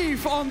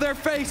relief on their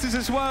faces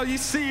as well. You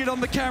see it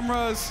on the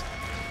cameras.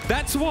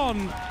 That's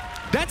one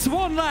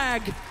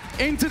leg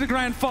into the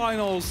grand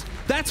finals.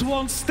 That's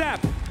one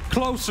step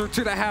closer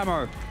to the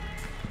hammer.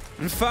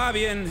 And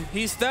Fabian,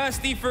 he's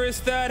thirsty for his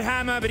third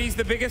hammer, but he's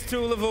the biggest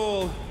tool of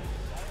all.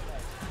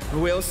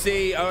 We'll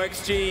see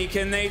OXG,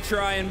 can they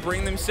try and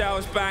bring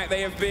themselves back?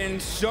 They have been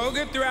so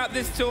good throughout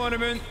this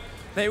tournament.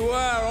 They were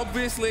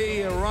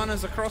obviously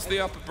runners across the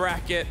upper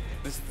bracket.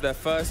 This is their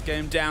first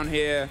game down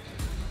here.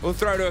 We'll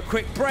throw to a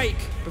quick break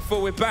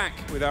before we're back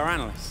with our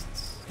analysts.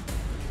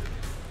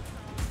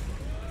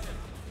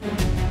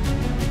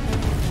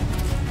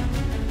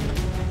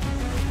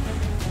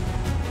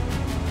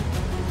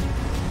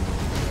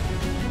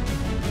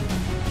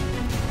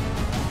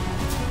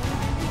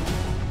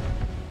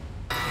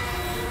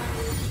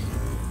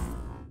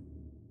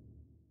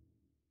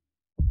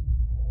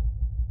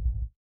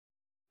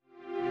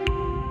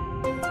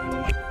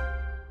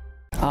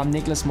 I'm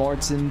Nicholas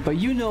Mortensen, but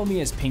you know me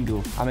as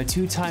Pingu. I'm a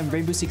 2-time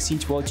Rainbow Six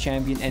Siege World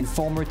Champion and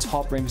former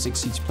top Rainbow Six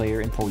Siege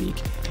player in Pro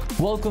League.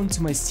 Welcome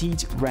to my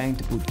Siege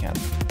Ranked Bootcamp.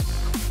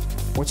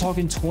 We're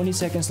talking 20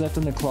 seconds left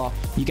on the clock,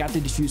 you got the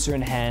diffuser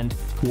in hand,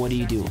 what do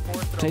you do?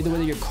 Play the way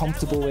that you're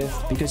comfortable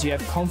with, because you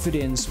have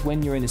confidence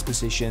when you're in this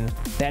position,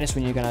 that is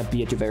when you're gonna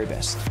be at your very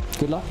best.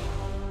 Good luck.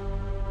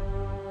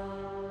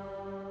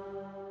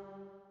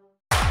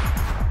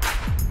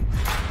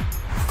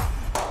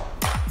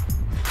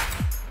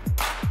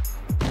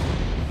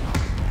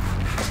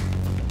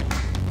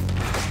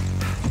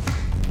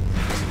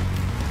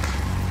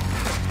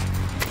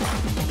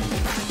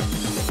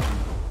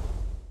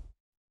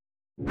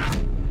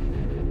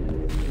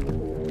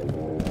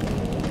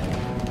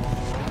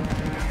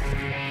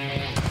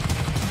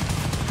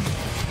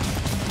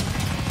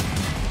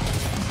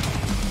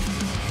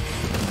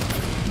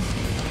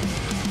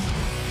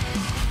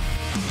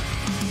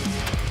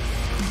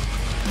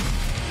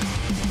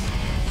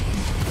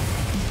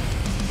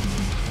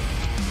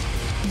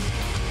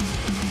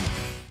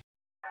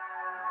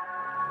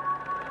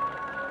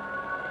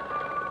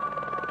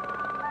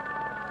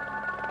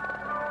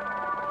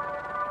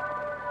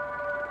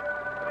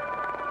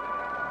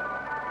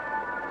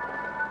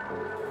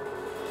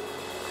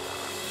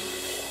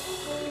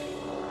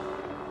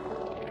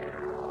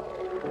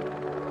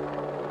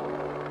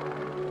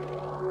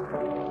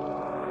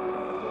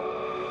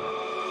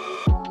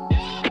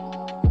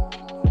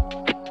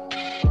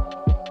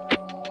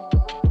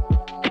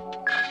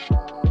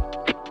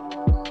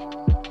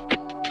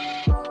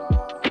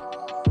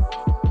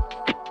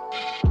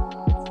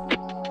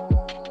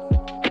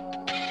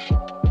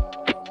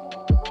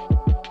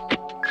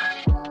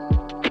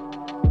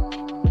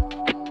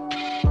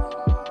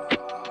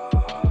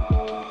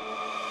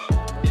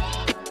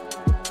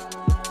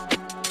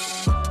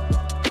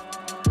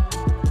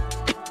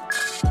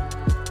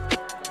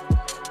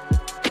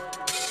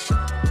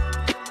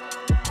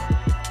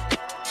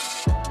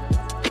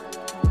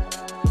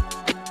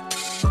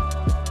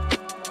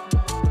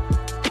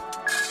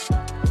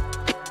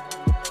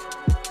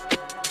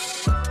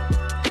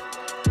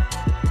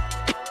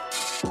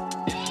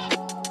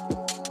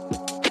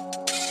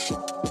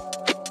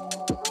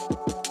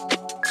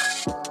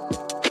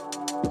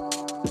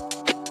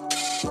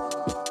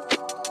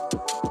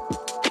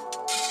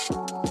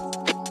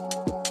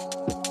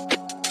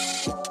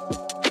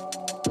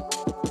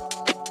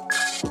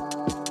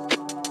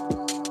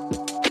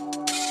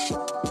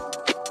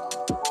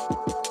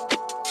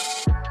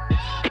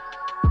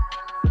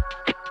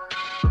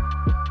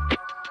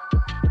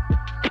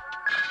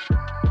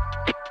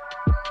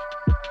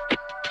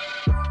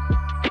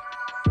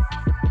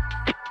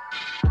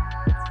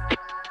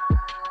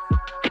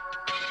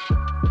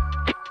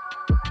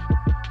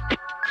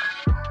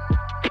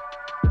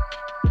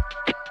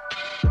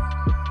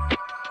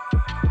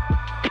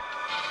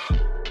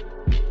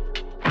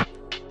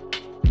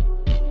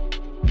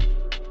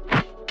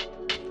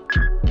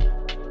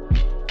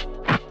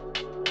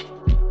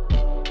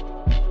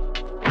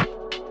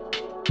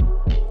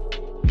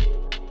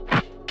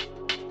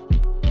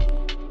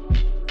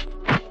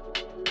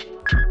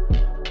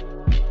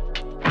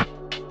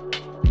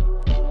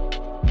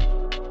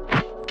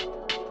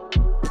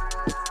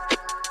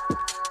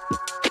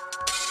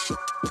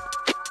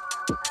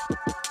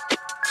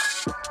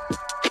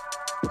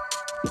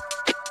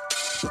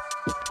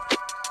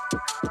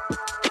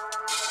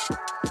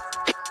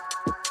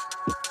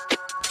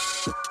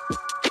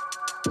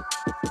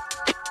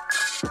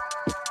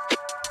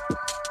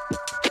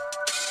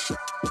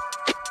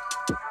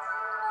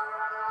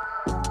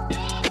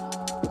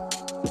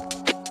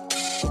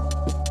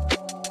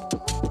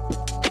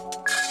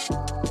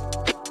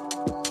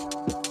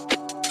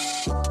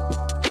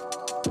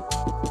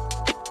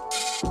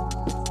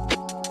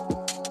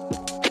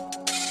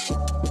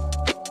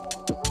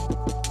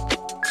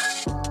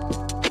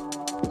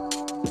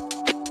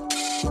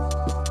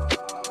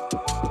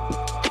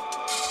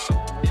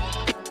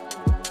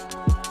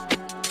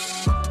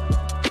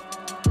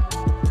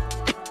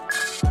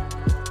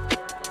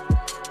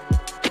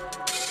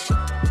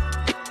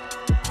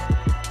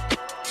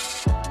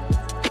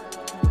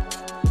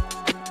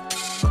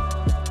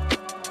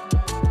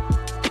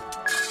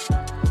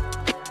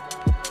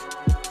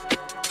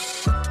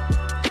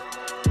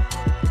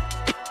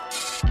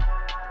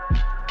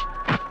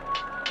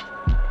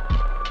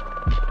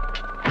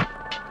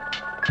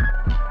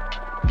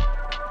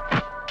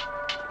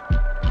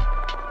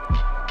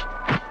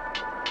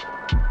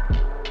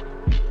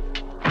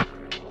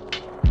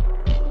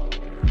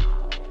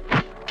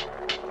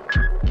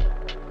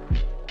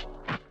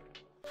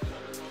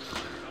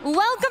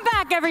 Welcome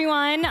back,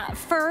 everyone.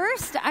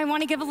 First, I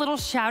want to give a little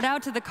shout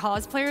out to the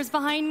cosplayers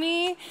behind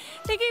me.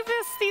 They gave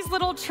us these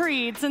little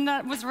treats, and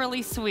that was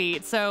really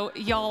sweet. So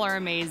y'all are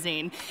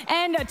amazing.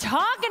 And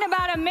talking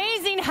about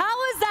amazing, how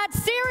was that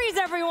series,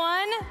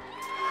 everyone?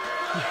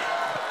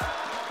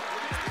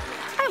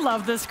 I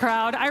love this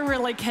crowd. I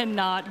really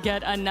cannot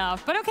get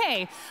enough. But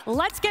okay,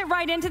 let's get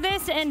right into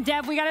this. And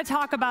Dev, we got to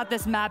talk about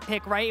this map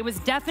pick, right? It was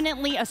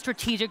definitely a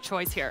strategic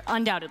choice here,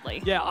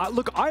 undoubtedly. Yeah,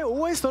 look, I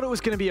always thought it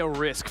was going to be a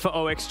risk for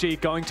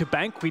OXG going to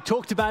Bank. We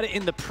talked about it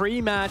in the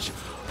pre-match.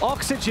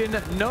 Oxygen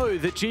know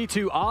that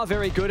G2 are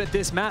very good at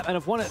this map and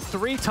have won it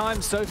 3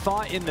 times so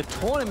far in the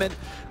tournament.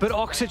 But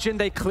Oxygen,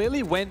 they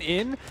clearly went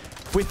in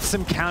with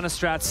some counter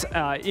strats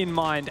in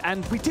mind.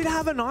 And we did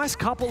have a nice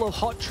couple of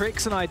hot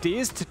tricks and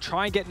ideas to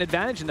try and get an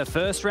advantage in the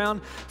first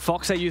round.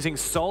 Fox are using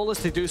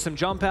Solus to do some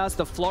jump outs,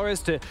 the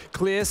Flores to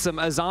clear some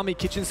Azami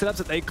kitchen setups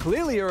that they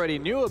clearly already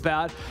knew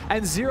about,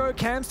 and Zero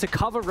Cams to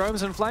cover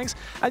roams and flanks.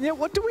 And yet,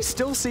 what do we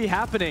still see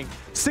happening?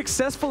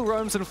 Successful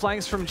roams and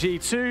flanks from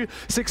G2,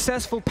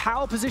 successful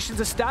power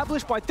positions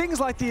established by things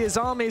like the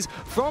Azamis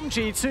from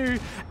G2,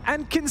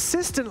 and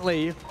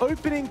consistently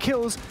opening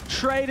kills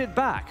traded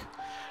back.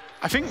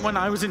 I think when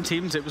I was in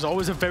teams, it was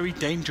always a very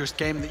dangerous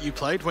game that you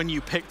played when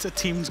you picked a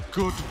team's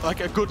good, like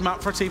a good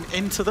map for a team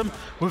into them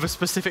with a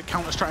specific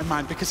counter strat in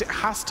mind, because it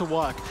has to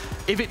work.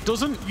 If it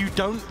doesn't, you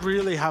don't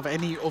really have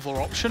any other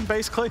option,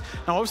 basically.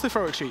 Now, obviously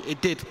for OXG,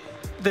 it did.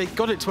 They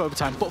got it to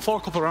overtime, but for a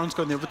couple of rounds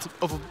going the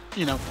other,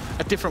 you know,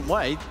 a different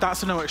way,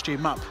 that's an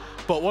OXG map.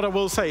 But what I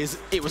will say is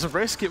it was a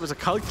risk, it was a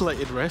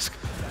calculated risk,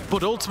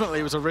 but ultimately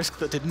it was a risk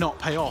that did not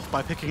pay off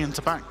by picking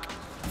into Bank.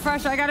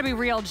 Fresh, I gotta be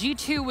real.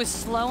 G2 was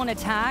slow in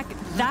attack.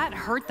 That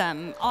hurt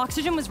them.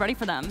 Oxygen was ready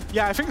for them.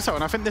 Yeah, I think so,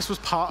 and I think this was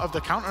part of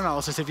the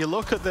counter-analysis. If you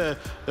look at the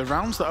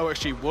rounds that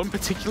OXG won,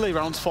 particularly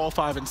rounds 4,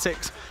 5, and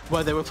 6,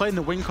 where they were playing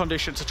the win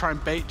condition to try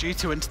and bait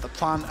G2 into the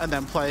plan, and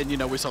then playing, you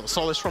know, we saw the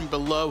Solace from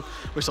below,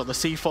 we saw the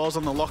C4s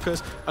on the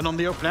lockers, and on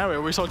the open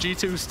area, we saw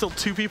G2 still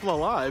 2 people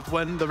alive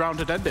when the round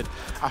had ended.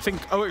 I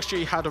think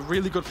OXG had a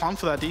really good plan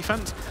for their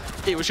defense.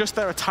 It was just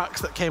their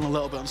attacks that came a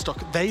little bit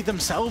unstuck. They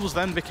themselves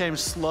then became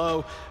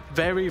slow,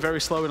 very, very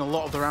slow in a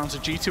lot of the rounds,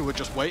 and G2 were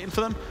just waiting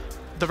for them.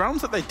 The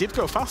rounds that they did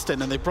go fast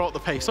in and they brought the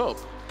pace up,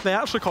 they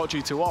actually caught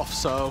G2 off.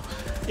 So,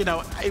 you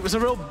know, it was a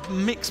real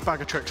mixed bag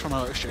of tricks from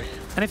OXG.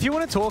 And if you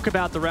want to talk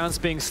about the rounds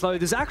being slow,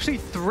 there's actually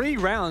 3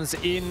 rounds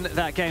in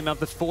that game of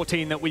the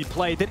 14 that we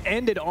played that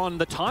ended on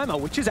the timer,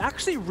 which is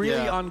actually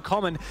really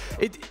uncommon.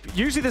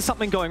 Usually there's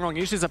something going wrong.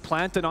 Usually there's a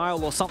plant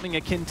denial or something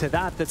akin to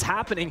that that's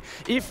happening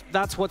if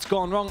that's what's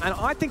gone wrong. And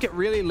I think it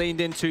really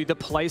leaned into the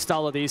play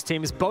style of these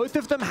teams. Both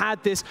of them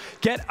had this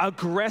get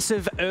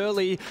aggressive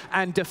early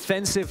and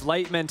defensive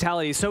late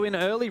mentality. So in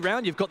early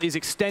round, you've got these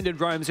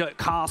extended roams, you've got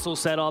castle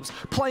setups,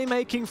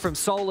 playmaking from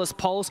Solus,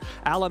 Pulse.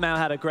 Alamau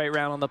had a great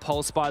round on the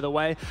Pulse, by the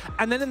way.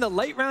 And then in the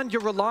late round,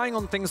 you're relying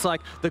on things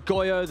like the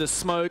Goyo, the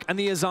Smoke, and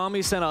the Azami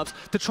setups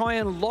to try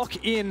and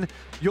lock in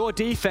your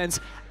defense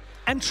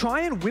and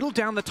try and whittle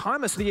down the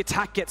timer so the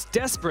attack gets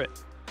desperate.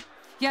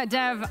 Yeah,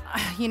 Dev,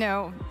 you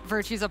know,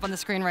 Virtue's up on the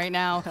screen right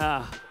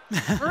now.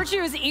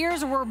 Virtue's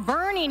ears were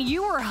burning.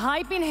 You were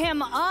hyping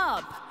him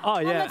up. Oh,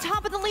 yeah. On the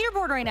top of the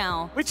leaderboard right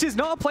now. Which is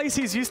not a place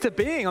he's used to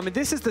being. I mean,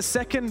 this is the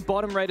second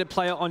bottom-rated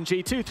player on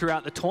G2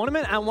 throughout the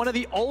tournament and one of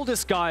the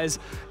oldest guys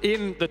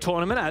in the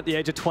tournament at the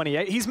age of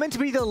 28. He's meant to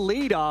be the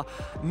leader,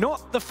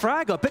 not the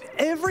fragger, but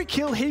every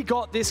kill he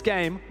got this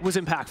game was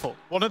impactful.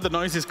 One of the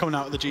noises coming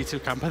out of the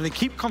G2 camp, and they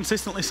keep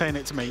consistently saying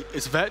it to me,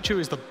 is Virtue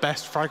is the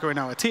best fragger in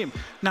our team.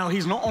 Now,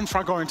 he's not on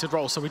frag-oriented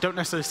roles, so we don't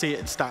necessarily see it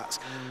in stats.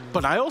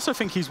 But I also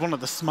think he's one of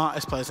the smartest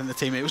smartest players in the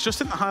team. It was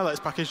just in the highlights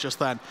package just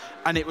then,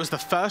 and it was the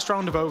first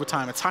round of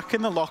overtime,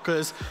 attacking the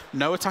lockers.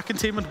 No attacking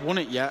team had won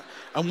it yet,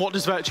 and what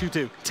does Virtue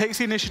do? Takes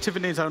the initiative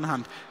in his own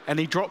hand, and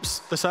he drops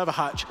the server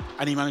hatch,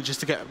 and he manages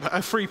to get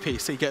a free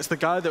piece. He gets the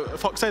guy,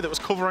 Foxe, that was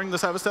covering the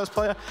server stairs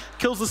player,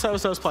 kills the server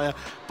stairs player,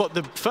 but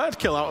the third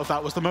kill out of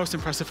that was the most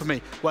impressive for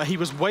me, where he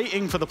was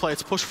waiting for the player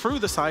to push through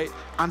the site,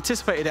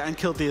 anticipated it, and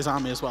killed the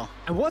Azami as well.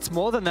 And what's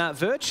more than that,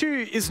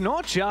 Virtue is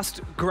not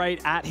just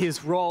great at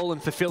his role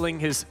and fulfilling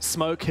his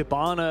smoke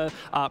Hibana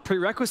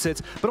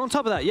prerequisites, but on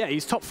top of that, yeah,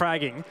 he's top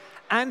fragging.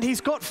 And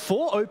he's got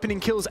 4 opening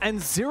kills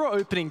and 0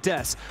 opening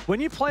deaths. When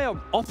you play an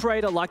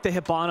operator like the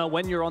Hibana,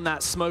 when you're on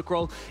that smoke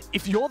roll,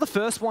 if you're the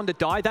first one to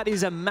die, that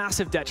is a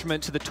massive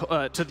detriment to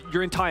to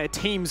your entire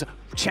team's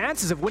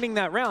chances of winning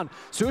that round.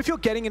 So if you're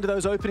getting into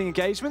those opening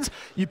engagements,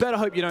 you better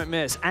hope you don't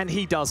miss, and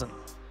he doesn't.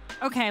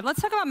 Okay,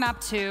 let's talk about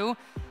map 2.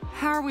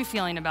 How are we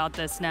feeling about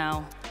this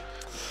now?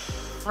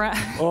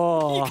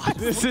 Oh,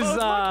 this is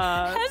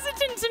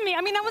hesitant to me. I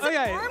mean, that was a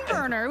barn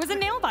burner. It was a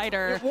nail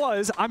biter. It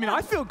was. I mean,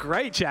 I feel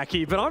great,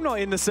 Jackie, but I'm not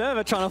in the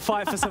server trying to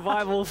fight for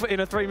survival in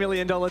a $3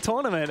 million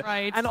tournament.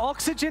 Right. And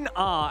Oxygen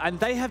are, and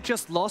they have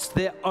just lost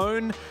their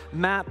own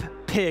map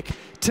pick.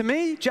 To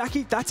me,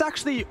 Jackie, that's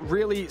actually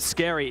really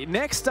scary.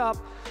 Next up,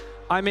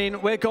 I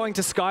mean, we're going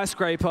to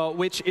Skyscraper,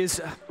 which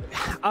is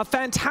a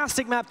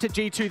fantastic map to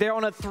G2. They're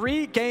on a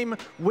 3-game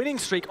winning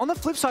streak. On the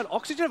flip side,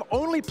 Oxygen have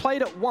only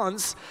played it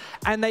once,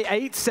 and they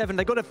 8-7.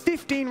 They got a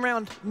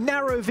 15-round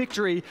narrow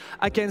victory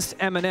against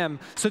M&M.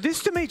 So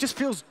this, to me, just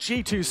feels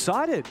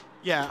G2-sided.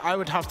 Yeah, I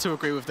would have to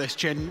agree with this.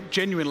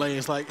 Genuinely,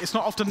 is like, it's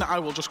not often that I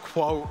will just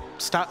quote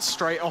stats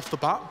straight off the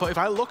bat, but if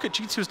I look at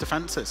G2's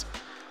defenses,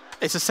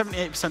 it's a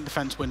 78%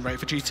 defense win rate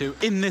for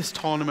G2 in this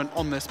tournament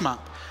on this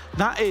map.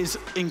 That is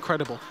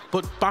incredible.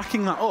 But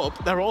backing that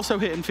up, they're also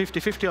hitting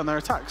 50-50 on their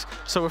attacks.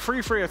 So a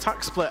 3-3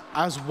 attack split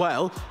as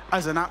well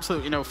as an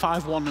absolute,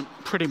 5-1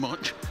 pretty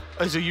much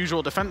as a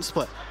usual defense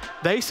split.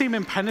 They seem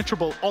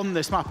impenetrable on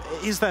this map.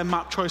 It is their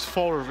map choice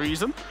for a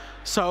reason.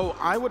 So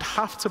I would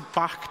have to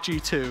back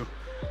G2,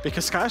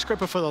 because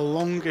Skyscraper for the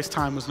longest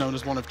time was known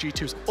as one of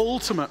G2's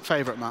ultimate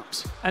favorite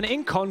maps. And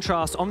in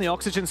contrast, on the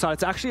Oxygen side,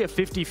 it's actually a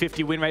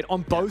 50-50 win rate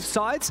on both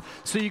sides.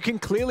 So you can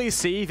clearly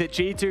see that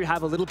G2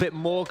 have a little bit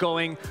more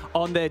going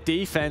on their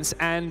defense.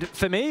 And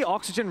for me,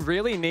 Oxygen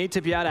really need to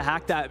be able to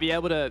hack that, be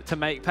able to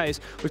make pace.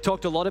 We've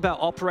talked a lot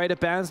about operator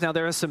bans. Now,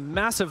 there are some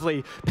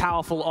massively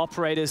powerful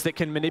operators that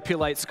can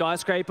manipulate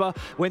Skyscraper.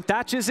 When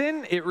Thatch is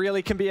in, it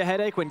really can be a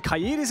headache. When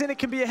Kaid is in, it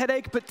can be a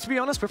headache. But to be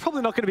honest, we're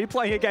probably not going to be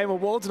playing a game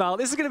of Wall Denial.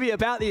 This is going to be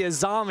about the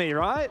Azami,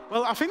 right?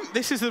 Well, I think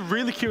this is the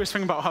really curious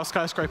thing about how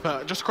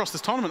Skyscraper, just across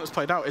this tournament, has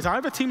played out, is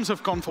either teams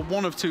have gone for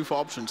one of two for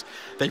options.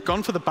 They've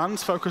gone for the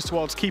bans focus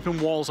towards keeping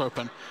walls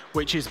open,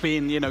 which has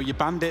been, your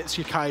bandits,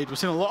 your Kaid. We've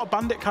seen a lot of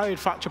bandit Kaid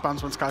Thatcher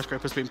bans when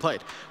Skyscraper's been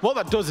played. What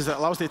that does is it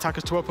allows the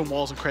attackers to open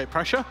walls and create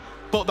pressure,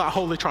 but that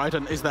Holy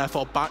Trident is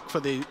therefore back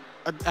for the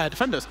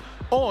defenders.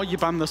 Or you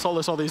ban the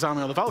Solace or the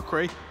Azami or the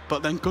Valkyrie,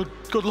 but then good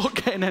luck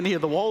getting any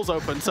of the walls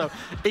open. So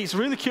it's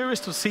really curious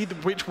to see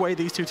which way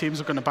these two teams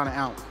are going to ban it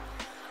out.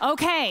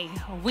 Okay,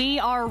 we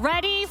are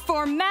ready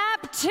for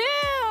map 2.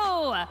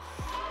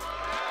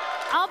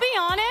 I'll be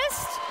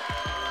honest,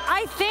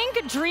 I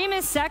think Dream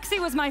is Sexy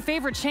was my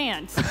favorite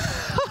chant.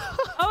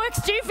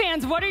 OXG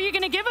fans, what are you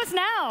gonna give us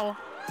now?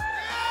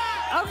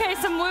 Okay,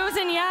 some woos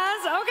and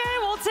yas. Okay,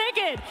 we'll take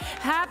it.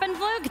 Hap and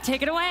Fluke,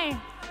 take it away.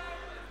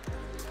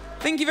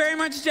 Thank you very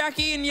much,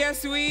 Jackie. And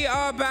yes, we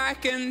are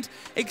back and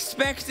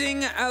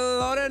expecting a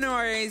lot of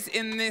noise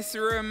in this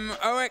room.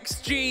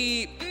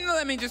 OXG,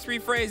 let me just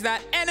rephrase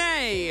that.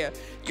 NA,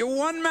 you're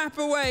one map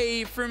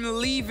away from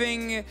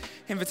leaving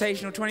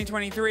Invitational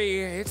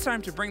 2023. It's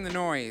time to bring the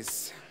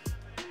noise.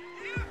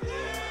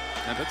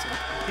 I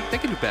think they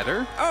can do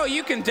better. Oh,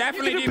 you can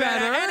definitely do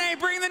better. NA,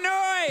 bring the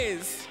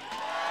noise.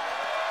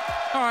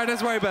 All right,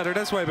 that's way better.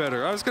 That's way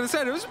better. I was going to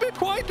say, it was a bit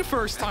quiet the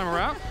first time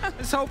around.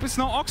 Let's hope it's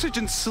not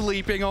Oxygen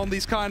sleeping on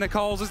these kind of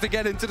calls as they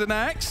get into the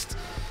next.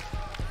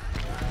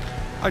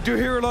 I do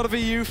hear a lot of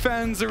EU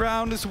fans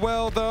around as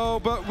well, though,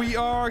 but we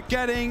are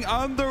getting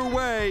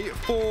underway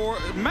for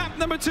map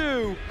number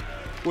 2,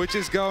 which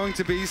is going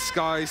to be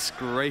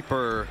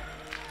Skyscraper.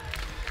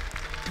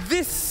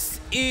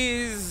 This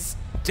is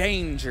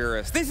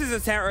dangerous. This is a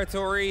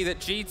territory that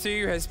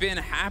G2 has been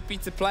happy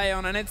to play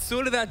on, and it's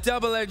sort of that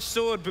double-edged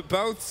sword, but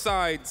both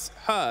sides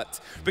hurt.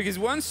 Because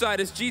one side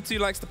is G2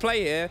 likes to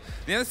play here,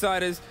 the other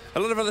side is a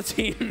lot of other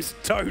teams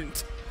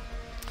don't.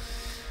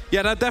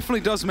 Yeah, that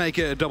definitely does make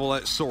it a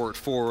double-edged sword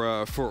for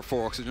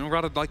Oxygen.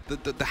 Rather, like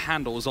the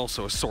handle is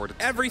also a sword.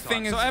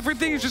 Everything is. So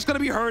everything is just going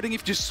to be hurting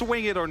if you just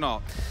swing it or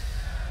not.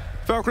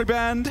 Valkyrie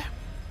band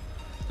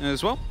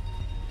as well.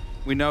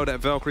 We know that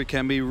Valkyrie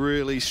can be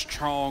really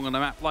strong on a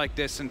map like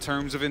this in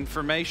terms of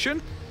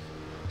information.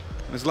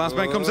 As the last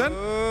man comes in,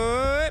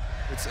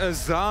 it's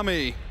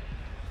Azami.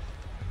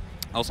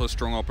 Also a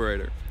strong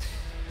operator.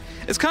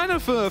 It's kind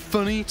of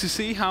funny to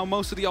see how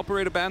most of the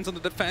operator bans on the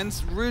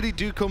defense really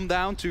do come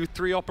down to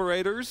 3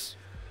 operators.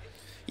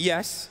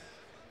 Yes.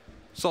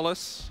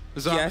 Solace,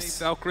 Azami,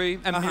 Valkyrie,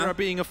 and Mira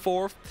being a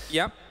 4th.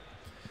 Yep.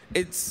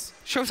 It's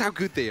shows how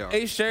good they are.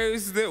 It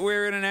shows that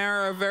we're in an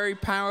era of very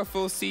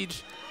powerful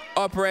siege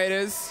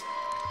operators.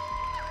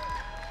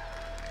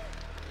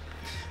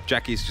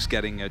 Jackie's just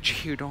getting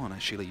cheered on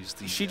as she leaves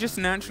the... She just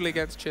naturally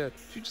gets cheered.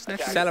 She just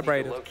naturally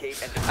celebrated.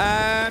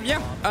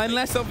 Yeah,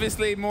 unless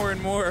obviously more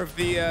and more of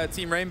the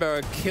Team Rainbow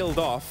are killed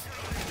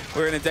off.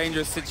 We're in a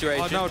dangerous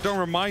situation. Oh no, don't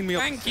remind me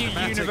of Thank you,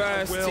 cinematic.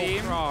 Universe I will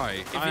team. Try.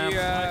 If I am you,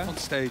 live on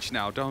stage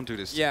now, don't do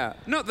this. Yeah,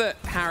 not that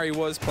Harry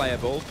was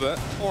playable, but...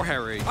 Or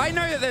Harry. I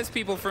know that there's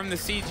people from the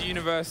Siege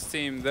Universe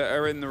team that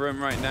are in the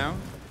room right now.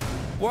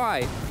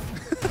 Why?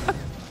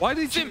 Why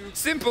did you...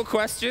 Simple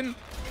question.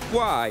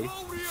 Why?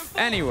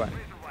 Anyway.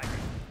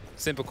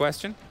 Simple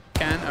question.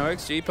 Can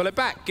OXG pull it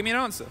back? Give me an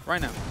answer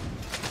right now.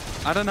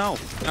 I don't know.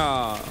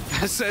 Oh.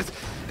 it's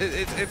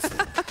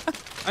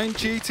I mean,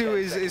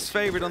 G2 is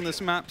favored on this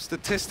map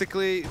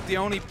statistically. The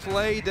only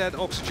play that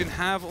Oxygen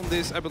have on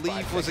this, I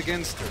believe, was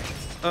against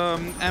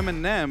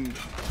M&M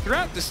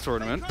throughout this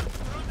tournament.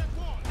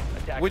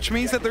 Which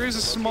means that there is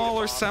a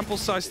smaller sample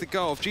size to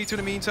go. Of G2 in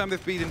the meantime,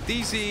 they've beaten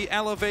DZ,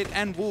 Elevate,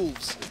 and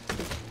Wolves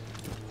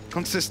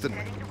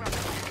consistently.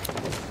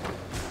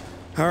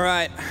 All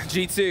right,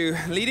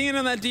 G2 leading in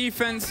on that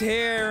defense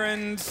here,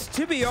 and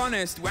to be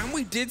honest, when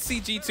we did see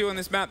G2 on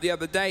this map the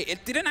other day,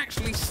 it didn't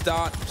actually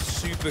start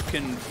super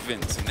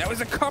convincing. There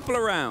was a couple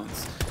of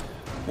rounds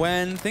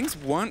when things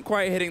weren't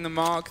quite hitting the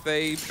mark.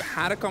 They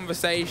had a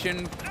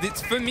conversation.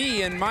 It's, for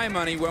me and my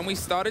money, when we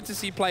started to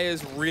see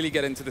players really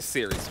get into the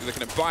series. You're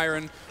looking at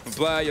Byron and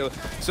Blur, you're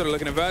sort of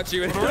looking at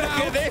Virtue, and look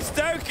at this,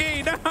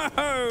 Doki,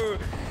 no!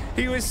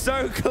 He was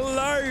so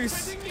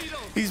close.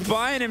 He's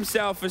buying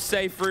himself a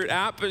safe route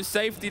out, but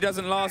safety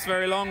doesn't last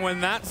very long when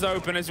that's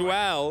open as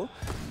well.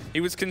 He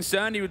was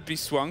concerned he would be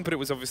swung, but it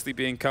was obviously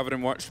being covered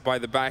and watched by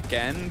the back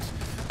end.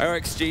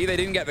 OXG, they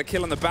didn't get the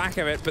kill on the back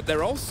of it, but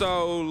they're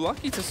also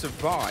lucky to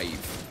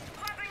survive.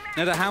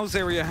 Now, the house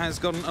area has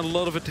gotten a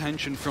lot of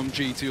attention from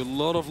G2, a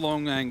lot of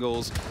long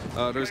angles.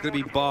 There's going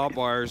to be barbed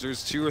wires.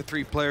 There's 2 or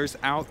 3 players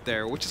out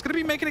there, which is going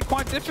to be making it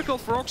quite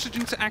difficult for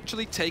Oxygen to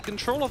actually take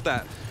control of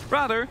that.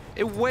 Rather,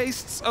 it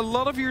wastes a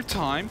lot of your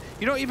time.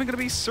 You're not even going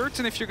to be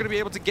certain if you're going to be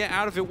able to get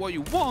out of it what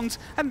you want,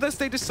 and thus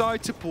they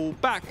decide to pull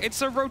back.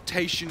 It's a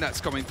rotation that's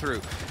coming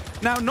through.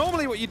 Now,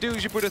 normally what you do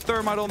is you put a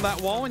thermite on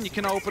that wall, and you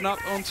can open up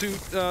onto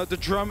the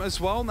drum as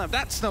well. Now,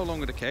 that's no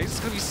longer the case. It's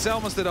going to be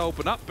Selmas that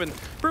open up and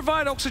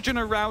provide Oxygen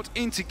a route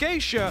into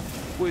Geisha,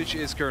 which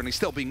is currently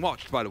still being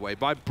watched, by the way,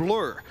 by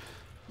Blur.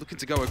 Looking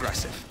to go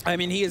aggressive. I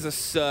mean, he is a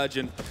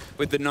surgeon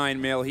with the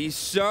 9mm. He's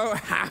so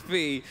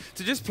happy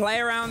to just play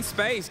around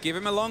space. Give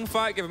him a long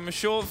fight, give him a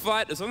short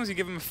fight. As long as you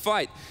give him a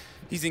fight,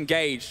 he's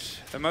engaged.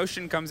 The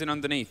motion comes in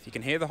underneath. You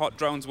can hear the hot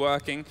drones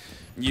working.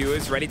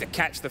 Newer's ready to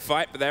catch the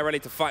fight, but they're ready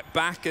to fight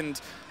back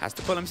and has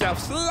to pull himself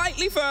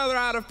slightly further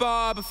out of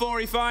bar before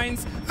he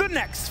finds the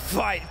next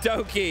fight,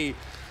 Doki.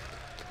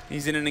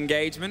 He's in an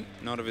engagement,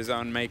 not of his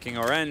own making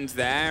or end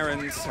there,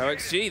 and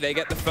OXG, they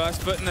get the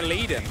first foot in the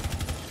lead in.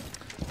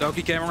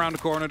 Doki came around the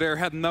corner there,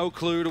 had no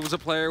clue there was a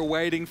player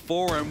waiting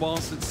for him,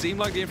 whilst it seemed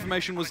like the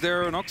information was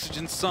there on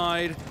Oxygen's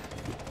side.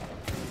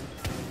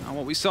 And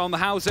what we saw in the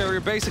house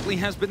area basically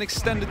has been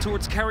extended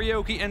towards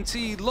Karaoke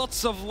NT.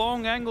 Lots of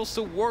long angles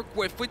to work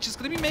with, which is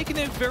going to be making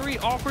it very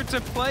awkward to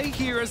play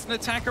here as an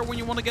attacker when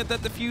you want to get that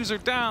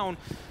diffuser down.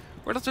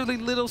 Relatively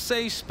little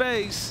safe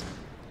space,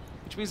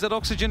 which means that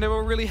Oxygen, they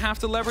will really have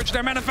to leverage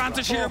their man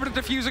advantage here, but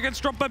the diffuser gets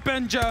dropped by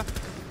Benja.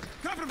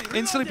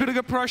 Instantly putting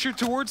a pressure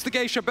towards the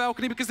Geisha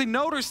balcony because they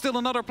know there's still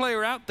another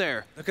player out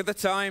there. Look at the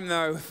time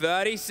though,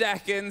 30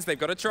 seconds. They've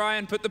got to try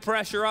and put the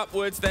pressure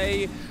upwards.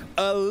 They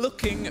are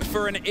looking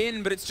for an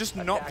in, but it's just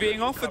not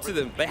being offered to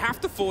them. They have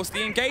to force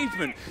the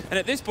engagement. And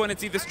at this point,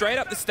 it's either straight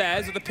up the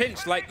stairs or the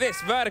pinch like this,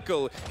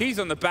 vertical. He's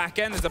on the back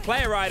end. There's a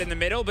player right in the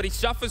middle, but he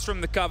suffers from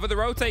the cover. The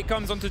rotate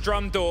comes onto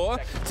drum door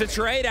to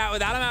trade out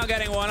with Alamau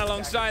getting one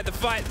alongside the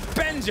fight.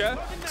 Benja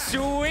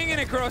swinging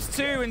across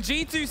 2, and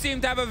G2 seem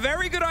to have a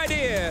very good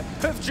idea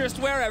of just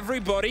where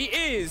everybody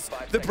is.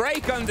 The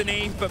break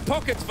underneath, but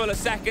pockets full of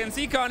seconds.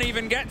 He can't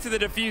even get to the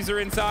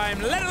diffuser in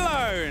time, let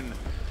alone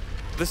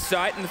the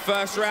site in the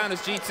first round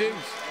as G2.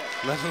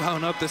 Let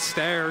alone up the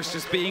stairs,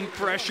 just being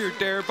pressured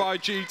there by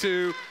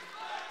G2.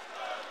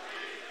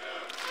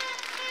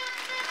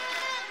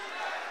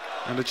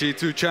 And the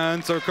G2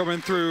 chants are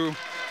coming through.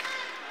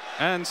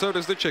 And so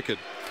does the chicken.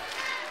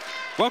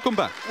 Welcome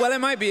back. Well, it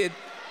might be a...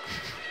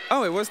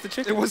 Oh, it was the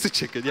chicken? It was the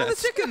chicken, yes. Oh,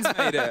 the chicken's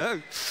made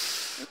it.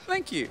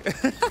 Thank you.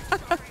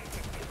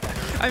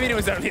 I mean, it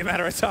was only a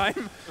matter of time.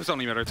 It was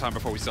only a matter of time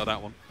before we saw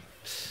that one.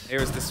 Here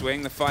was the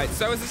swing, the fight.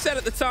 So as I said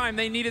at the time,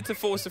 they needed to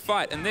force a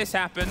fight, and this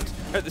happened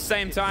at the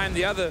same time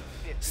the other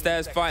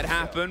stairs fight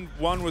happened.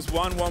 One was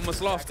won, one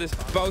was lost.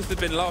 Both had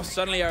been lost.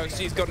 Suddenly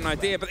OXG's got an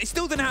idea, but they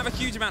still didn't have a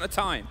huge amount of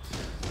time.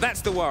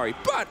 That's the worry.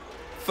 But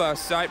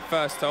first sight,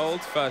 first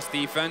hold, first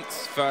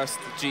defense, first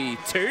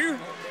G2.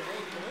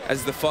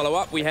 As the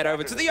follow-up, we head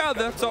over to the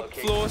other top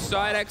floor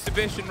side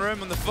exhibition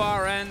room on the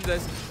far end.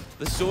 There's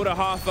the sort of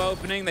half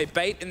opening. They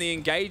bait in the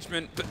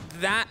engagement, but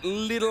that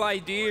little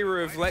idea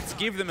of let's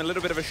give them a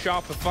little bit of a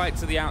sharper fight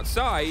to the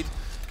outside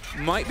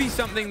might be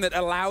something that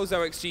allows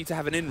OXG to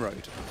have an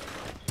inroad.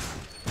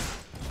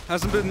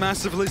 Hasn't been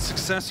massively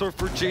successful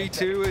for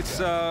G2. It's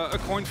a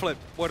coin flip,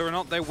 whether or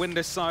not they win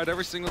this side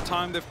every single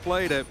time they've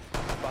played it,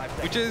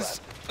 which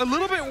is a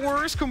little bit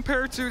worse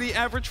compared to the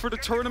average for the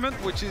tournament,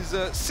 which is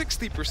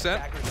 60%,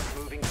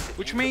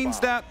 which means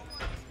that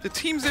the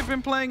teams they've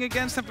been playing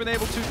against have been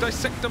able to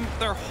dissect them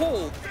their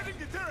whole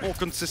more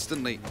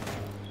consistently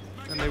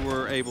than they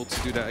were able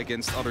to do that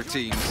against other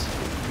teams.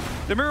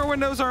 The mirror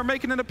windows are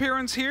making an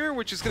appearance here,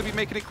 which is going to be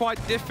making it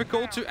quite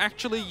difficult to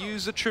actually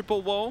use a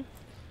triple wall.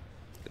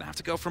 Gonna have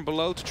to go from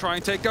below to try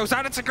and take those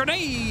out. It's a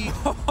grenade!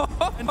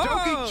 And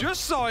Doki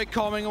just saw it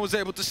coming and was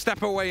able to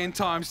step away in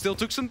time. Still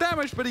took some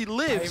damage, but he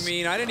lives. I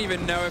mean, I didn't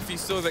even know if he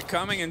saw that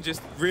coming and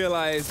just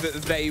realized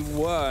that they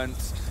weren't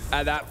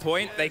at that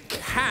point. They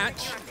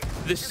catch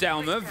the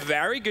Selma.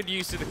 Very good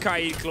use of the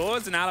Kaid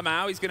claws. And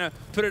Alamau, he's going to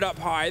put it up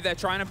high. They're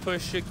trying to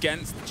push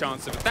against the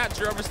chance of a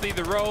Thatcher. Obviously,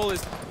 the roll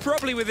is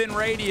probably within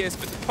radius,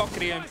 but the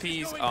pocket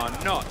EMPs are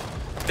not.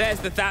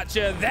 There's the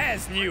Thatcher.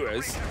 There's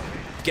Newers.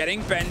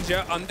 Getting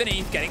Benja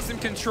underneath, getting some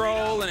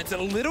control, and it's a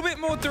little bit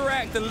more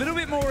direct, a little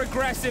bit more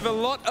aggressive, a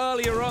lot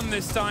earlier on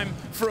this time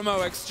from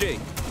OXG.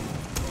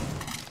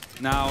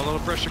 Now a little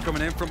pressure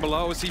coming in from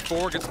below as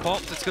C4 gets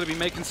popped. It's going to be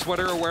making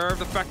Sweater aware of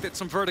the fact that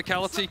some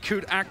verticality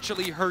could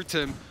actually hurt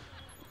him.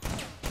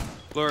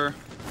 Blur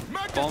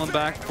falling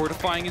back,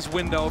 fortifying his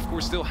window. Of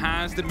course, still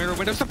has the mirror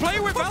windows to play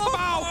with.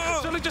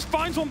 Alamau certainly just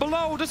finds one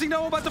below. Does he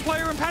know about the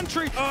player in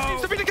pantry?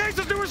 Seems to be the case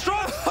as Newers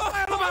drops.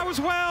 Alamau as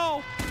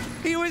well.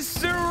 He was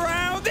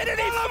surrounded and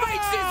he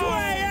fights his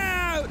way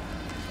out!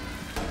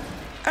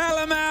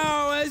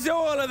 Alamau has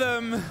all of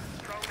them.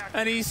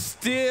 And he's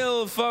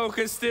still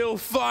focused, still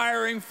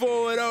firing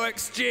forward,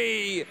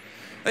 OXG.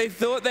 They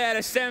thought they had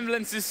a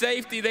semblance of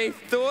safety. They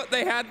thought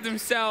they had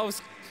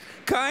themselves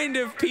kind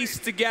of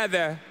pieced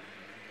together.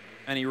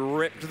 And he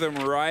ripped them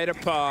right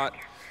apart.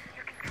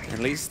 At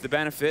least the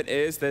benefit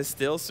is there's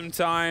still some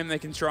time. They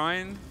can try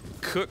and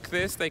cook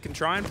this. They can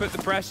try and put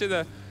the pressure.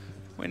 The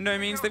window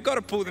means they've got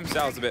to pull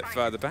themselves a bit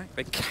further back.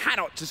 They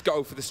cannot just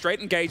go for the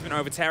straight engagement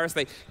over Terrace.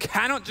 They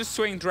cannot just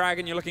swing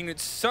Dragon. You're looking at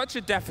such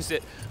a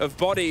deficit of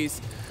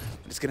bodies.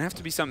 It's going to have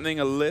to be something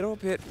a little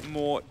bit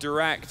more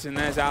direct. And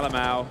there's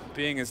Alamau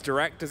being as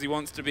direct as he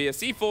wants to be. A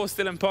C4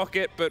 still in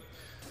pocket, but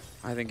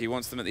I think he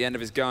wants them at the end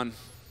of his gun.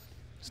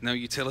 There's no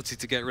utility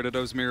to get rid of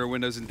those mirror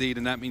windows indeed,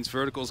 and that means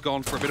Vertical's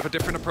gone for a bit of a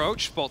different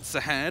approach. Spots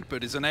ahead,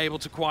 but is unable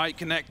to quite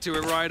connect to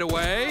it right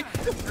away.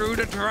 Through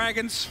the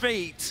Dragon's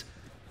feet.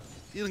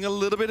 Dealing a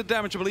little bit of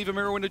damage. I believe a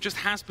mirror window just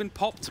has been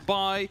popped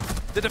by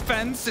the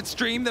defense. It's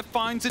Dream that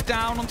finds it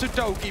down onto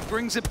Doki,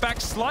 brings it back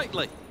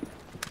slightly.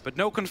 But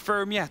no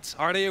confirm yet.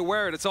 Are they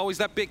aware? That's always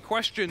that big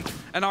question.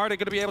 And are they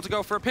going to be able to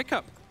go for a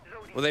pickup?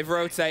 Well, they've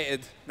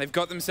rotated. They've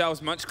got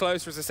themselves much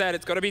closer. As I said,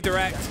 it's got to be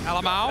direct.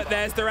 Alamau. But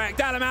there's direct.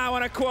 Alamau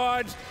on a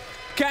quad.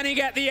 Can he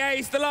get the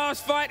ace? The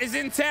last fight is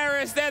in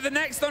Terrace. They're the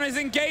next on his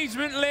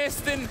engagement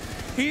list. And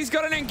he's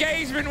got an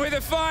engagement with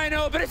a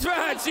final, but it's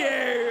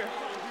Virtue.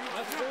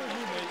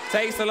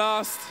 Takes the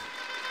last.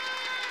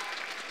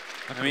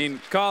 I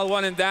mean, Carl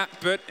wanted that,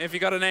 but if he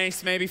got an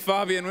ace, maybe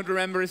Fabian would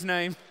remember his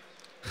name.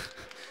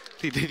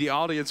 The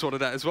audience wanted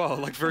that as well.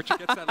 Like, Virtue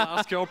gets that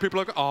last kill,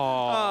 people are like,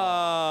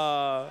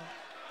 oh.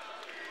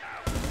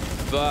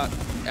 But,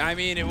 I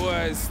mean, it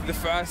was the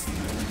first.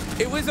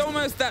 It was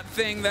almost that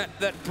thing,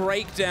 that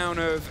breakdown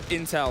of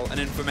intel and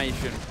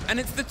information. And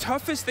it's the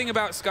toughest thing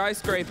about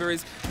Skyscraper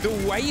is the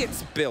way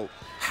it's built.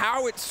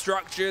 How it's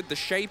structured, the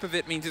shape of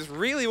it means it's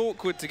really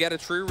awkward to get a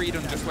true read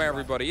on just where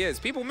everybody is.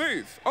 People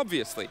move,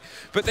 obviously,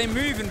 but they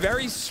move in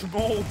very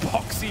small,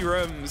 boxy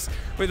rooms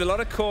with a lot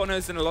of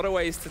corners and a lot of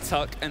ways to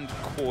tuck and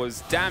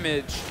cause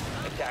damage.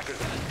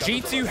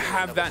 G2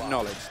 have that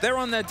knowledge. They're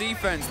on their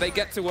defense. They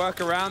get to work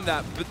around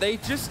that, but they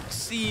just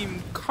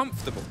seem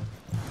comfortable.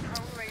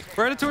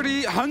 We're headed to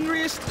the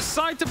hungriest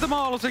site of them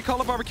all, as they call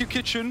it, Barbecue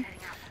Kitchen.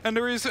 And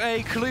there is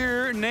a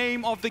clear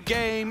name of the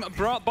game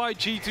brought by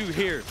G2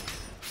 here.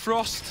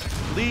 Frost,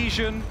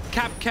 Legion,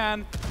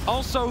 Capcan,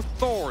 also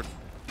Thorn.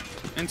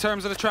 In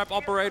terms of the trap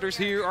operators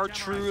here are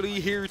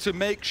truly here to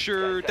make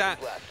sure that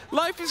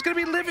life is going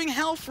to be living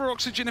hell for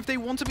Oxygen if they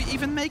want to be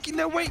even making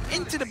their way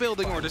into the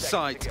building or the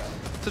site.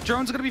 So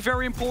drones are going to be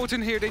very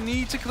important here. They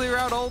need to clear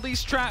out all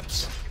these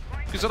traps,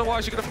 because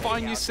otherwise you're going to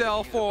find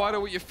yourself either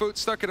with your foot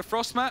stuck in a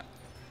frost mat,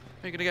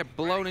 or you're going to get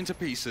blown into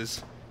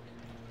pieces.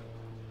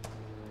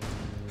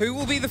 Who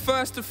will be the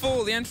first to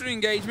fall? The entry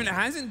engagement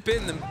hasn't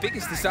been the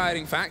biggest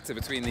deciding factor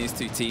between these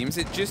two teams.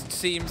 It just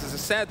seems, as I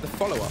said, the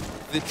follow-up.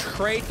 The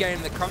trade game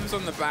that comes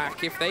on the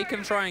back, if they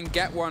can try and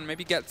get one,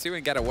 maybe get two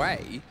and get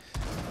away,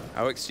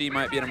 OXG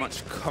might be in a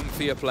much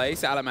comfier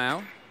place.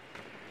 Alamau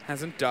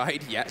hasn't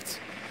died yet.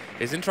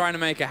 Isn't trying to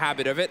make a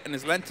habit of it and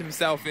has lent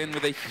himself in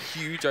with a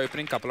huge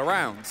opening couple of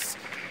rounds.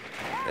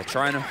 They're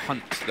trying to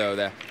hunt, though.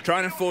 They're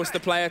trying to force the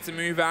player to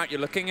move out. You're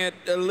looking at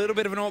a little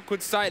bit of an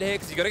awkward site here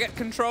because you've got to get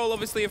control,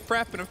 obviously, of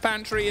prep and of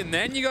pantry, and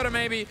then you got to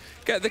maybe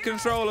get the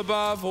control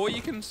above, or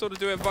you can sort of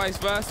do it vice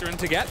versa. And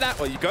to get that,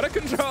 well, you've got to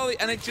control it,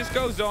 and it just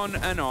goes on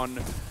and on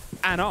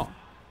and on.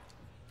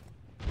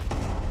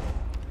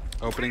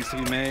 Openings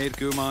to be made.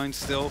 Gumine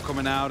still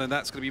coming out, and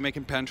that's going to be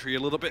making Pantry a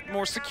little bit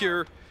more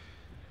secure.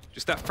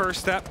 Just that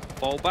first step,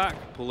 fall back,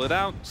 pull it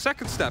out.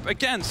 Second step,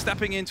 again,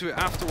 stepping into it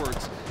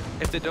afterwards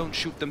if they don't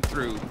shoot them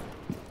through.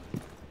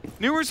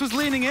 Newers was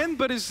leaning in,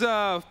 but is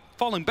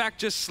falling back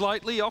just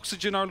slightly.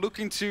 Oxygen are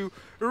looking to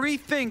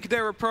rethink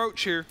their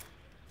approach here.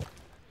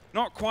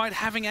 Not quite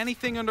having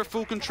anything under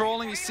full control,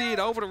 and you see it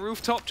over the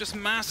rooftop, just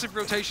massive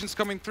rotations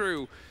coming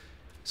through.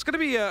 It's going to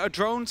be a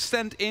drone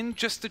sent in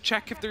just to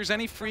check if there's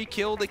any free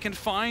kill they can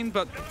find,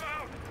 but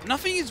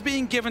nothing is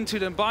being given to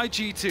them by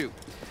G2.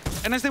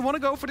 And as they want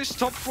to go for this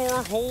top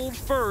floor hold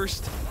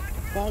first,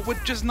 well,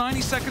 with just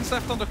 90 seconds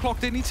left on the clock,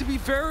 they need to be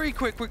very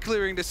quick with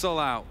clearing this all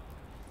out.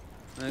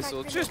 This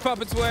will just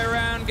pop its way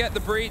around, get the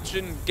breach,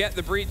 and get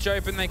the breach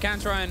open. They can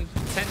try and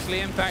potentially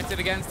impact it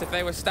against if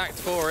they were stacked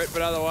for it,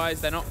 but otherwise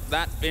they're not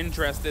that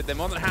interested. They're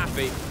more than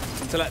happy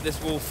to let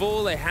this wall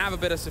fall. They have a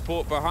bit of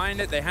support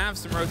behind it. They have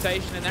some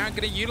rotation, and they aren't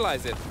going to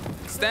utilize it.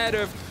 Instead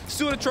of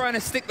sort of trying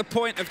to stick the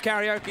point of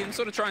Karaoke and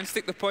sort of try and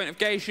stick the point of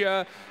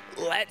Geisha,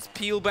 let's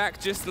peel back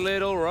just a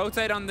little,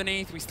 rotate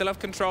underneath. We still have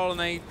control, and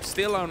they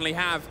still only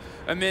have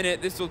a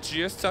minute. This will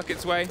just tuck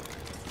its way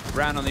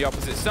round on the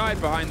opposite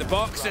side behind the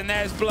box, and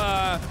there's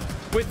Blur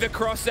with the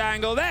cross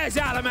angle. There's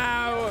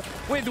Alamau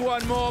with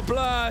one more.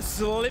 Blur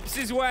slips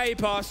his way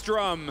past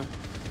Drum.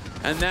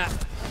 And that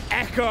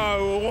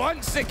echo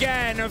once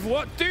again of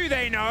what do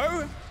they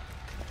know?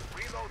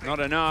 Not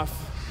enough.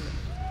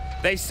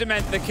 They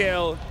cement the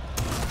kill.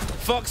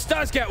 Fox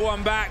does get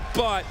one back,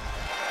 but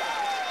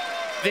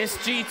this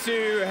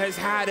G2 has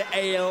had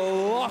a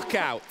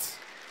lockout.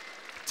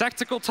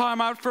 Tactical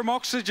timeout from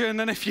Oxygen,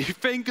 and if you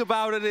think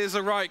about it, it is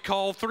a right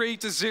call.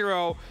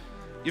 3-0.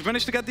 You've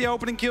managed to get the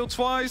opening kill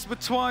twice,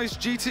 but twice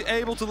G2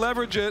 able to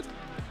leverage it.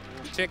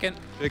 Chicken.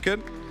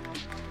 Chicken.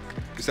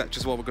 Is that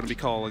just what we're going to be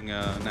calling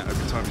now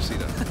every time you see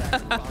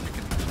that?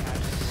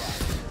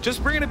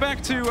 Just bringing it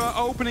back to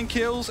opening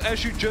kills,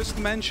 as you just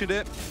mentioned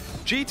it.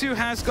 G2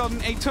 has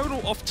gotten a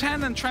total of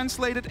 10 and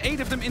translated 8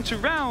 of them into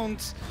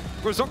rounds.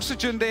 Whereas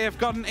Oxygen, they have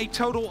gotten a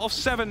total of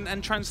 7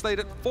 and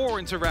translated 4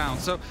 into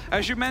rounds. So,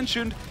 as you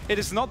mentioned, it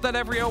is not that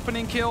every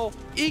opening kill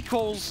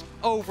equals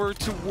over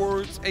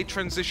towards a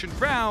transition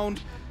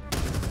round.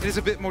 It is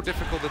a bit more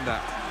difficult than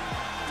that.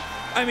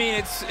 I mean,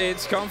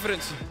 it's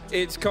confidence.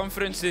 It's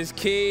confidence is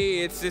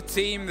key. It's a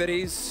team that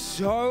is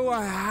so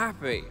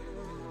happy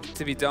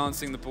to be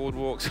dancing the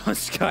boardwalks on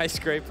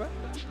Skyscraper.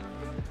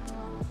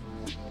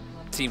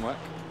 Teamwork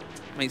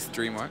makes the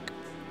dream work.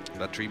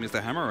 That dream is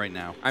the hammer right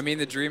now. I mean,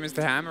 the dream is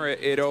the hammer.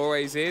 It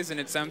always is, and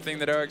it's something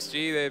that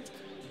OXG, they're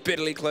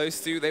bitterly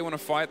close to. They want to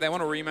fight. They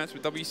want a rematch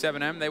with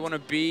W7M. They want to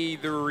be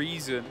the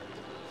reason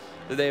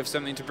that they have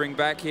something to bring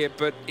back here,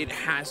 but it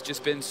has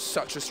just been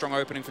such a strong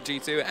opening for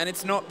G2, and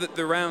it's not that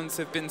the rounds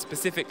have been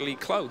specifically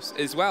close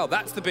as well.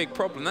 That's the big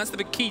problem. That's the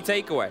big key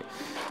takeaway.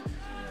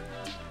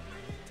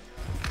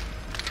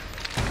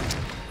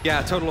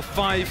 Yeah, a total of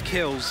 5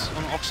 kills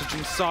on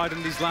Oxygen's side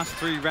in these last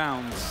 3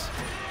 rounds.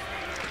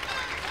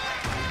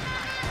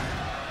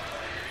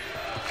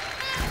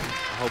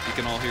 I hope you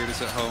can all hear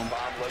this at home.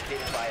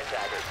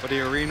 But the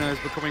arena is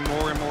becoming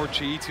more and more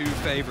G2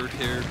 favored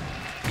here.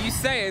 You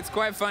say it's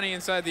quite funny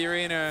inside the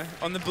arena.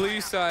 On the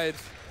blue side,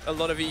 a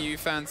lot of EU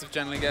fans have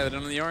generally gathered.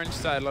 On the orange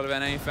side, a lot of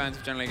NA fans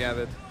have generally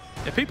gathered.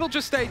 If people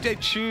just they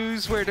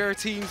choose where their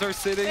teams are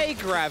sitting. They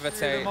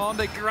gravitate.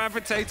 They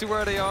gravitate to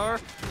where they are.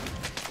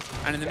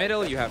 And in the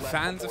middle, you have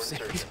fans of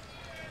series.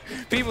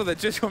 People that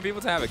just want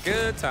people to have a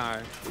good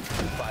time.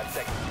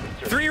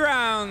 3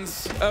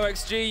 rounds,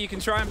 OXG. You can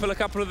try and pull a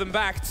couple of them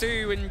back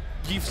too, and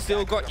you've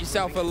still got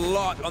yourself a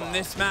lot on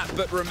this map.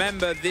 But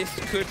remember, this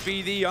could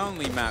be the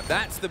only map.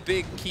 That's the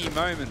big key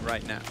moment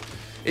right now,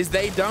 is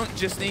they don't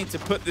just need to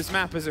put this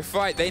map as a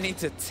fight. They need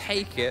to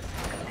take it,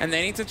 and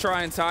they need to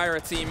try and tire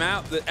a team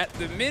out that at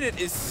the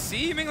minute is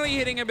seemingly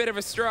hitting a bit of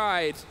a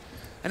stride.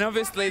 And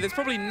obviously, there's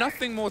probably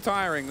nothing more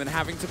tiring than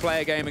having to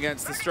play a game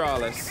against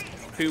Astralis,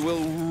 who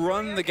will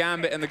run the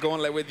gambit and the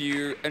gauntlet with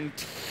you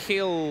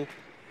until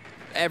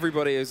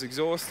everybody is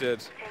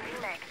exhausted.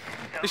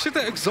 It's just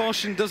that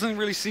exhaustion doesn't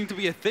really seem to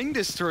be a thing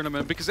this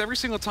tournament, because every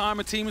single time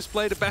a team has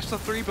played a best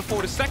of 3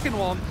 before the second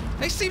one,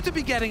 they seem to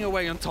be getting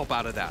away on top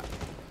out of that.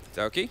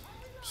 Doki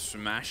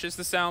smashes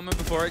the Salmon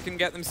before it can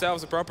get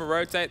themselves a proper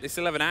rotate. They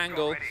still have an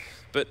angle,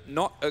 but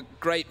not a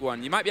great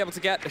one. You might be able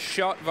to get a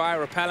shot via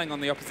repelling on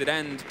the opposite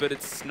end, but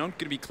it's not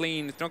going to be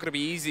clean, it's not going to be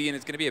easy, and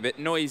it's going to be a bit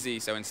noisy.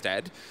 So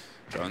instead,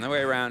 throwing their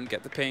way around,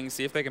 get the ping,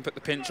 see if they can put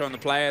the pinch on the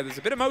player. There's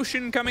a bit of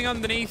motion coming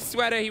underneath.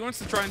 Sweater, he wants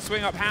to try and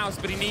swing up house,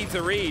 but he needs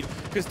a read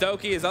because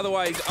Doki is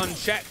otherwise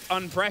unchecked,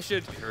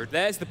 unpressured.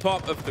 There's the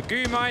pop of the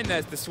Gumine,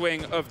 there's the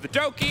swing of the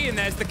Doki, and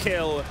there's the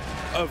kill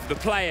of the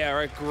player.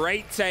 A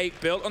great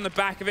take built on the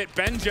back of it.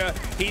 Benja,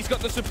 he's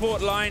got the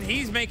support line.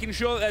 He's making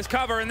sure that there's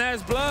cover, and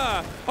there's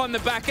Blur on the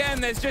back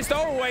end. There's just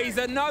always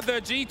another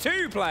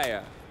G2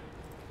 player.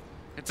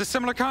 It's a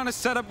similar kind of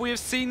setup we have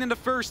seen in the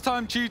first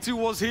time G2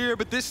 was here,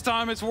 but this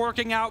time it's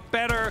working out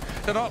better.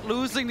 They're not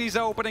losing these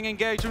opening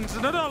engagements,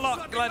 and they're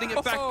not letting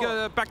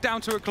it back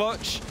down to a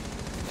clutch.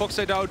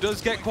 Foxedo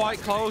does get quite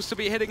close to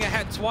be hitting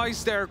ahead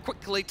twice there.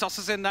 Quickly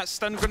tosses in that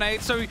stun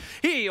grenade so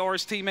he or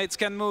his teammates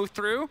can move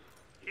through.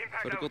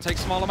 Vertical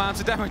takes small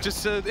amounts of damage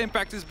as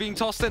Impact is being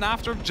tossed in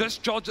after him.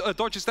 Just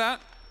dodges that.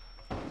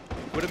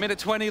 With a minute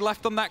 20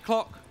 left on that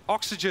clock.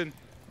 Oxygen,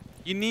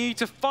 you need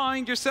to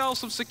find yourself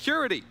some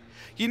security.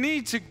 You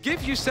need to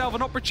give yourself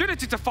an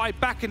opportunity to fight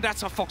back, and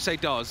that's what Foxey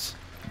does.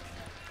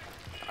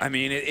 I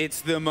mean,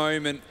 it's the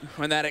moment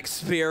when that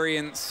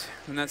experience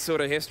and that sort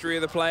of history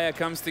of the player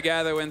comes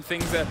together, when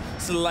things are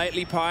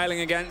slightly piling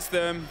against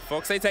them.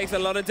 Foxey takes a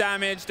lot of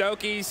damage.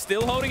 Doki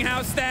still holding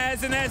house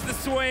stairs, and there's the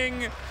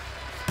swing.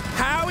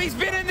 How he's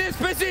been in this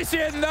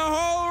position the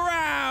whole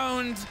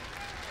round.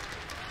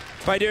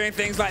 By doing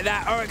things like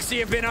that, OXG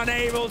have been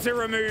unable to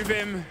remove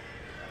him.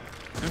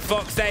 And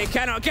Foxey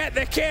cannot get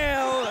the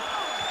kill.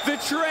 The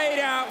trade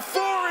out,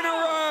 4 in a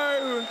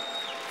row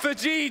for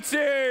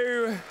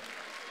G2.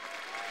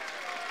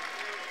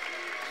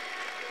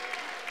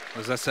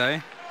 What does that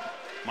say?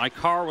 My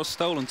car was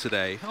stolen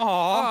today.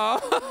 Aww.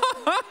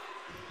 Oh,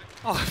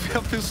 I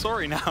feel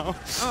sorry now.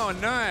 Oh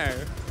no.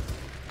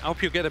 I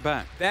hope you'll get it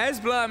back. There's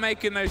Blur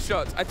making those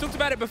shots. I talked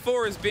about it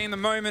before as being the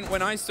moment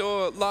when I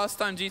saw last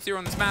time G2 were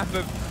on this map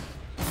of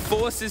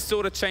forces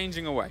sort of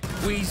changing away.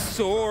 We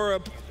saw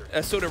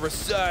a sort of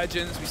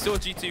resurgence. We saw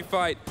G2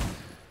 fight.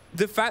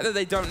 The fact that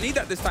they don't need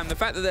that this time, the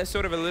fact that they're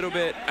sort of a little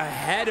bit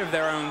ahead of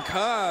their own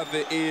curve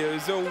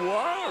is a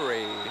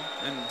worry.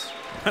 And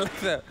I like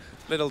the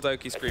little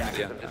Doki scream at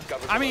the end.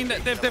 I mean,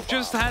 they've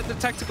just had the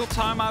tactical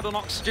timeout on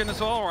Oxygen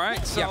as well,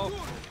 right? So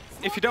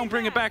if you don't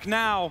bring it back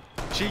now,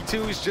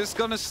 G2 is just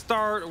going to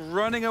start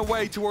running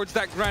away towards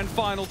that grand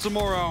final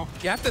tomorrow.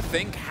 You have to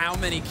think how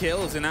many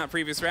kills in that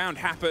previous round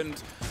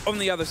happened on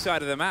the other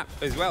side of the map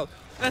as well.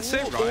 That's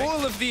it, right?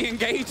 All of the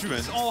engagement.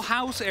 It's all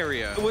house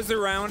area. It was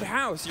around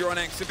house. You're on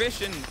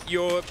exhibition.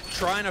 You're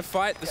trying to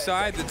fight the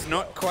side that's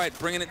not quite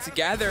bringing it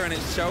together, and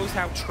it shows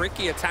how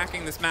tricky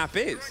attacking this map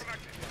is.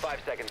 5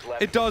 seconds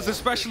left. It does,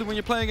 especially when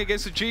you're playing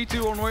against a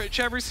G2 on which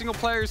every single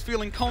player is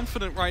feeling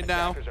confident right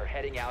now. Are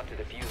heading out to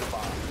defuse a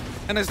bomb.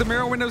 And as the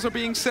mirror windows are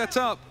being set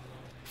up,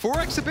 for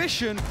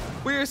exhibition,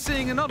 we are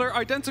seeing another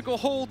identical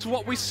hold to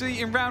what we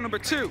see in round number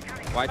 2.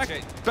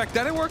 Back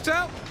then it worked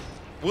out.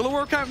 Will it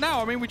work out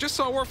now? I mean, we just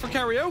saw it work for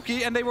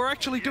Karaoke, and they were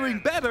actually doing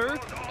better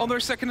on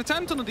their second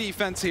attempt on the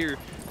defense here.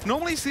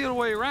 Normally it's the other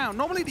way around.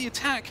 Normally the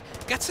attack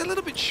gets a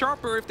little bit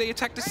sharper if they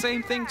attack the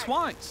same thing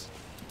twice.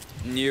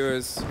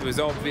 Newers, who has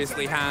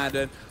obviously had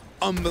an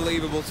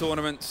unbelievable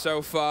tournament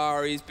so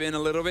far. He's been a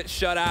little bit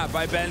shut out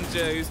by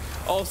Benja, who's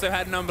also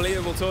had an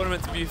unbelievable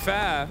tournament, to be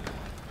fair.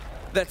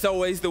 That's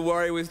always the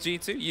worry with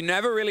G2. You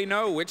never really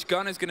know which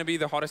gun is going to be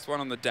the hottest one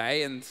on the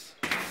day, and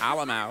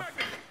Alamau,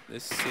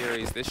 this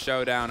series, this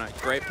showdown, a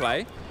great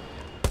play.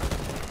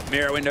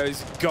 Mirror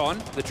window's gone.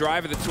 The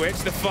drive of the Twitch,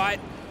 the fight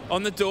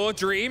on the door,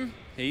 Dream.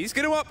 He's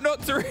going to opt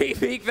not to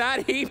repeat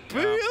that. He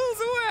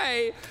peels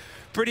away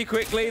pretty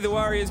quickly. The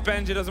worry is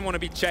Benja doesn't want to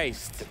be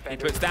chased. He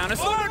puts down a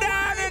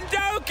slowdown, and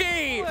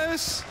Doki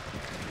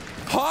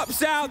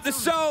hops out the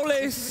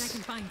Soulless.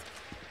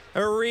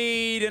 A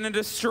read and a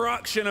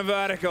destruction of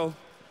Vertical.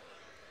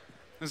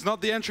 It's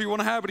not the entry you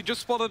want to have, but he just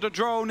spotted a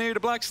drone near the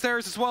black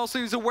stairs as well, so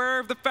he's aware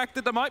of the fact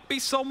that there might be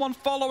someone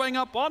following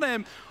up on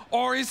him.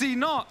 Or is he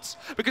not?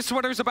 Because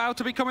Sweater's about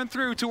to be coming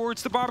through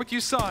towards the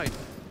barbecue side.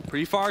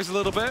 Pre-fires a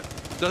little bit,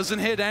 doesn't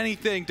hit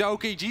anything.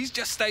 Doki, he's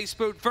just stays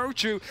put.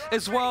 Virtue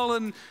as well,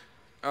 and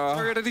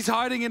that he's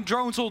hiding in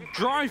drones will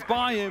drive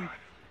by him.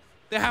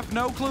 They have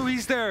no clue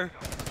he's there.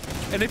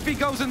 And if he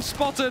goes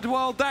unspotted,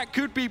 well, that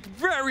could be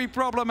very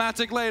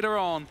problematic later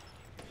on.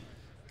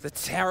 The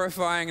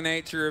terrifying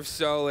nature of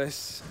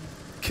Soulless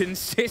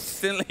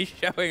consistently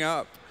showing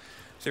up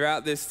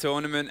throughout this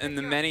tournament, and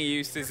the many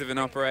uses of an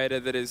operator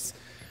that is,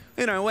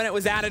 you know, when it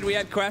was added, we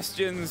had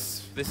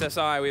questions. This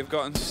SI, we've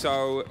gotten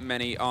so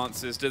many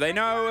answers. Do they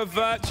know of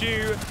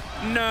Virtue?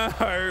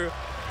 No.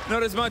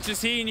 Not as much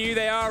as he knew.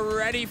 They are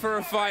ready for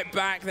a fight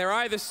back. They're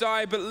either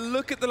side, but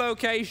look at the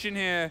location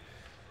here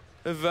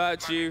of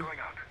Virtue.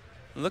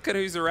 Look at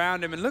who's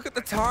around him, and look at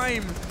the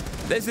time.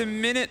 There's a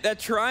minute. They're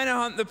trying to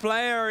hunt the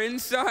player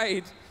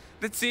inside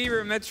the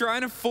T-room. They're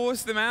trying to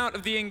force them out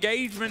of the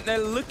engagement. They're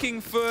looking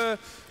for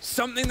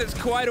something that's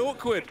quite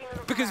awkward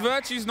because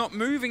Virtue's not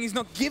moving. He's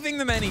not giving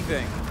them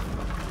anything.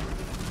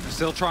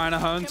 Still trying to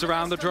hunt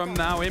around the drum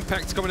now.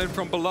 Impact's coming in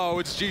from below.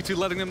 It's G2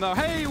 letting them know,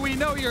 hey, we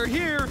know you're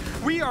here.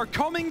 We are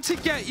coming to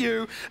get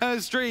you.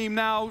 As Dream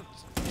now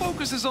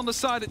focuses on the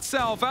side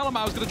itself.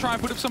 Alamau's going to try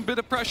and put up some bit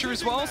of pressure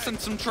as well. Send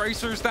some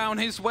tracers down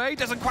his way.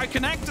 Doesn't quite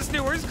connect to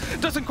Newers.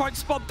 Doesn't quite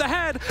spot the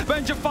head.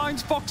 Benja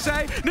finds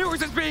Foxey.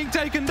 Newers is being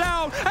taken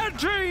down. And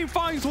Dream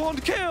finds one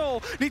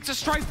kill. Needs to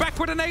strike back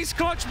with an ace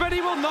clutch, but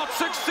he will not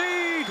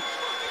succeed.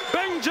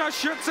 Benja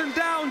shuts him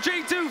down.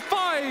 G2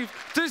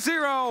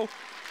 5-0.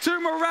 2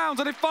 more rounds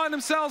and they find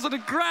themselves at the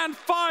grand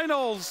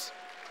finals.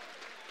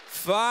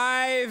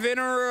 5 in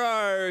a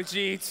row,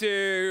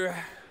 G2.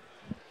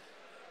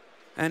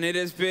 And it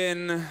has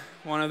been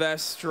one of their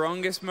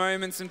strongest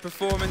moments and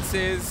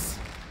performances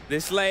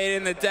This late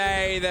in the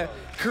day, the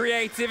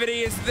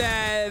creativity is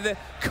there, the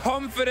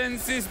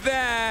confidence is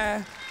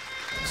there.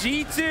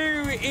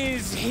 G2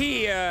 is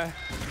here.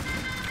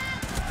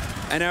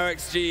 And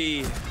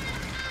OXG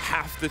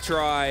have to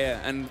try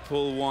and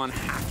pull one,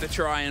 have to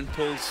try and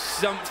pull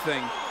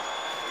something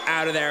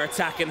out of their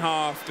attacking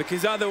half,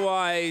 because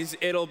otherwise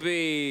it'll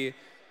be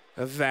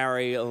a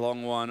very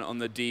long one on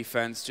the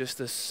defense. Just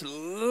a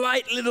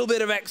slight little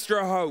bit of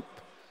extra hope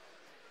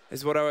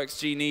is what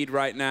OXG need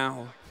right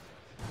now,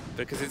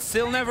 because it's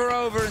still never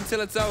over until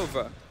it's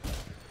over.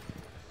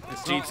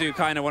 G2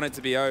 kind of want it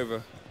to be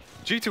over.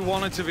 G2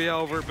 want it to be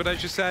over, but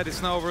as you said,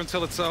 it's not over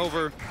until it's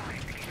over.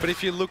 But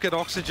if you look at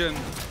Oxygen,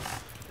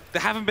 they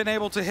haven't been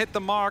able to hit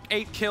the mark.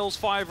 8 kills,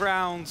 5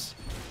 rounds.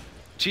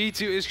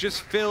 G2 is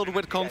just filled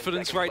with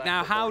confidence right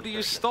now. How do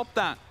you stop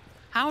that?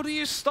 How do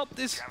you stop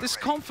this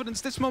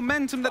confidence, this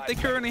momentum that they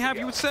currently have?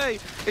 You would say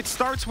it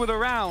starts with a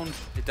round.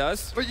 It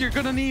does. But you're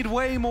going to need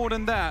way more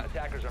than that.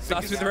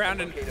 Starts with a round,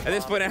 and at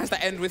this point it has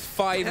to end with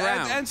 5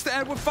 rounds. It ends to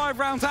end with 5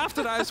 rounds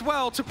after that as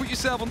well to put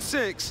yourself on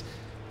 6.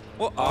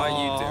 What are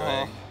you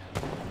doing?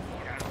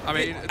 I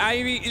mean,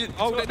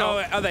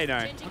 they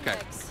know.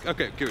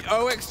 Okay, good.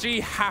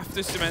 OXG have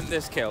to cement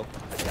this kill.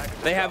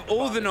 They have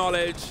all the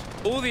knowledge,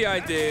 all the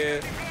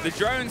idea. The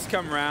drones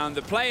come around,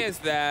 the player's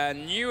there.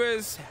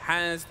 Newers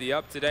has the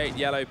up-to-date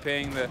yellow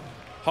ping. The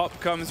hop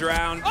comes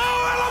around.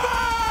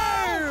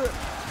 Oh, Alamau!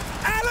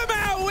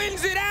 Alamau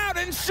wins it out,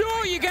 and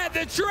sure, you get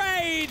the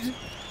trade.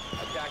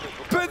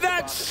 But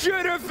that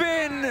should have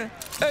been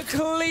a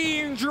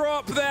clean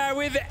drop there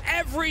with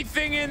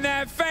everything in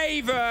their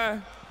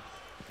favor.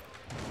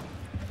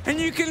 And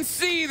you can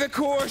see the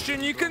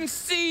caution, you can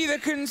see the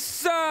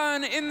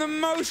concern in the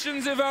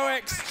motions of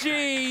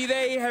OXG.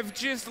 They have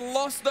just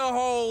lost the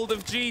hold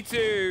of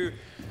G2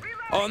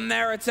 on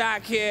their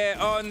attack here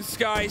on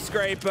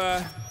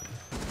Skyscraper.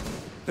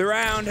 The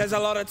round has a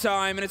lot of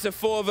time, and it's a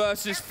 4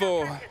 versus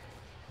 4.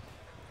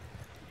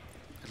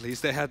 At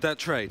least they had that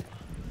trade.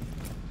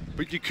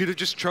 But you could have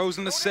just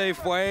chosen the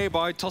safe way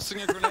by tossing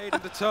a grenade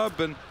in the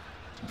tub and...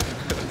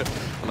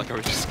 Like I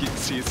would just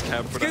see his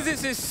camp for that. Because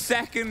it's his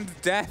second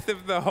death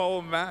of the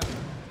whole map.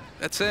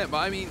 That's it, but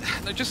I mean,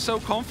 they're just so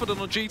confident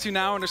on G2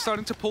 now, and they're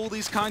starting to pull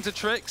these kinds of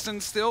tricks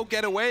and still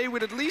get away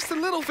with at least a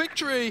little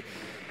victory.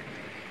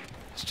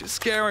 It's just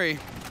scary.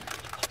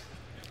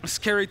 A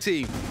scary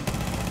team.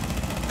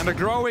 And they're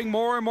growing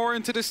more and more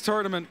into this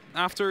tournament.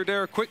 After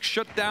their quick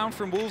shutdown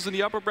from Wolves in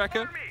the upper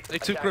bracket, they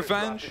took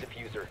revenge.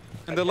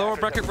 And the lower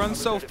bracket run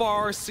so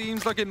far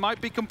seems like it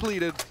might be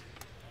completed.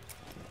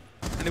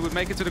 And they would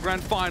make it to the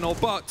grand final,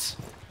 but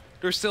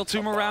there's still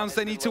 2 more rounds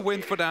they need to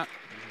win for that.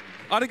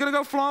 Are they going to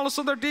go flawless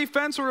on their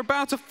defense? We're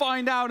about to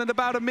find out in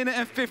about 1 minute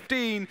and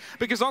 15,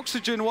 because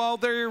Oxygen, while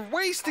they're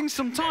wasting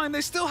some time,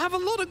 they still have a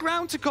lot of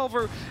ground to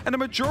cover, and the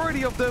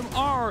majority of them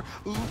are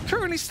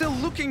currently still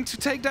looking to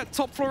take that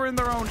top floor in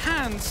their own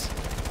hands.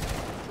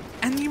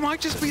 And you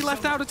might just be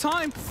left out of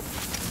time.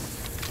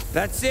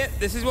 That's it.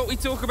 This is what we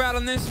talk about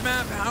on this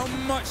map. How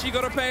much you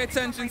got to pay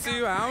attention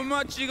to, how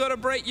much you got to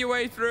break your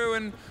way through,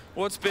 and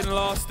what's been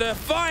lost. A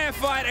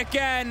firefight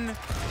again.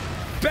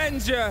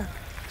 Benja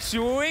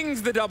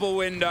swings the double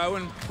window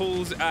and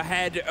pulls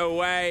ahead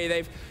away.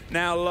 They've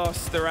now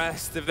lost the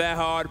rest of their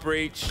hard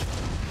breach.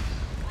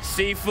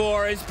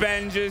 C4 is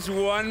Benja's,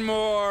 1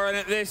 more, and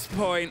at this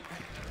point,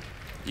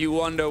 you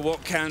wonder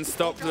what can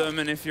stop them,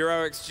 and if you're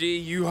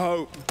OXG, you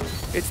hope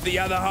it's the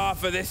other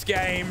half of this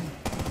game.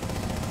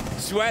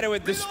 Sweater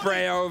with the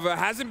spray over,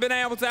 hasn't been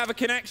able to have a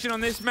connection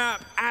on this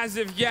map as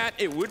of yet.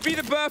 It would be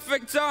the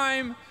perfect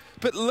time,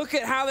 but look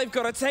at how they've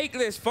got to take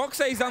this.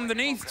 Foxay's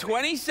underneath,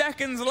 20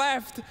 seconds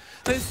left.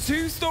 There's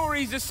 2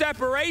 stories of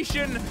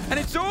separation, and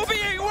it's all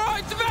being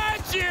watched.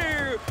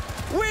 Virtue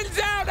wins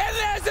out,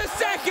 and there's a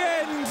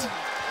second.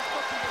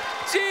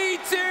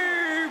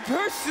 G2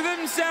 push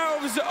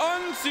themselves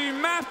onto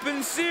map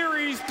and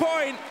series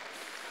point,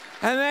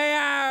 and they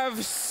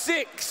have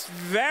 6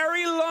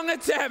 very long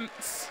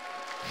attempts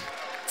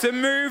to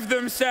move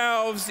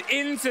themselves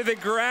into the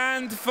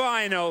grand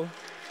final.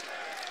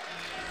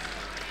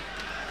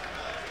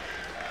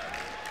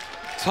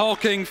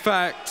 Talking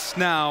facts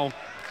now.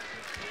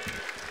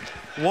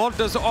 What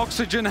does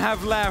Oxygen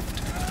have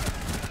left?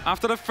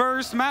 After the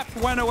first map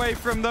went away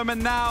from them,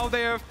 and now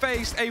they have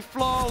faced a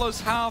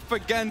flawless half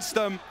against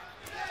them.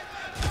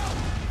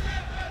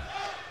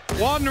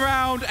 1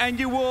 round and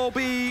you will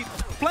be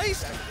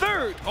placed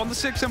 3rd on the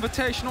 6th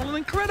Invitational. An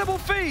incredible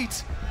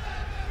feat.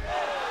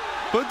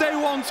 But they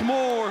want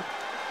more.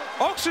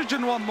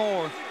 Oxygen want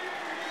more.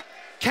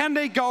 Can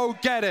they go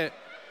get it?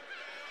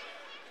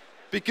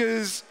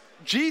 Because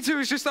G2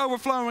 is just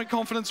overflowing with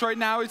confidence right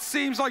now. It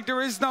seems like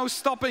there is no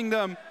stopping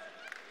them.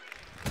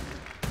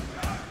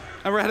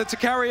 And we're headed to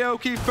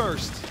karaoke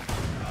first.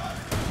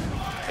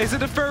 Is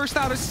it the first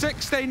out of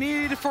 6 they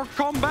need for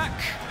comeback?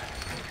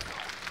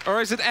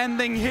 Or is it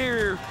ending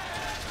here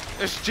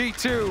as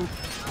G2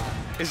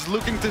 is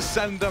looking to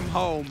send them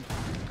home?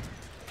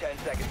 10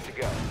 seconds to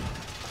go.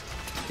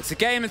 It's a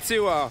game of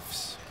 2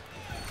 halves.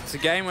 It's a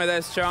game where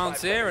there's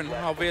chance here, and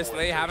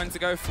obviously having to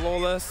go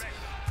flawless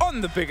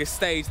on the biggest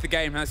stage the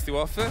game has to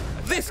offer,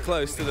 this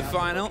close to the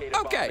final.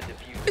 Okay,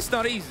 it's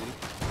not easy.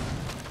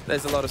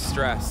 There's a lot of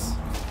stress.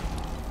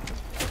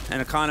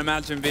 And I can't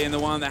imagine being the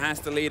one that has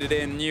to lead it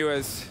in.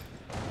 Newers,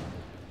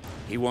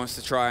 he wants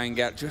to try and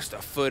get just a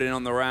foot in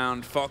on the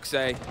round. Foxe,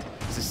 as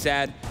I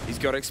said, he's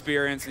got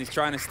experience and he's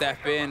trying to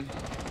step in.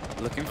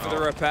 Looking for the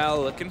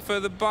rappel, looking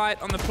for the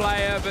bite on the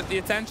player, but the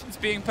attention's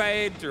being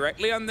paid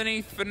directly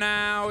underneath for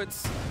now.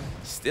 It's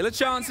still a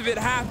chance of it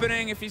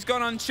happening. If he's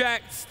gone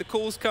unchecked, the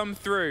calls come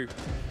through.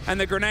 And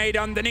the grenade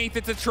underneath,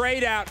 it's a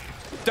trade out.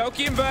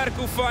 Doki and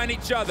Vertical find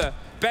each other.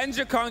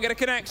 Benja can't get a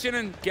connection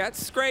and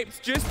gets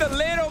scraped just a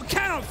little.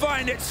 Cannot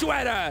find it,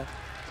 Sweater.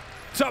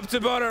 Top to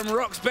bottom,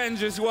 rocks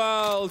Benja's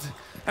world.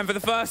 And for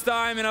the first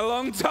time in a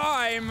long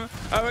time,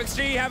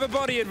 OXG have a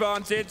body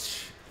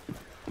advantage.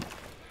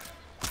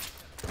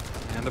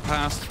 In the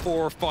past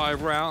 4 or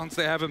 5 rounds,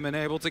 they haven't been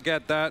able to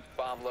get that.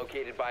 Bomb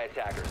located by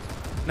attackers.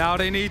 Now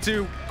they need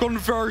to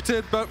convert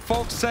it, but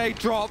Foxe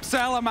drops.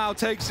 Alamau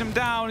takes him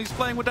down. He's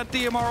playing with that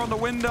DMR on the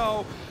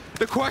window.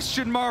 The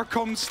question mark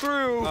comes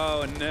through.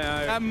 Oh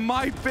no. That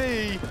might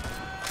be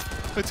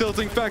a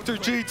tilting factor.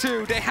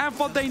 G2, they have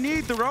what they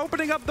need. They're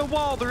opening up the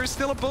wall. There is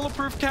still a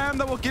bulletproof cam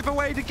that will give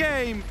away the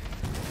game.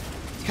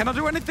 Cannot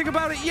do anything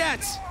about it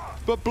yet,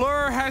 but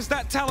Blur has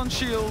that talent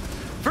shield.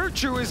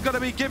 Virtue is going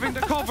to be giving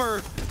the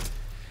cover.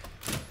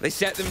 They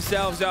set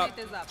themselves up.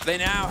 They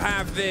now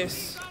have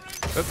this,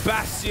 a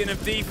bastion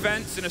of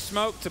defense and a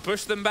smoke to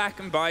push them back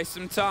and buy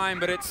some time,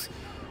 but it's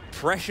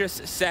precious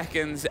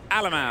seconds.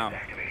 Alamau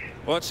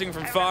watching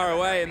from far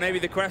away, and maybe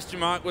the question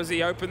mark was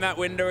he opened that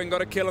window and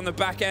got a kill on the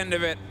back end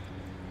of it.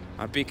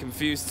 I'd be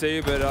confused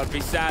too, but I'd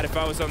be sad if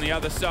I was on the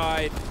other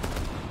side.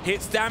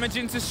 Hits damage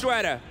into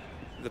Shredder.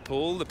 The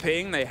pull, the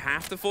ping, they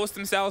have to force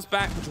themselves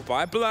back, which will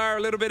buy Blur a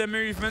little bit of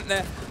movement.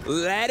 They're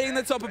letting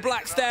the top of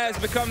Black Stairs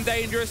become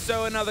dangerous,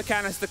 so another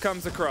canister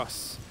comes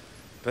across.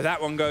 But that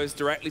one goes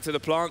directly to the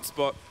plant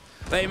spot.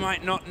 They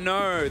might not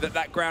know that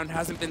that ground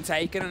hasn't been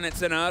taken, and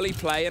it's an early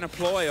play and a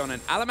ploy on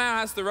it. Alamau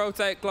has to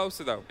rotate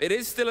closer, though. It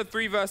is still a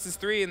 3 versus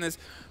 3, and there's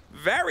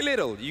very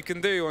little you can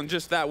do on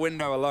just that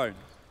window alone.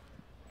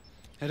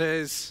 It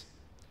is.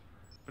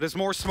 But as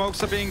more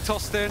smokes are being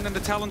tossed in, and the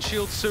talent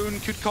shield soon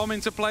could come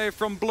into play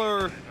from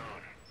Blur.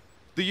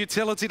 The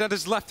utility that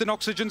is left in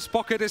Oxygen's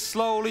pocket is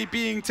slowly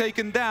being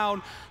taken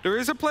down. There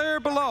is a player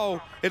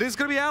below. It is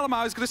going to be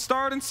Alamau. He's going to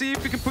start and see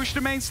if he can push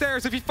the main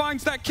stairs. If he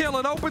finds that kill,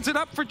 it opens it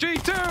up for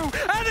G2.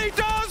 And he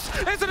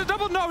does! Is it a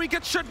double? No, he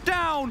gets shut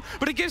down.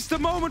 But it gives the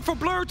moment for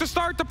Blur to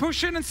start to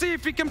push in and see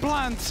if he can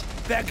plant.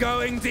 They're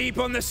going deep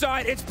on the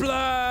side. It's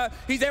Blur.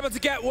 He's able to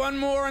get one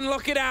more and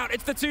lock it out.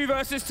 It's the 2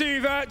 versus 2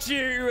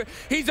 Virtue.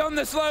 He's on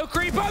the slow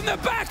creep on the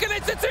back, and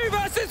it's a 2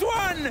 versus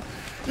 1.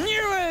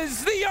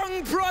 Newers, the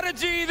young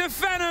prodigy, the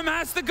Phenom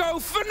has to go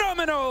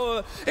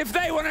phenomenal if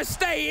they want to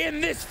stay in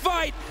this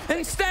fight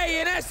and stay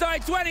in SI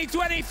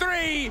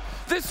 2023.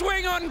 The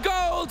swing on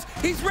gold,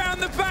 he's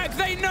round the back,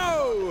 they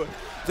know.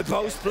 The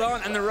post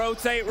plant and the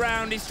rotate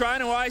round, he's trying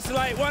to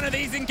isolate one of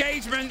these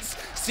engagements.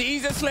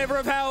 Sees a sliver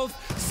of health,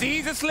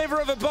 sees a sliver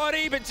of a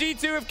body, but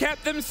G2 have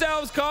kept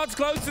themselves cards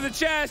close to the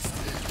chest.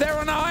 They're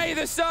on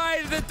either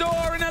side of the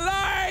door in a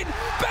line,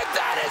 but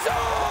that is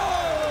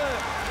all!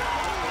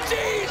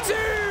 G2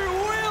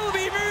 will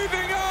be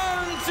moving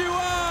on to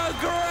our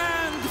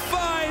grand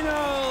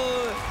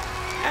final.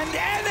 And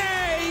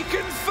NA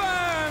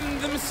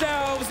confirmed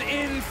themselves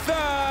in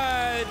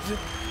 3rd.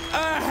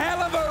 A hell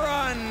of a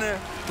run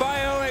by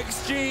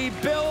OXG,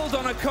 built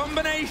on a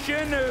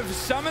combination of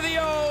some of the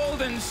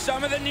old and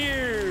some of the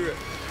new.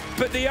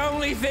 But the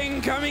only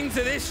thing coming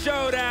to this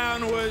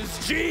showdown was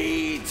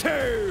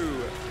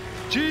G2.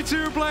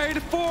 G2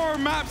 played 4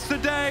 maps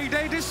today.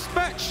 They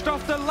dispatched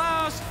off the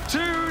last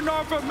 2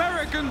 North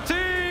American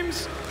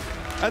teams.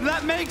 And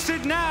that makes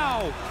it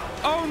now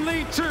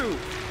only 2.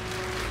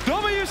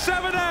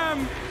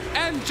 W7M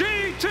and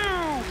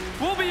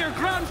G2 will be your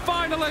grand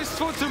finalists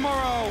for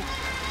tomorrow.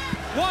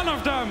 One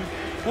of them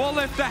will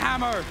lift the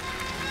hammer.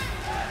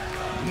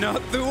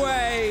 Not the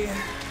way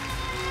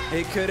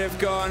it could have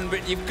gone,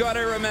 but you've got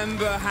to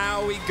remember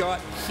how we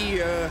got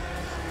here.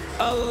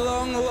 A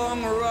long,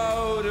 long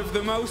road of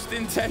the most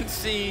intense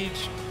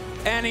siege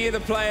any of the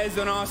players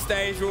on our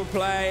stage will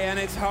play, and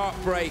it's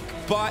heartbreak.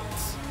 But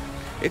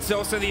it's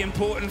also the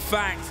important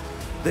fact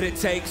that it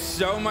takes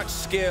so much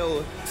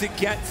skill to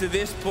get to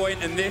this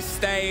point and this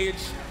stage,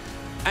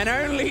 and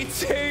only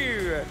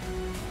 2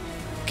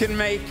 can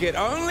make it.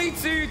 Only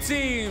 2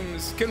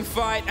 teams can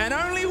fight, and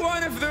only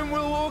one of them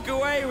will walk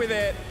away with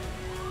it.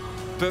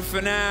 But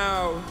for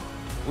now,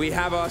 we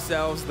have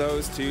ourselves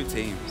those 2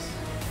 teams.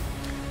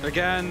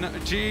 Again,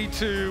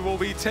 G2 will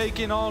be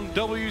taking on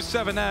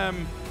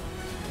W7M.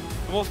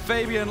 Will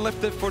Fabian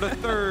lift it for the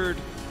 3rd,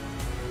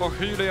 or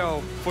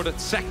Julio for the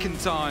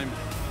 2nd time?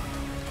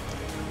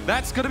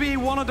 That's going to be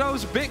one of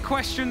those big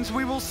questions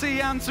we will see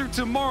answered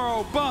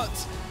tomorrow. But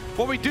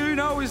what we do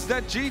know is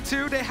that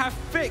G2, they have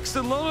fixed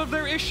a lot of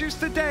their issues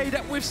today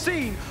that we've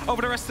seen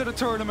over the rest of the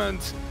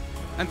tournament.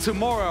 And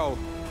tomorrow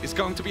is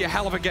going to be a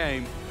hell of a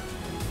game.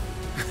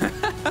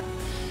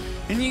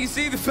 And you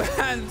see the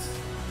fans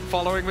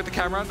following with the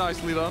camera,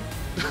 nicely done.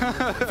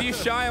 If you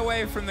shy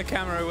away from the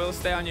camera, we'll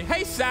stay on you.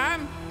 Hey,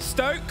 Sam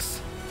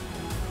Stokes.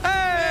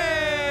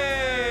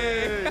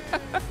 Hey!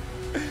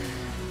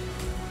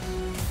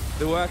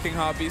 The working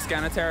heartbeat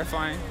scanner,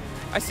 terrifying.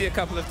 I see a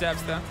couple of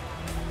devs there.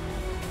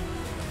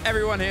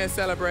 Everyone here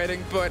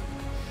celebrating, but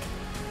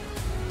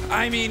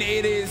I mean,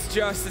 it is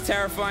just a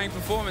terrifying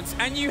performance.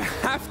 And you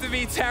have to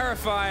be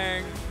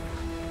terrifying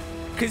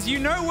because you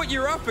know what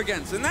you're up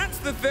against. And that's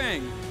the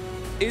thing,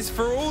 is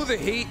for all the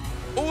heat,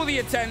 all the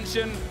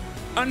attention,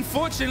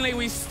 unfortunately,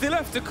 we still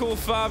have to call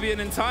Fabian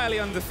entirely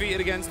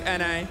undefeated against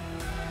NA,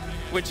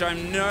 which I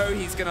know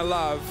he's gonna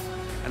love.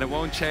 And it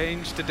won't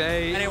change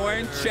today. And it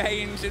won't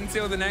change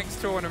until the next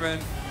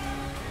tournament.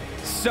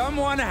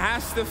 Someone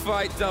has to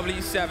fight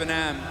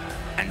W7M,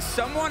 and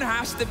someone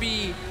has to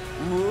be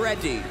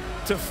ready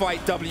to fight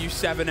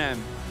W7M.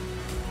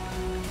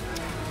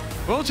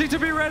 Will G2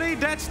 be ready?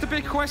 That's the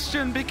big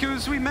question,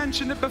 because we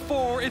mentioned it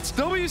before. It's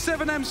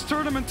W7M's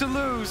tournament to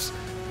lose.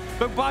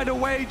 But by the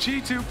way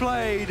G2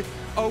 played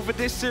over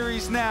this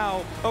series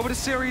now, over the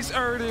series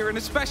earlier, and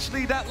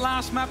especially that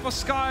last map of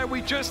Sky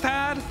we just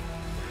had,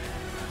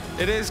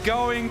 it is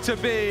going to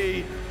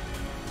be,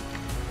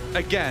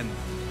 again,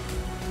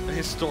 a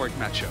historic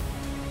matchup.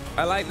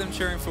 I like them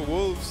cheering for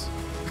Wolves.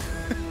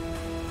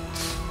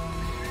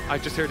 I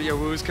just heard the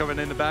Owus coming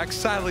in the back.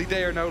 Sadly,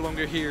 they are no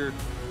longer here,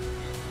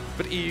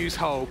 but EU's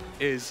hope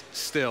is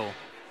still.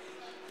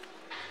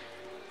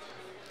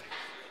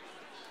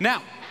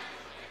 Now,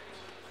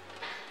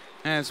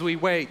 as we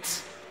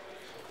wait,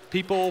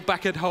 people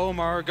back at home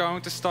are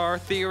going to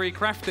start theory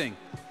crafting.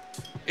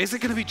 Is it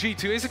going to be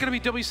G2? Is it going to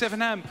be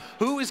W7M?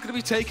 Who is going to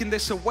be taking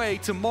this away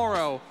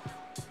tomorrow?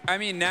 I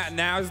mean,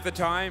 now's the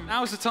time.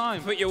 Now's the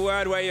time. Put your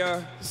word where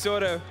your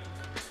sort of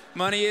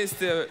money is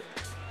to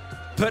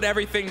put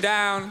everything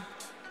down.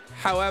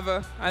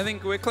 However, I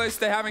think we're close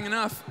to having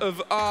enough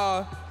of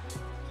our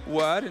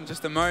word. In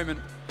just a moment,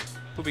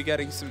 we'll be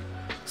getting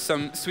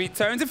some sweet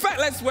tones. In fact,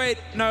 let's wait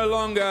no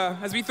longer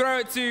as we throw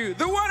it to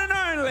the one and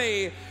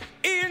only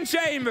Ian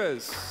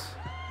Chambers.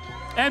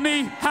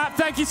 Emmy, Hap,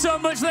 thank you so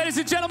much, ladies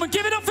and gentlemen.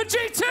 Give it up for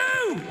G2!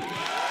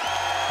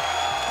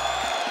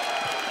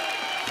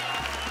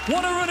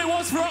 What a run it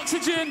was for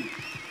Oxygen.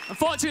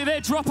 Unfortunately,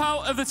 they drop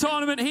out of the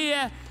tournament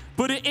here,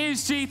 but it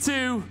is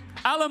G2.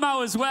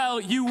 Alamau as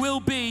well, you will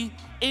be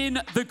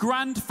in the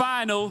grand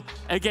final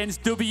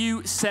against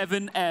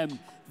W7M.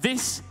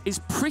 This is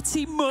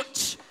pretty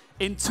much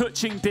in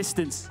touching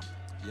distance.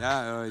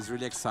 Yeah, I was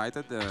really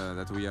excited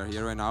that we are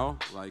here right now.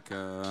 Like,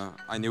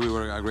 I knew we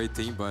were a great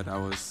team, but I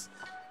was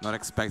not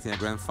expecting a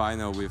grand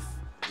final with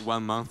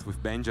 1 month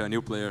with Benja, a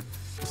new player.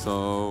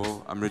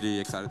 So I'm really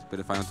excited to play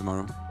the final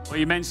tomorrow. Well,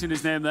 you mentioned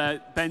his name there,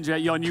 Benja,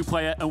 your new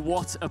player, and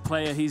what a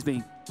player he's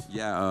been.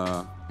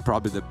 Yeah,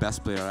 probably the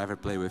best player I ever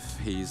played with.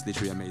 He's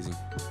literally amazing.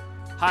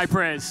 High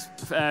praise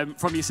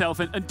from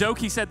yourself. And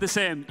Doki said the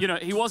same. You know,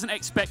 he wasn't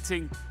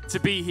expecting to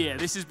be here.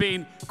 This has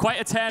been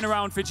quite a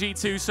turnaround for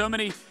G2. So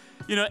many,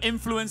 you know,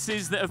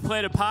 influences that have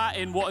played a part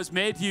in what has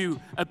made you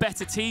a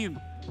better team,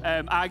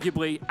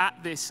 arguably, at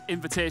this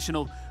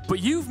Invitational. But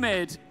you've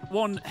made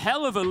one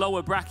hell of a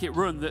lower bracket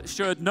run that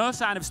showed no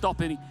sign of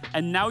stopping,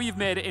 and now you've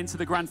made it into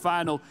the grand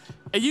final.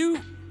 Are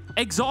you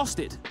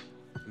exhausted?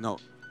 No.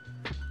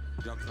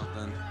 Job's not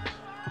done.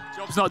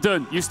 Job's not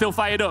done. You're still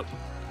fired up.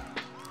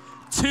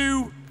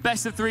 2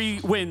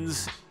 best-of-3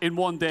 wins in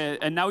one day,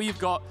 and now you've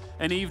got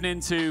an evening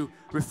to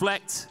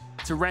reflect,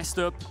 to rest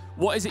up.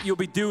 What is it you'll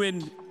be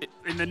doing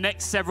in the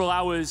next several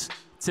hours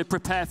to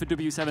prepare for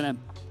W7M?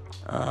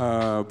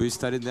 We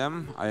studied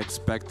them. I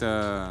expect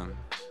a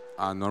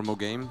normal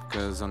game,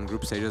 because on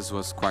group stages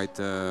was quite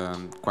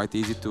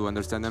easy to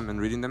understand them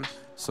and reading them.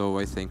 So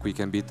I think we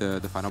can beat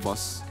the final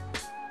boss.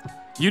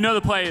 You know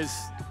the players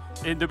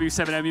in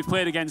W7M. You've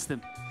played against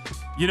them.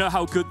 You know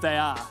how good they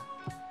are.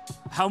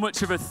 How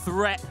much of a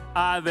threat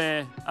are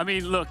they? I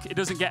mean, look, it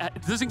doesn't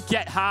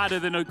get harder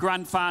than a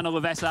grand final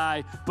of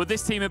SI, but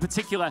this team in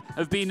particular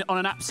have been on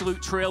an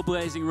absolute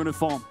trailblazing run of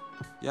form.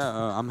 Yeah,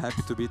 I'm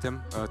happy to beat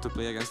them, to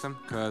play against them,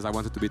 because I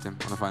wanted to beat them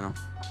on the final.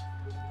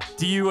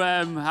 Do you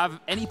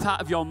have any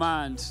part of your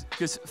mind,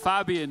 because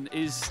Fabian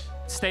is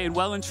staying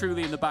well and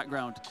truly in the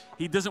background.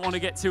 He doesn't want to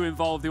get too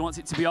involved. He wants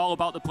it to be all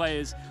about the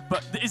players.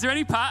 But is there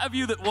any part of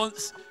you that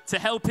wants to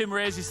help him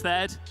raise his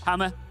third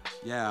hammer?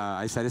 Yeah,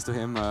 I said this to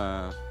him.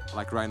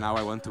 Like right now,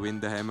 I want to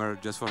win the hammer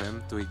just for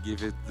him, to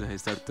give it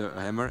his third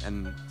hammer,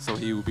 and so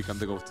he will become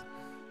the GOAT.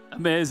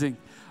 Amazing.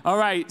 All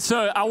right,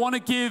 so I want to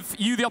give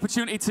you the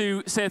opportunity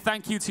to say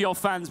thank you to your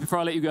fans before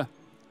I let you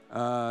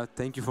go.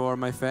 Thank you for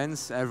my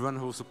fans, everyone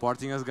who's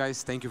supporting us,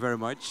 guys. Thank you very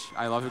much.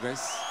 I love you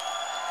guys.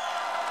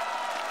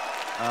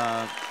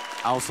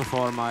 Also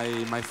for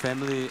my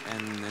family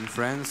and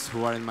friends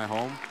who are in my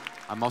home.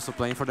 I'm also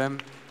playing for them,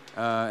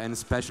 and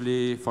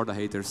especially for the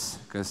haters,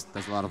 because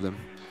there's a lot of them.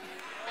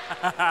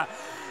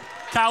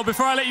 Kyle,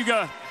 before I let you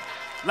go,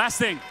 last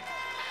thing.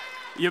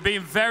 You're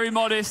being very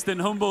modest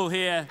and humble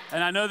here,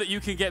 and I know that you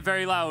can get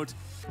very loud.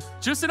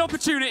 Just an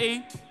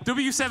opportunity.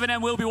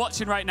 W7M will be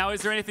watching right now.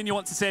 Is there anything you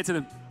want to say to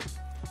them?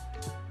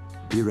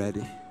 be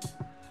ready.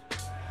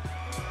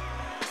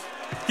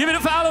 Give it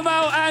up for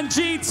Alamau and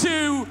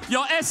G2,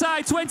 your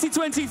SI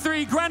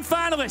 2023 Grand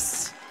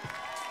Finalists.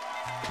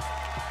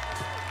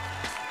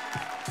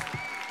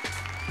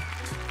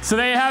 So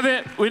there you have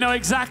it. We know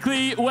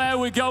exactly where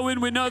we're going.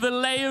 We know the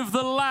lay of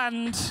the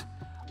land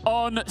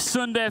on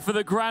Sunday for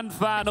the Grand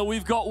Final.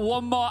 We've got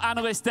one more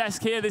analyst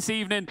desk here this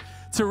evening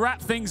to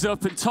wrap things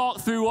up and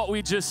talk through what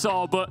we just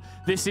saw, but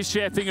this is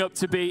shaping up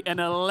to be an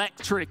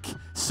electric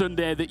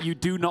Sunday that you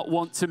do not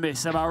want to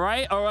miss. Am I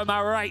right, or am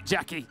I right,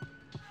 Jackie?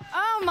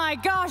 Oh my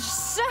gosh,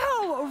 so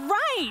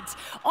right.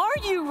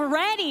 Are you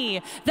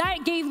ready?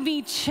 That gave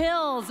me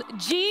chills.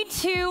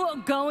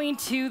 G2 going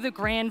to the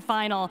grand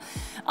final.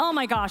 Oh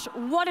my gosh,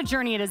 what a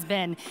journey it has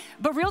been.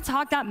 But real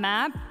talk, that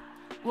map,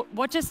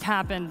 what just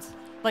happened?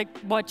 Like,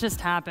 what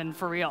just happened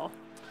for real?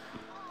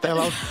 They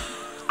allowed,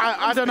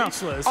 I don't know.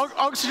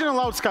 Oxygen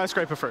allowed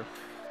Skyscraper through.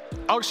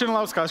 Oxygen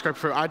allowed Skyscraper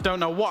through. I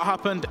don't know what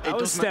happened. That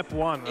was step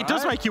one, right? It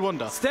does make you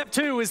wonder. Step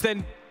two is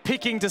then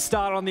picking to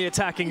start on the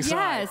attacking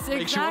side. Yes,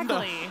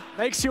 exactly.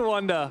 Makes you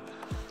wonder.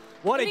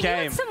 What a game.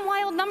 You had some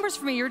wild numbers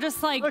for me. You're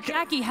just like, look,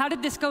 Jackie, how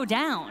did this go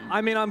down?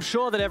 I mean, I'm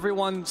sure that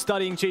everyone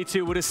studying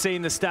G2 would have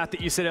seen the stat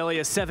that you said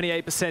earlier,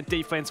 78%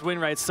 defense win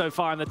rates so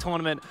far in the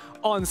tournament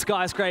on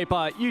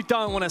Skyscraper. You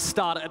don't want to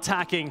start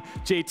attacking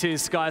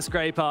G2's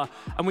Skyscraper,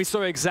 and we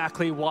saw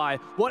exactly why.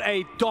 What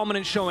a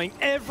dominant showing.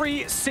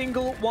 Every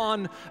single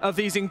one of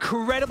these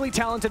incredibly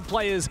talented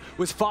players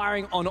was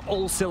firing on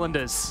all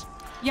cylinders.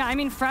 Yeah, I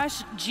mean,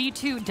 fresh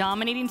G2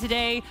 dominating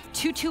today,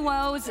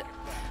 2-2-0s.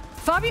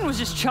 Fabian was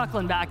just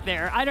chuckling back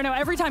there. I don't know,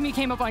 every time he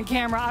came up on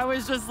camera, I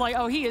was just like,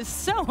 oh, he is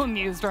so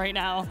amused right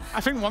now.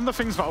 I think one of the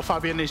things about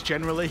Fabian is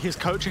generally his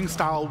coaching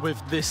style with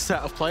this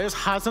set of players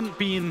hasn't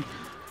been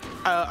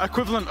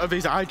equivalent of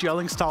his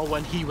IGLing style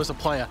when he was a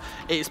player.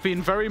 It's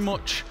been very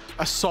much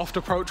a soft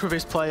approach with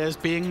his players,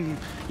 being,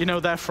 you know,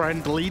 their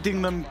friend,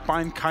 leading them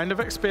by kind of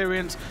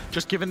experience,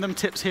 just giving them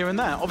tips here and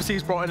there. Obviously,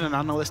 he's brought in an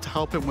analyst to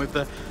help him with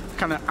the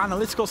kind of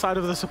analytical side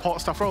of the support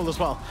staff role as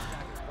well.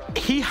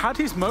 He had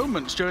his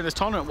moments during this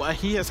tournament where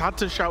he has had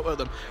to shout at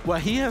them, where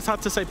he has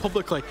had to say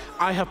publicly,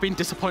 I have been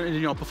disappointed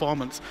in your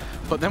performance.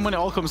 But then when it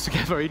all comes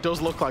together, he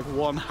does look like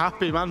one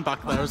happy man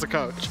back there as a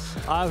coach.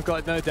 I've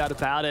got no doubt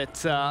about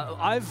it.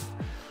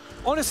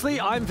 Honestly,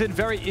 I've been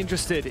very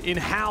interested in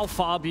how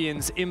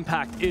Fabian's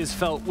impact is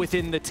felt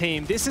within the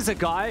team. This is a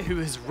guy who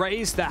has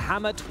raised the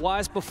hammer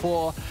twice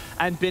before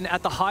and been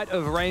at the height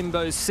of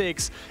Rainbow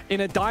Six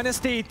in a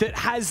dynasty that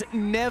has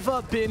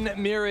never been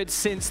mirrored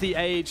since the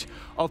age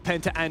of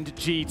Penta and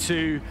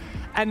G2.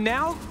 And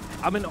now,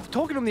 I mean,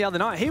 talking to him the other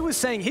night, he was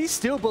saying he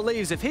still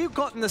believes if he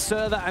got in the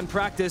server and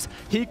practice,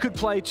 he could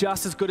play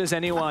just as good as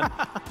anyone.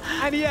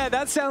 And yeah,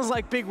 that sounds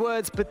like big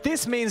words, but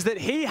this means that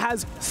he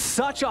has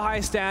such a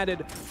high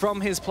standard from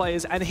his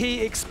players, and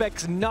he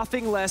expects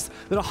nothing less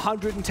than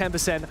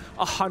 110%,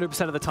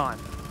 100% of the time.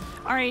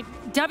 All right,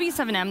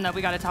 W7M, though,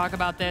 we got to talk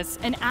about this.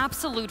 An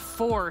absolute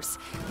force.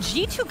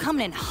 G2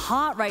 coming in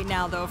hot right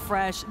now, though,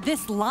 Fresh.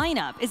 This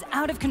lineup is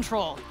out of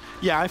control.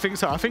 Yeah, I think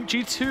so. I think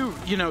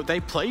G2, you know, they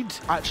played,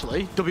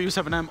 actually,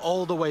 W7M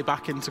all the way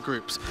back into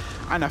groups.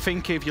 And I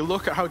think if you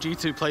look at how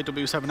G2 played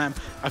W7M,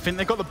 I think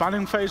they got the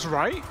banning phase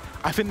right.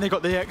 I think they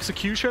got the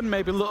execution,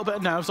 maybe a little bit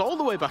of nerves, all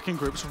the way back in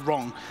groups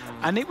wrong.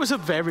 And it was a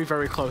very,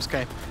 very close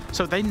game.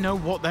 So they know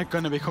what they're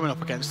going to be coming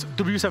up against.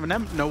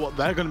 W7M know what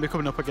they're going to be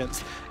coming up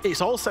against. It's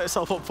all set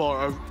itself up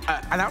for an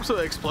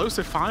absolutely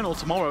explosive final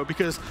tomorrow,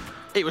 because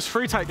it was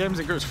 3 tight games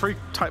in groups, 3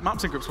 tight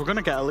maps in groups. We're going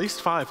to get at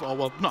least 5, or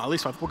well, not at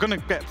least 5. We're going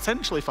to get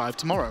potentially 5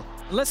 tomorrow.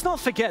 Let's not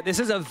forget, this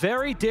is a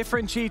very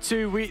different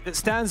G2 that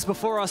stands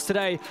before us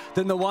today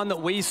than the one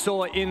that we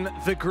saw in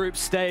the group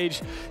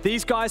stage.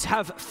 These guys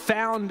have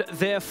found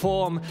their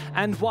form,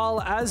 and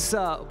while, as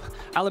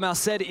Alamau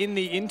said in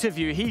the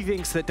interview, he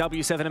thinks that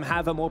W7M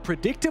have a more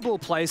predictable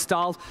play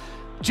style,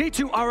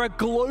 G2 are a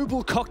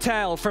global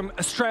cocktail from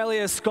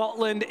Australia,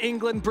 Scotland,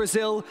 England,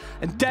 Brazil,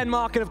 and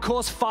Denmark, and of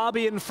course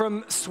Fabian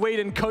from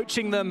Sweden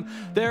coaching them.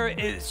 There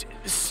is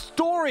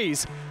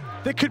stories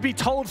that could be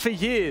told for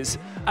years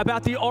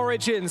about the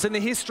origins and the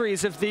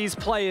histories of these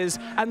players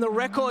and the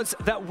records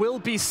that will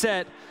be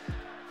set.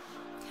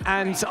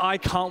 And I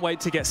can't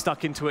wait to get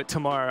stuck into it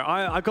tomorrow.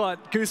 I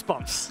got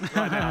goosebumps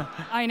right now.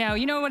 I know.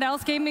 You know what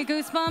else gave me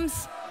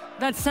goosebumps?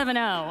 That's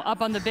 7-0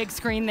 up on the big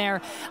screen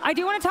there. I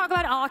do want to talk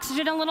about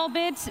Oxygen a little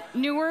bit.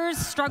 Newers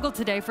struggled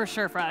today for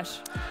sure, Fresh.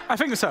 I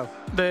think so.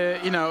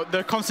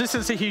 The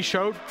consistency he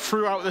showed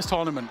throughout this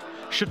tournament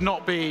should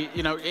not be,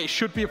 it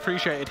should be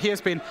appreciated. He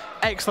has been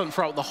excellent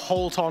throughout the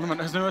whole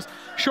tournament, as Newers.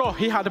 Sure,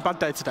 he had a bad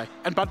day today,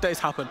 and bad days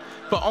happen.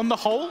 But on the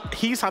whole,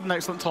 he's had an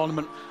excellent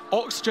tournament.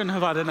 Oxygen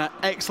have had an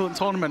excellent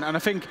tournament, and I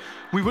think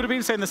we would have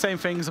been saying the same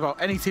things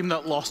about any team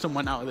that lost and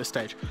went out of this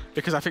stage,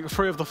 because I think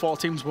 3 of the 4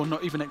 teams were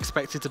not even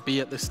expected to be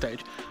at this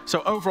stage.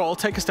 So overall,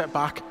 take a step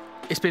back.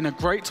 It's been a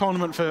great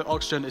tournament for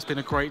Oxygen. It's been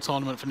a great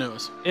tournament for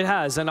Nuers. It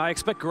has, and I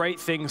expect great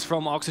things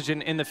from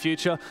Oxygen in the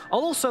future. I'll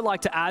also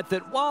like to add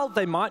that while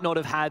they might not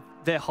have had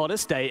their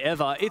hottest day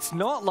ever, it's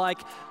not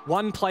like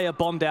one player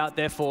bombed out,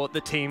 therefore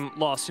the team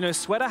lost. You know,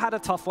 Sweater had a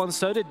tough one,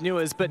 so did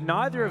Nuers, but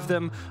neither of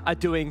them are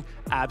doing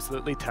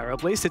absolutely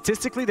terribly.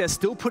 Statistically, they're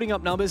still putting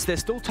up numbers. They're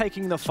still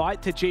taking the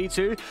fight to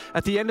G2.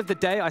 At the end of the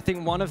day, I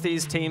think one of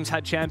these teams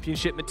had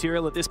championship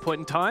material at this point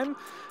in time,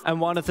 and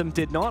one of them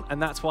did not,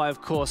 and that's why,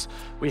 of course,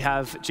 we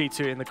have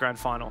G2 in the grand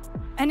final.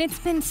 And it's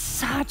been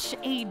such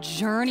a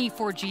journey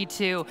for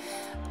G2.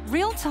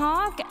 Real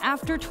talk,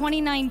 after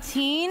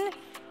 2019,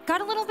 got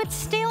a little bit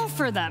stale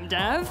for them,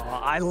 Dev. Oh,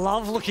 I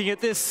love looking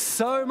at this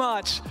so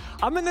much.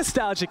 I'm a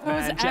nostalgic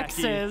man,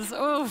 Jackie. X's.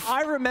 Oof.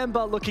 I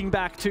remember looking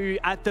back to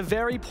at the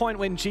very point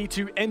when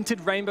G2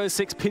 entered Rainbow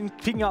Six,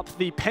 picking up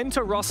the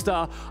Penta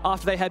roster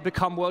after they had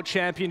become World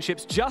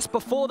Championships just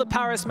before the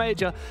Paris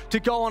Major to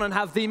go on and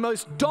have the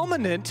most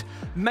dominant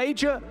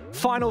major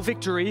final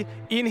victory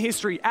in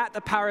history at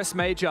the Paris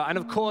Major. And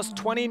of course,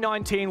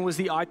 2019 was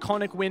the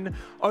iconic win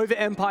over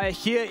Empire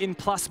here in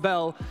Place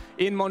Belle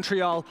in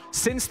Montreal.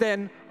 Since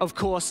then, of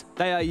course,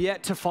 they are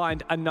yet to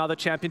find another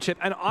championship.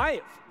 And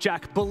I,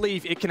 Jack,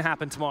 believe it can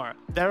happen tomorrow.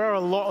 There are a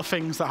lot of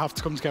things that have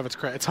to come together to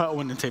create a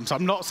title-winning team. So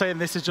I'm not saying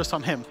this is just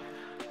on him.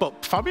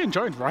 But Fabian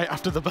joined right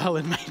after the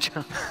Berlin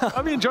Major.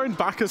 Fabian joined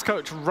back as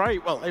coach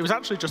right, well, it was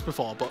actually just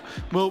before, but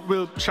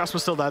Shas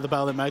was still there, the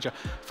Berlin Major.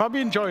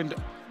 Fabian joined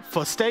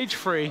for Stage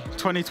 3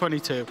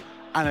 2022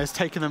 and has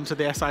taken them to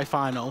the SI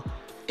final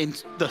in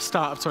the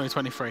start of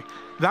 2023.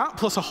 That,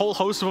 plus a whole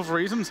host of other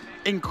reasons,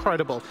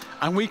 incredible.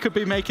 And we could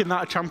be making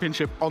that a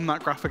championship on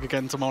that graphic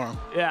again tomorrow.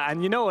 Yeah,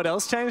 and you know what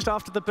else changed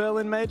after the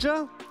Berlin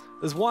Major?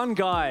 There's one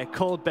guy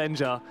called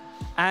Benja.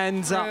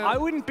 And I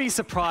wouldn't be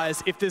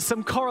surprised if there's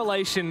some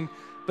correlation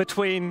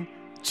between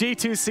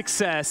G2's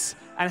success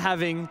and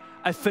having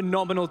a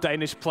phenomenal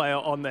Danish player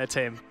on their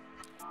team.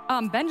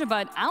 Benja,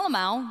 but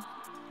Alamau,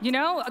 you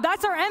know,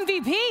 that's our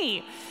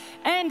MVP.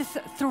 And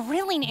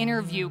thrilling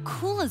interview,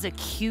 cool as a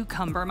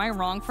cucumber. Am I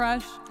wrong,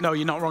 Fresh? No,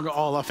 you're not wrong at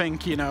all. I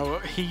think, you know,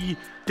 he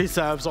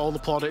deserves all the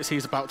plaudits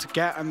he's about to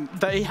get, and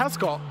that he has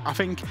got. I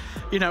think,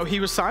 you know, he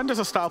was signed as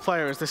a star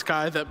player, as this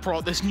guy that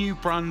brought this new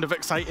brand of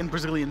exciting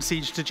Brazilian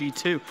siege to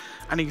G2.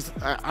 And he's,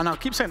 and I'll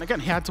keep saying it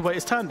again, he had to wait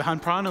his turn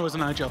behind Prano as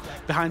an IGL,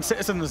 behind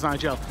Citizen as an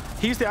IGL.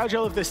 He's the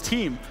IGL of this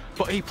team,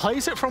 but he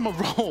plays it from a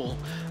role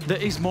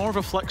that is more of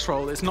a flex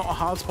role. It's not a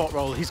hard spot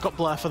role. He's got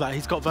Blair for that.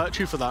 He's got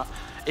Virtue for that.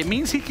 It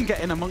means he can get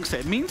in amongst it.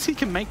 It means he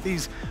can make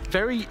these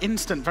very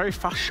instant, very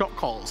fast shot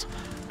calls.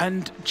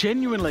 And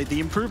genuinely, the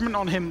improvement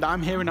on him that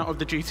I'm hearing out of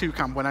the G2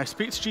 camp, when I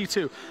speak to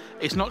G2,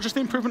 it's not just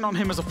the improvement on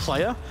him as a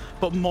player,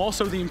 but more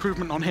so the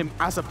improvement on him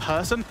as a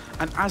person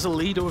and as a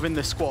leader within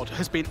this squad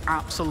has been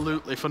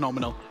absolutely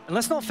phenomenal. And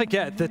let's not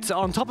forget that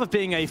on top of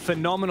being a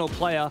phenomenal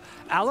player,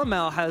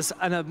 Alamau has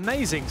an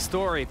amazing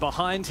story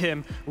behind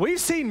him. We've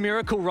seen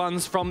miracle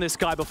runs from this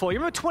guy before. You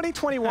remember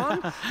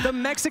 2021, the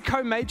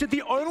Mexico Major,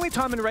 the only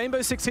time in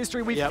Rainbow Six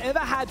history we've ever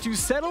had to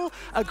settle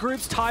a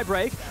group's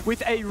tiebreak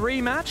with a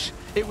rematch.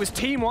 It was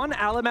Team 1,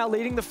 Alamau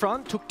leading the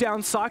front, took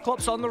down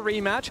Cyclops on the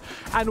rematch,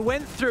 and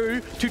went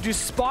through to,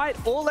 despite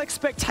all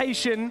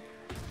expectation,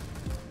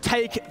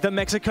 take the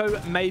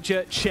Mexico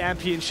Major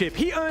Championship.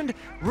 He earned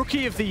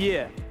Rookie of the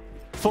Year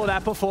for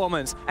that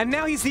performance. And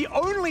now he's the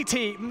only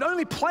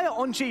player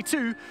on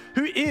G2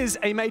 who is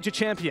a major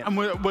champion. And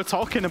we're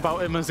talking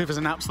about him as if he's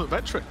an absolute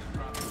veteran.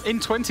 In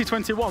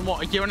 2021,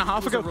 what, a year and a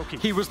half ago,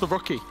 he was the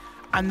rookie.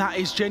 And that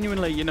is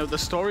genuinely, you know, the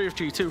story of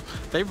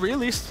G2. They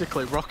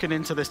realistically rocking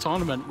into this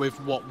tournament with,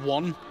 what,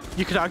 one,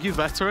 you could argue,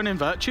 veteran in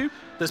Virtue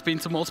that's been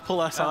to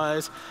multiple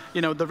SIs.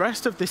 You know, the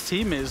rest of this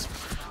team is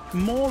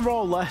more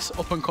or less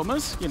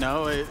up-and-comers. You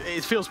know,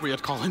 it feels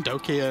weird calling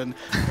Doki and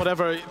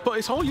whatever, but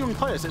it's all young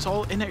players. It's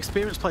all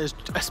inexperienced players,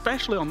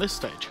 especially on this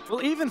stage.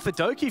 Well, even for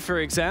Doki, for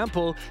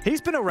example,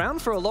 he's been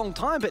around for a long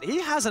time, but he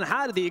hasn't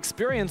had the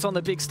experience on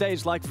the big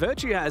stage like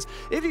Virtue has.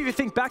 If you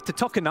think back to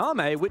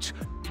Tokoname, which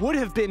would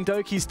have been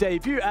Doki's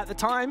debut at the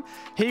time,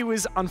 he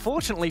was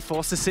unfortunately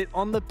forced to sit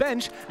on the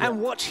bench and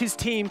watch his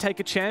team take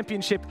a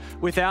championship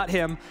without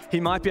him. He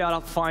might be able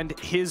to find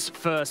his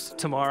first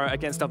tomorrow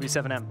against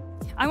W7M.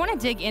 I want to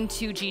dig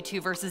into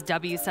G2 versus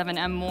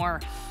W7M more.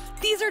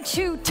 These are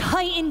two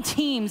Titan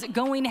teams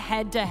going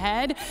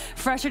head-to-head.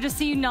 Fresh, I just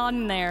see you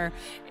nodding there.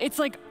 It's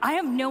like, I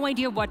have no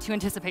idea what to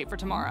anticipate for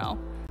tomorrow.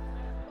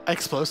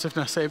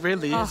 Explosiveness, it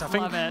really is.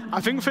 Love it.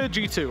 I think for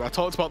G2, I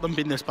talked about them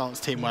being this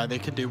balanced team where they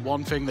can do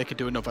one thing, they can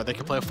do another. They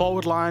can play a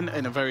forward line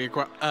in a very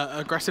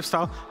aggressive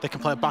style. They can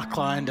play a back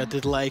line, a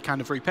delay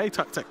kind of repay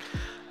tactic.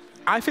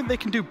 I think they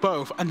can do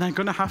both, and they're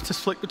going to have to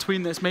flick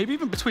between this, maybe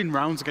even between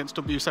rounds against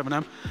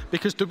W7M,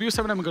 because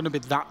W7M are going to be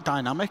that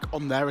dynamic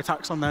on their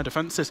attacks, on their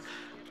defenses.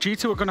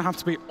 G2 are going to have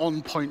to be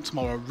on point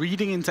tomorrow,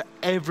 reading into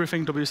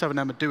everything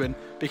W7M are doing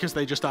because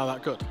they just are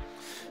that good.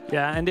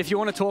 Yeah, and if you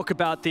want to talk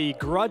about the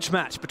grudge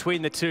match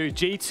between the two,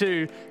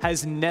 G2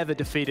 has never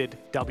defeated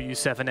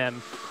W7M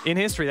in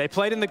history. They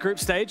played in the group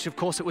stage. Of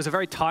course, it was a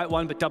very tight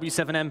one, but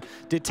W7M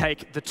did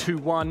take the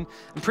 2-1.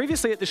 And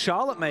previously at the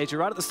Charlotte Major,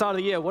 right at the start of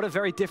the year, what a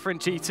very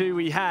different G2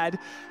 we had,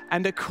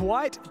 and a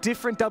quite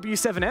different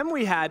W7M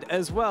we had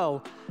as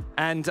well.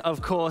 And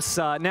of course,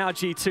 now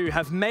G2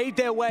 have made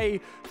their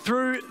way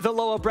through the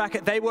lower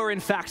bracket. They were,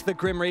 in fact, the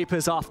Grim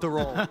Reapers after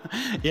all.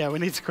 Yeah, we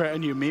need to create a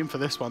new meme for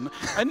this one.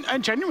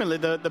 And genuinely,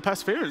 the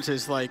perseverance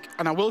is like,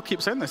 and I will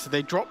keep saying this,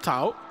 they dropped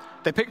out,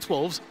 they picked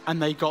Wolves,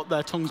 and they got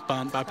their tongues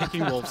burnt by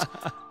picking Wolves.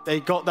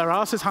 They got their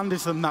asses handed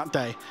to them that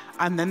day.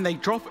 And then they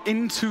drop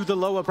into the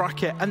lower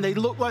bracket, and they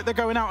look like they're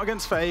going out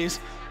against FaZe.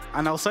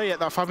 And I'll say it,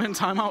 that 5-minute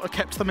timeout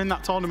kept them in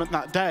that tournament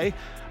that day.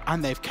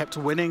 And they've kept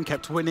winning,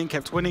 kept winning,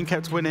 kept winning,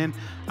 kept winning,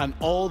 and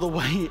all the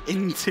way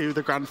into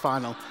the grand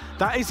final.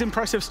 That is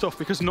impressive stuff,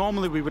 because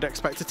normally we would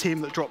expect a team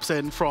that drops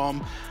in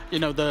from, you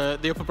know, the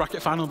upper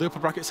bracket final, the upper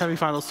bracket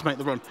semi-finals to make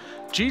the run.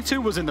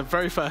 G2 was in the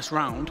very first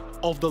round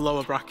of the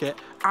lower bracket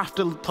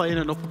after playing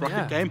an upper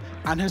bracket game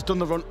and has done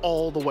the run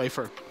all the way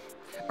through.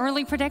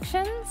 Early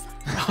predictions?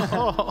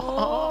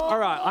 All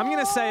right, I'm going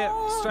to say it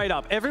straight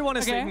up. Everyone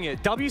is thinking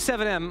it.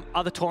 W7M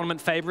are the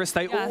tournament favorites.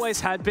 They always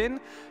had been.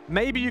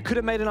 Maybe you could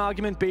have made an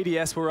argument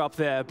BDS were up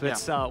there,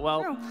 but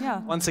well,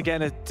 once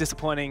again, a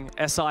disappointing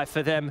SI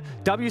for them.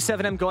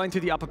 W7M going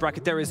through the upper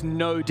bracket, there is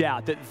no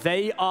doubt that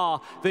they are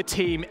the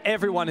team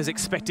everyone is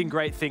expecting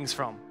great things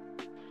from.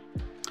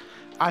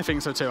 I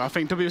think so too. I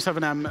think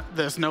W7M,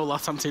 there's no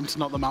LATAM team to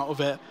knock them out of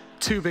it.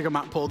 Too big a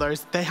map pool.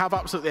 They have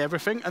absolutely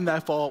everything, and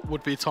therefore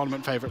would be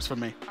tournament favorites for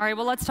me. All right,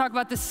 well, let's talk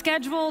about the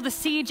schedule. The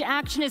Siege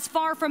action is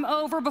far from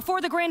over.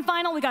 Before the grand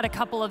final, we got a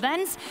couple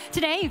events.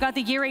 Today, you got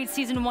the Year 8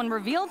 Season 1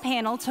 reveal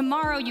panel.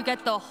 Tomorrow, you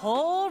get the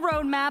whole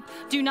roadmap.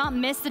 Do not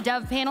miss the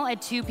dev panel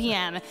at 2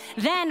 p.m.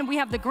 Then, we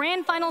have the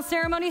grand final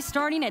ceremony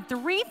starting at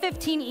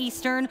 3:15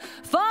 Eastern,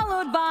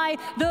 followed by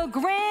the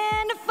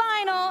grand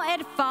final at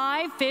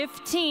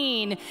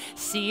 5:15.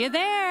 See you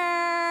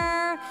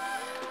there.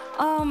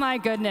 Oh my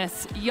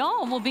goodness,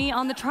 y'all will be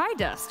on the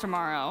Tri-Dust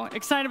tomorrow.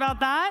 Excited about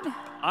that?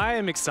 I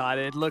am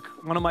excited. Look,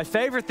 one of my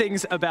favorite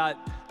things about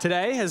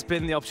today has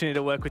been the opportunity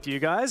to work with you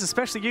guys,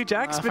 especially you,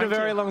 Jack. It's been a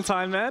very long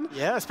time, man.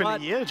 Yeah, it's been a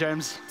year,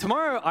 James.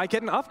 Tomorrow, I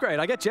get an upgrade.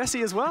 I get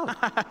Jesse as well.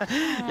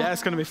 Yeah,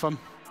 it's going to be fun.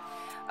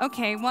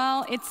 Okay,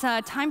 well, it's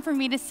time for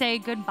me to say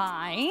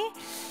goodbye.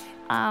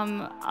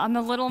 I'm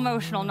a little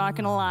emotional, not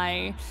gonna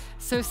lie.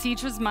 So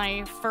Siege was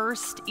my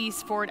first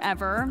esport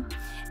ever,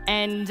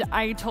 and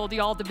I told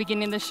you all at the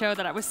beginning of the show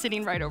that I was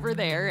sitting right over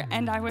there,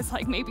 and I was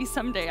like, maybe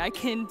someday I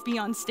can be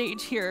on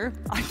stage here.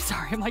 I'm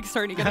sorry, I'm like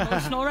starting to get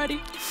emotional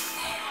already.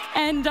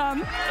 And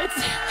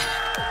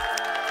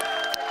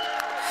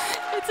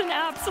it's an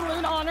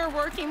absolute honor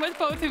working with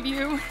both of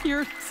you.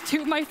 You're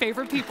two of my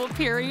favorite people,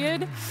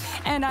 period.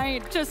 And I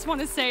just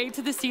want to say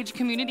to the Siege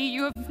community,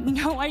 you have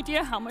no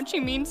idea how much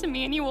you mean to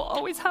me, and you will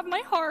always have my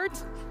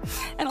heart.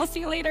 And I'll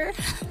see you later.